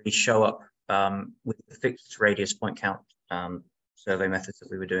didn't really show up with the fixed radius point count survey methods that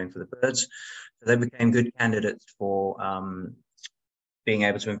we were doing for the birds. So they became good candidates for being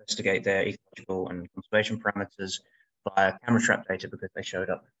able to investigate their ecological and conservation parameters via camera trap data, because they showed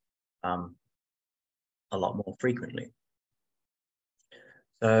up a lot more frequently.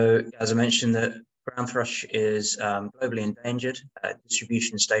 So as I mentioned, the ground thrush is globally endangered.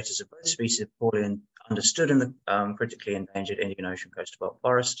 Distribution status of both species are poorly understood in the critically endangered Indian Ocean coastal belt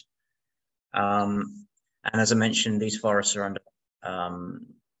forest. And as I mentioned, these forests are under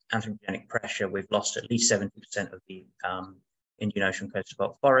anthropogenic pressure. We've lost at least 70% of the Indian Ocean coastal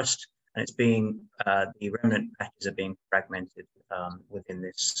belt forest, and it's being the remnant patches are being fragmented within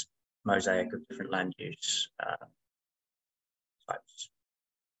this mosaic of different land use types.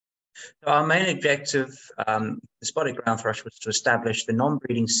 So our main objective, the spotted ground thrush, was to establish the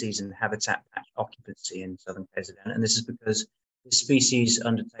non-breeding season habitat patch occupancy in southern KZN, and this is because this species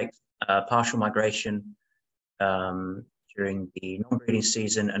undertakes partial migration during the non-breeding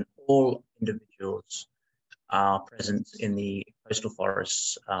season, and all individuals are present in the coastal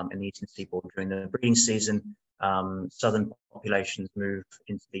forests in the eastern seaboard during the breeding season. Southern populations move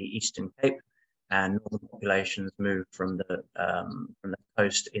into the Eastern Cape, and northern populations move from the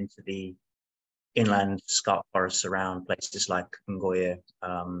coast into the inland scarp forests around places like Ngoye,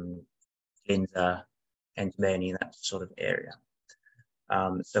 Linda, and Mbali, that sort of area.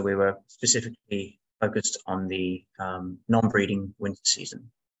 So we were specifically focused on the non-breeding winter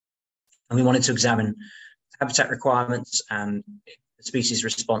season. And we wanted to examine habitat requirements and the species'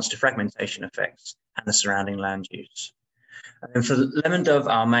 response to fragmentation effects and the surrounding land use. And then for lemon dove,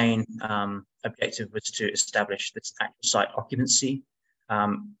 our main objective was to establish this actual site occupancy,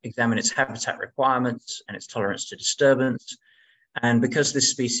 examine its habitat requirements and its tolerance to disturbance. And because this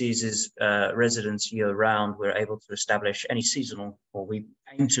species is resident year-round, we're able to establish any seasonal, or we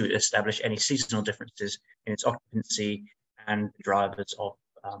aim to establish any seasonal differences in its occupancy and the drivers of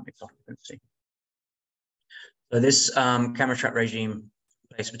its occupancy. So this camera trap regime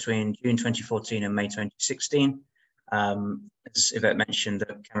took place between June 2014 and May 2016. As Yvette mentioned,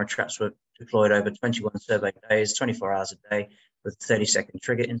 the camera traps were deployed over 21 survey days, 24 hours a day, with a 30-second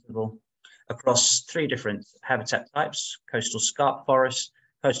trigger interval, across 3 different habitat types: coastal scarp forest,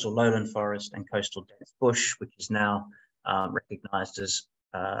 coastal lowland forest, and coastal dense bush, which is now recognized as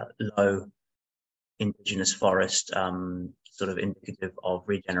low indigenous forest, sort of indicative of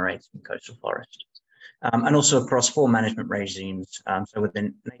regenerating coastal forest. And also across 4 management regimes, so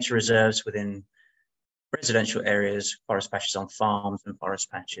within nature reserves, within residential areas, forest patches on farms, and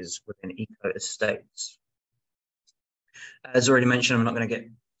forest patches within eco estates. As already mentioned, I'm not going to get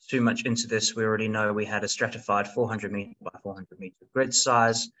too much into this. We already know we had a stratified 400 meter by 400 meter grid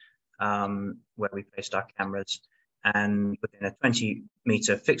size where we placed our cameras, and within a 20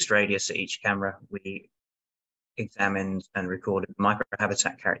 meter fixed radius at each camera, we examined and recorded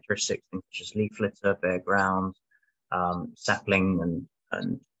microhabitat characteristics such as leaf litter, bare ground, sapling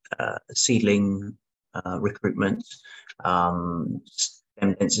and seedling recruitment,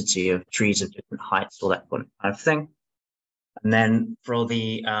 stem density of trees of different heights, all that kind of thing. And then for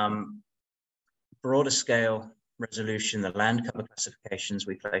the broader scale resolution, the land cover classifications,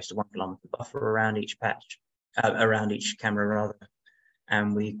 we placed a 1 kilometer buffer around each patch, around each camera rather,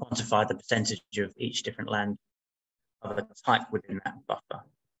 and we quantified the percentage of each different land cover type within that buffer.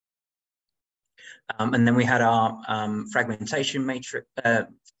 And then we had our fragmentation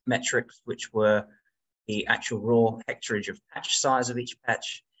metrics, which were the actual raw hectareage of patch size of each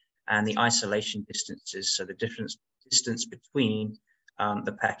patch and the isolation distances, so the distance between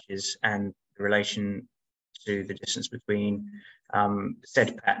the patches and the relation to the distance between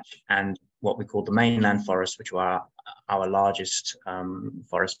said patch and what we call the mainland forest, which are our largest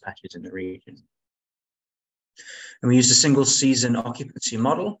forest patches in the region. And we used a single season occupancy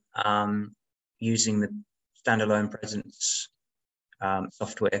model using the standalone presence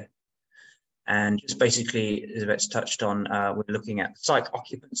software. And just basically, as Yvette's touched on, we're looking at site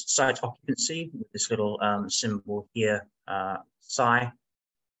occupancy with this little symbol here, psi.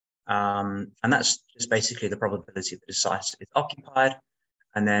 And that's just basically the probability that the site is occupied.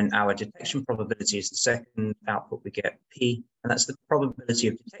 And then our detection probability is the second output we get, P, and that's the probability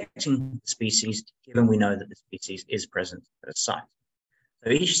of detecting the species, given we know that the species is present at a site. So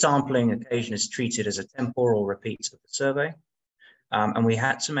each sampling occasion is treated as a temporal repeat of the survey. And we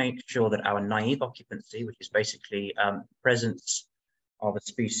had to make sure that our naive occupancy, which is basically presence of a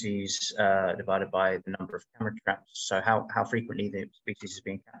species divided by the number of camera traps, so how frequently the species is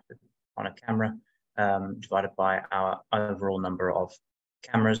being captured on a camera, divided by our overall number of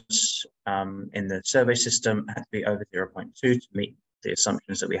cameras in the survey system, had to be over 0.2 to meet the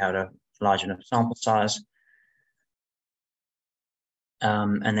assumptions that we had a large enough sample size.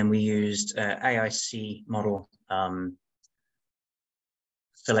 And then we used AIC model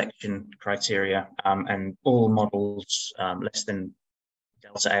selection criteria, and all models less than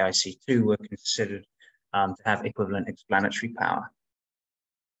delta AIC2 were considered to have equivalent explanatory power.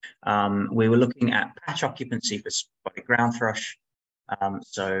 We were looking at patch occupancy for spotted ground thrush,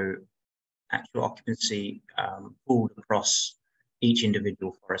 so actual occupancy pooled across each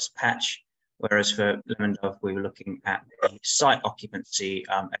individual forest patch, whereas for lemon dove we were looking at the site occupancy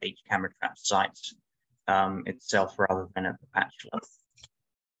at each camera trap site itself rather than at the patch level.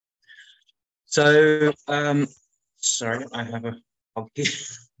 So, sorry, I have a hog here.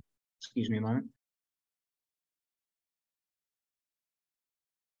 Excuse me a moment.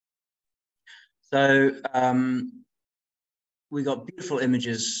 So we got beautiful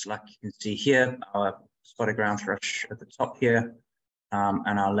images like you can see here, our spotted ground thrush at the top here,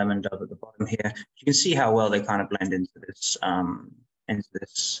 and our lemon dove at the bottom here. You can see how well they kind of blend into this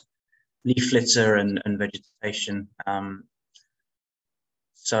leaf litter and vegetation.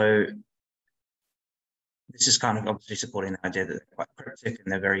 So this is kind of obviously supporting the idea that they're quite cryptic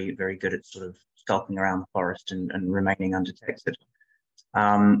and they're very, very good at sort of skulking around the forest and remaining undetected.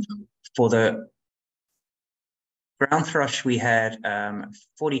 For the ground thrush, we had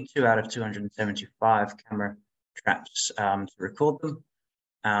 42 out of 275 camera traps to record them.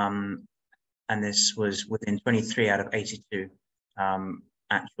 And this was within 23 out of 82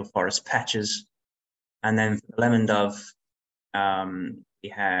 actual forest patches. And then for the lemon dove, we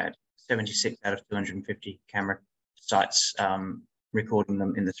had 76 out of 250 camera sites recording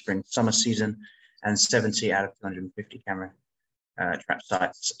them in the spring-summer season, and 70 out of 250 camera trap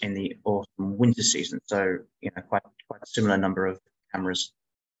sites in the autumn-winter season. So, you know, quite a similar number of cameras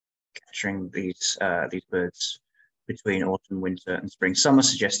capturing these birds between autumn, winter, and spring-summer,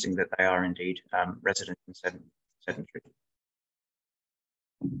 suggesting that they are indeed resident and sedentary.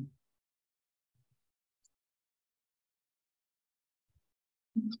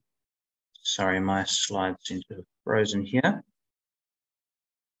 Sorry, my slides seem to have frozen here.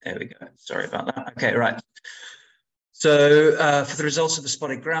 There we go. Sorry about that. Okay, right. So for the results of the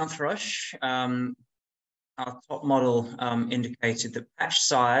spotted ground thrush, our top model indicated that patch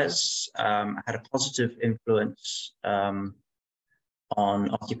size had a positive influence on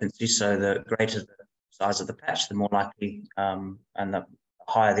occupancy. So the greater the size of the patch, the more likely and the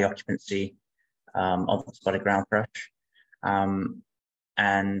higher the occupancy of the spotted ground thrush.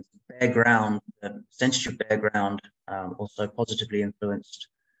 And bare ground, the percentage of bare ground also positively influenced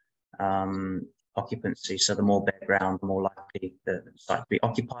occupancy. So the more bare ground, the more likely the site to be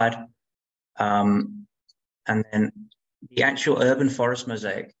occupied. And then the actual urban forest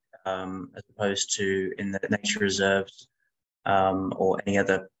mosaic, as opposed to in the nature reserves or any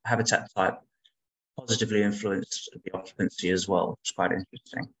other habitat type, positively influenced the occupancy as well, which is quite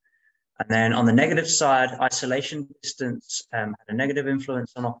interesting. And then on the negative side, isolation distance had a negative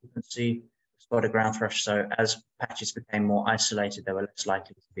influence on occupancy, spotted ground thrush. So as patches became more isolated, they were less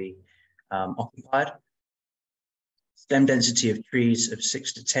likely to be occupied. Stem density of trees of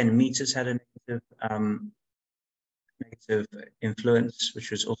 6 to 10 meters had a negative influence,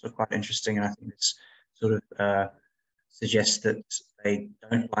 which was also quite interesting. And I think this sort of suggests that they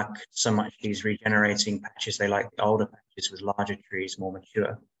don't like so much these regenerating patches. They like the older patches with larger trees, more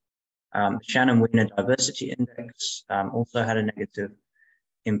mature. The Shannon-Wiener Diversity Index also had a negative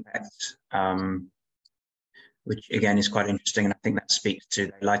impact, which again is quite interesting. And I think that speaks to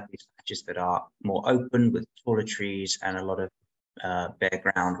they like these patches that are more open with taller trees and a lot of bare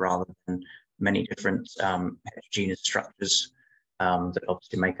ground rather than many different heterogeneous structures that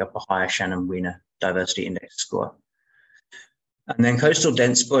obviously make up a higher Shannon-Wiener Diversity Index score. And then coastal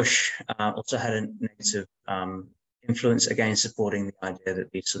dense bush also had a negative influence, again supporting the idea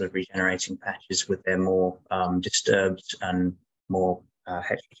that these sort of regenerating patches with their more disturbed and more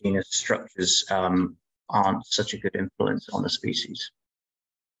heterogeneous structures aren't such a good influence on the species.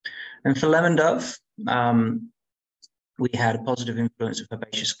 And for lemon dove, we had a positive influence of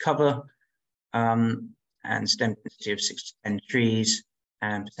herbaceous cover and stem density of 6 to 10 trees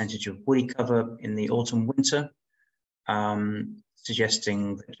and percentage of woody cover in the autumn winter,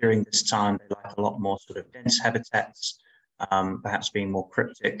 suggesting that during this time they like a lot more sort of dense habitats, perhaps being more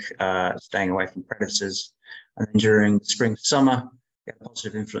cryptic, staying away from predators. And then during the spring summer, we have a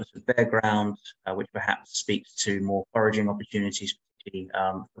positive influence of bare ground, which perhaps speaks to more foraging opportunities, particularly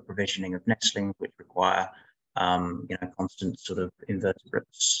for provisioning of nestlings, which require constant sort of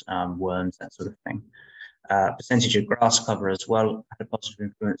invertebrates, worms, that sort of thing. Percentage of grass cover as well had a positive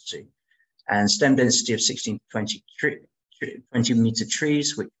influence too. And stem density of 16 to 20 meter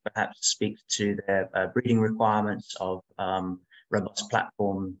trees, which perhaps speaks to their breeding requirements of robust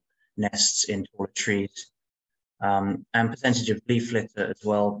platform nests in taller trees. And percentage of leaf litter as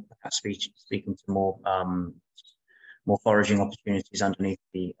well, perhaps speaking to more foraging opportunities underneath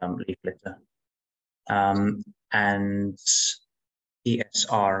the leaf litter. And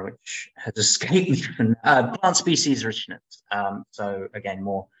ESR, which has escaped me from plant species richness. So again,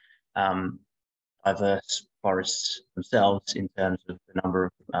 more diverse forests themselves in terms of the number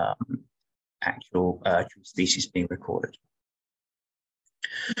of actual tree species being recorded.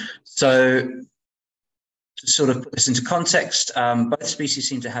 So to sort of put this into context, both species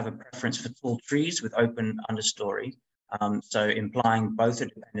seem to have a preference for tall trees with open understory, so implying both are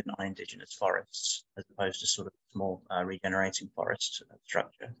dependent on indigenous forests as opposed to sort of small regenerating forest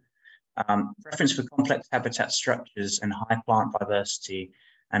structure. Preference for complex habitat structures and high plant diversity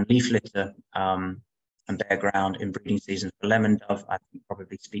and leaf litter and bare ground in breeding season for lemon dove, I think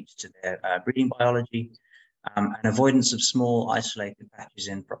probably speaks to their breeding biology. And avoidance of small isolated patches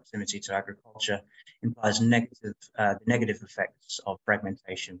in proximity to agriculture implies the negative effects of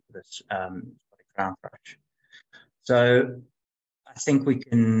fragmentation for this ground thrush. So I think we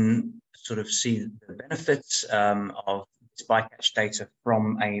can sort of see the benefits of this bycatch data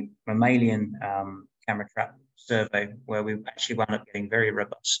from a mammalian camera trap survey, where we actually wound up getting very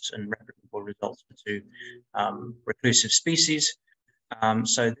robust and replicable results for two reclusive species.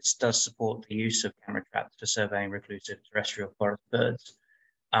 So this does support the use of camera traps for surveying reclusive terrestrial forest birds.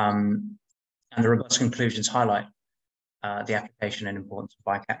 And the robust conclusions highlight the application and importance of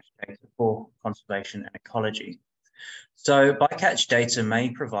bycatch data for conservation and ecology. So bycatch data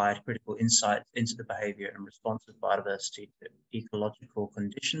may provide critical insights into the behavior and response of biodiversity to ecological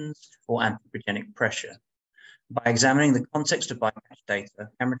conditions or anthropogenic pressure. By examining the context of bycatch data,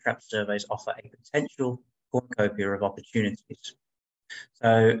 camera trap surveys offer a potential cornucopia of opportunities.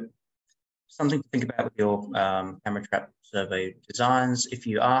 So something to think about with your camera trap survey designs. If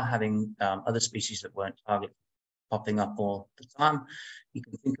you are having other species that weren't targeted popping up all the time, you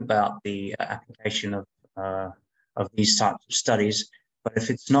can think about the application of these types of studies. But if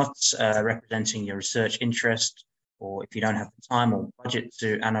it's not representing your research interest, or if you don't have the time or budget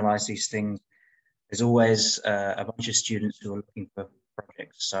to analyze these things, there's always a bunch of students who are looking for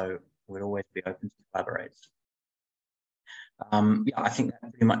projects. So we'll always be open to collaborate. Yeah, I think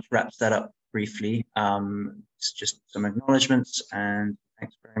that pretty much wraps that up briefly. It's just some acknowledgements, and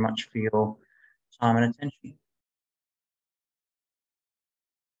thanks very much for your time and attention.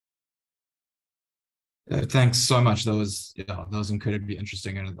 Thanks so much. That was incredibly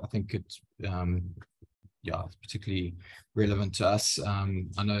interesting, and I think it's it's particularly relevant to us.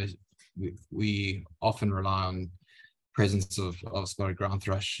 I know we often rely on presence of spotted ground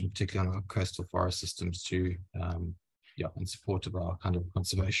thrush, particularly on our coastal forest systems, to in support of our kind of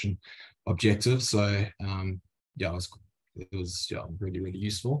conservation objectives. So it was really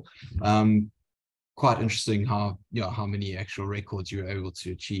useful. Quite interesting how many actual records you were able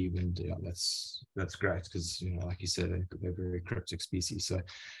to achieve, and that's great, because like you said, they're very cryptic species. So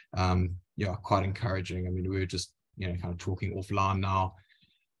quite encouraging. I mean, we were just kind of talking offline now,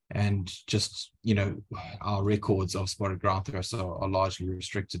 and just our records of spotted ground thrush are largely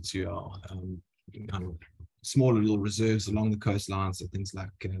restricted to our kind of smaller little reserves along the coastlines, so things like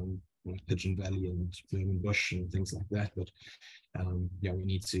Pigeon Valley and Merman Bush and things like that. But we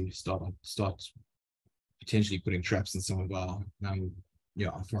need to start potentially putting traps in some of our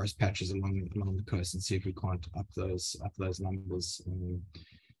forest patches along the coast, and see if we can't up those numbers, and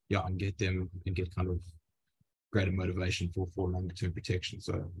get kind of greater motivation for longer term protection.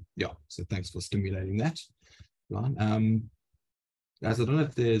 So so thanks for stimulating that. Guys, I don't know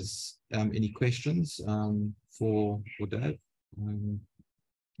if there's any questions for Dave from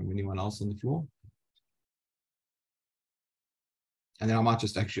anyone else on the floor. And then I might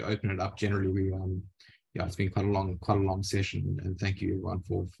just actually open it up. Generally, we it's been quite a long session, and thank you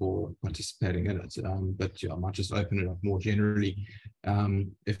everyone for participating in it. But I might just open it up more generally.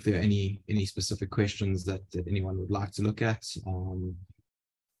 If there are any specific questions that anyone would like to look at,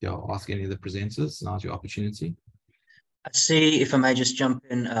 ask any of the presenters. Now's your opportunity. I see, if I may just jump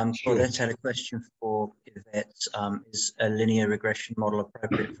in, Sure. Claudette had a question for Yvette. Is a linear regression model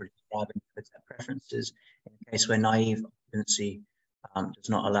appropriate for describing habitat preferences in a case where naive occupancy does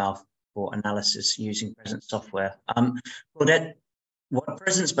not allow for analysis using present software? Claudette, what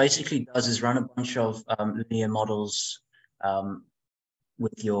presence basically does is run a bunch of linear models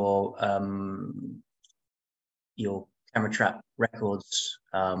with your camera trap records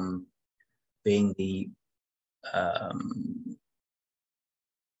being the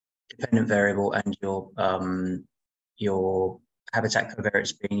dependent variable, and your habitat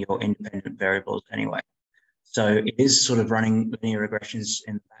covariates being your independent variables anyway. So it is sort of running linear regressions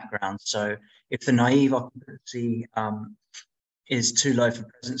in the background. So if the naive occupancy is too low for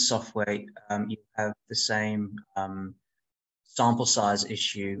present software, you have the same sample size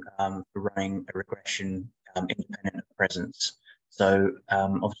issue for running a regression independent of presence. So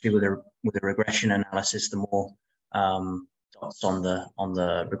obviously with a regression analysis, the more dots on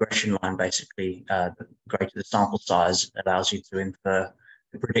the regression line, basically, the greater the sample size allows you to infer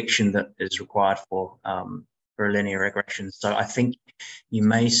the prediction that is required for a linear regression. So I think you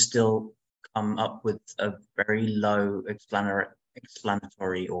may still come up with a very low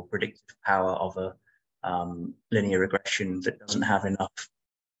explanatory or predictive power of a linear regression that doesn't have enough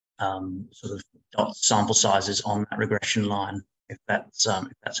sort of dot sample sizes on that regression line, if that's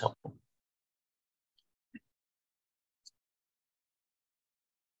helpful.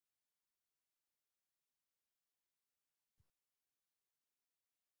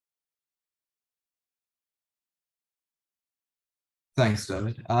 Thanks,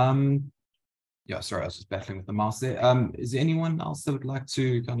 David. Yeah, sorry, I was just battling with the mouse there. Is there anyone else that would like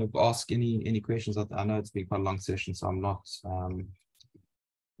to kind of ask any questions? I know it's been quite a long session, so I'm not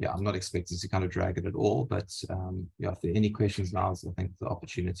yeah, I'm not expecting to kind of drag it at all, but yeah, if there are any questions now is I think the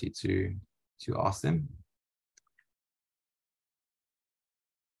opportunity to ask them.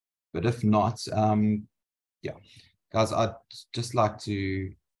 But if not, yeah, guys, I'd just like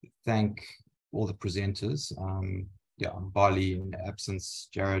to thank all the presenters. Yeah, Mbali in absence,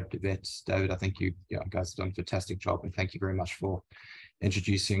 Jarryd, Yvette, David, I think you guys have done a fantastic job, and thank you very much for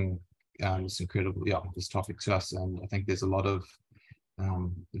introducing this incredible, this topic to us. And I think there's a lot of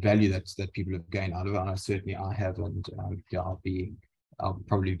value that people have gained out of it. And certainly I have, and yeah, I'll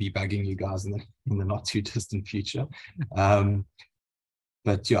probably be bugging you guys in the not too distant future.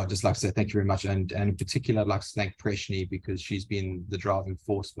 But yeah, I'd just like to say thank you very much. And in particular, I'd like to thank Preshni, because she's been the driving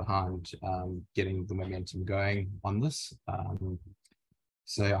force behind getting the momentum going on this.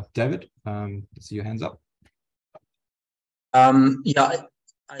 So yeah, David, I see your hands up. Yeah,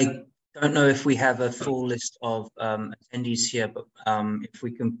 I don't know if we have a full list of attendees here, but if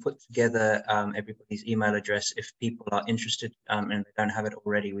we can put together everybody's email address, if people are interested and they don't have it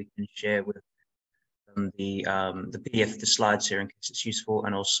already, we can share with the PDF of the slides here in case it's useful,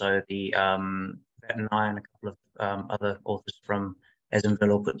 and also the Yvette and I and a couple of other authors from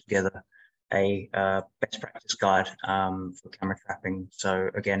Ezemvelo put together a best practice guide for camera trapping. So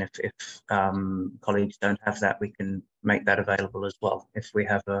again, if colleagues don't have that, we can make that available as well if we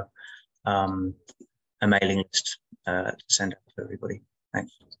have a mailing list to send out to everybody.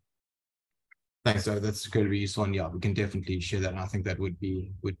 Thanks. Thanks, David. That's incredibly useful, and yeah, we can definitely share that. And I think that would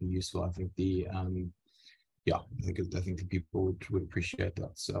be useful. I think the yeah, I think the people would appreciate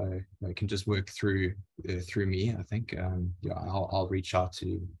that. So you can just work through me. I think yeah, I'll reach out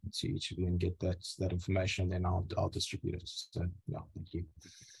to each of you and get that information, and then I'll distribute it. So yeah, thank you.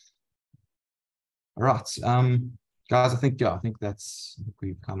 All right, guys, I think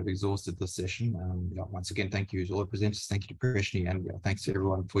we've kind of exhausted this session. Yeah, once again, thank you to all the presenters. Thank you to Preshni, and yeah, thanks to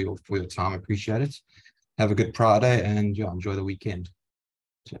everyone for your time. I appreciate it. Have a good Friday, and yeah, enjoy the weekend.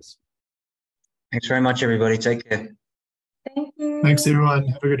 Cheers. Thanks very much, everybody. Take care. Thank you. Thanks, everyone.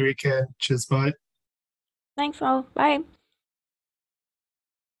 Have a good weekend. Cheers. Bye. Thanks all. Bye.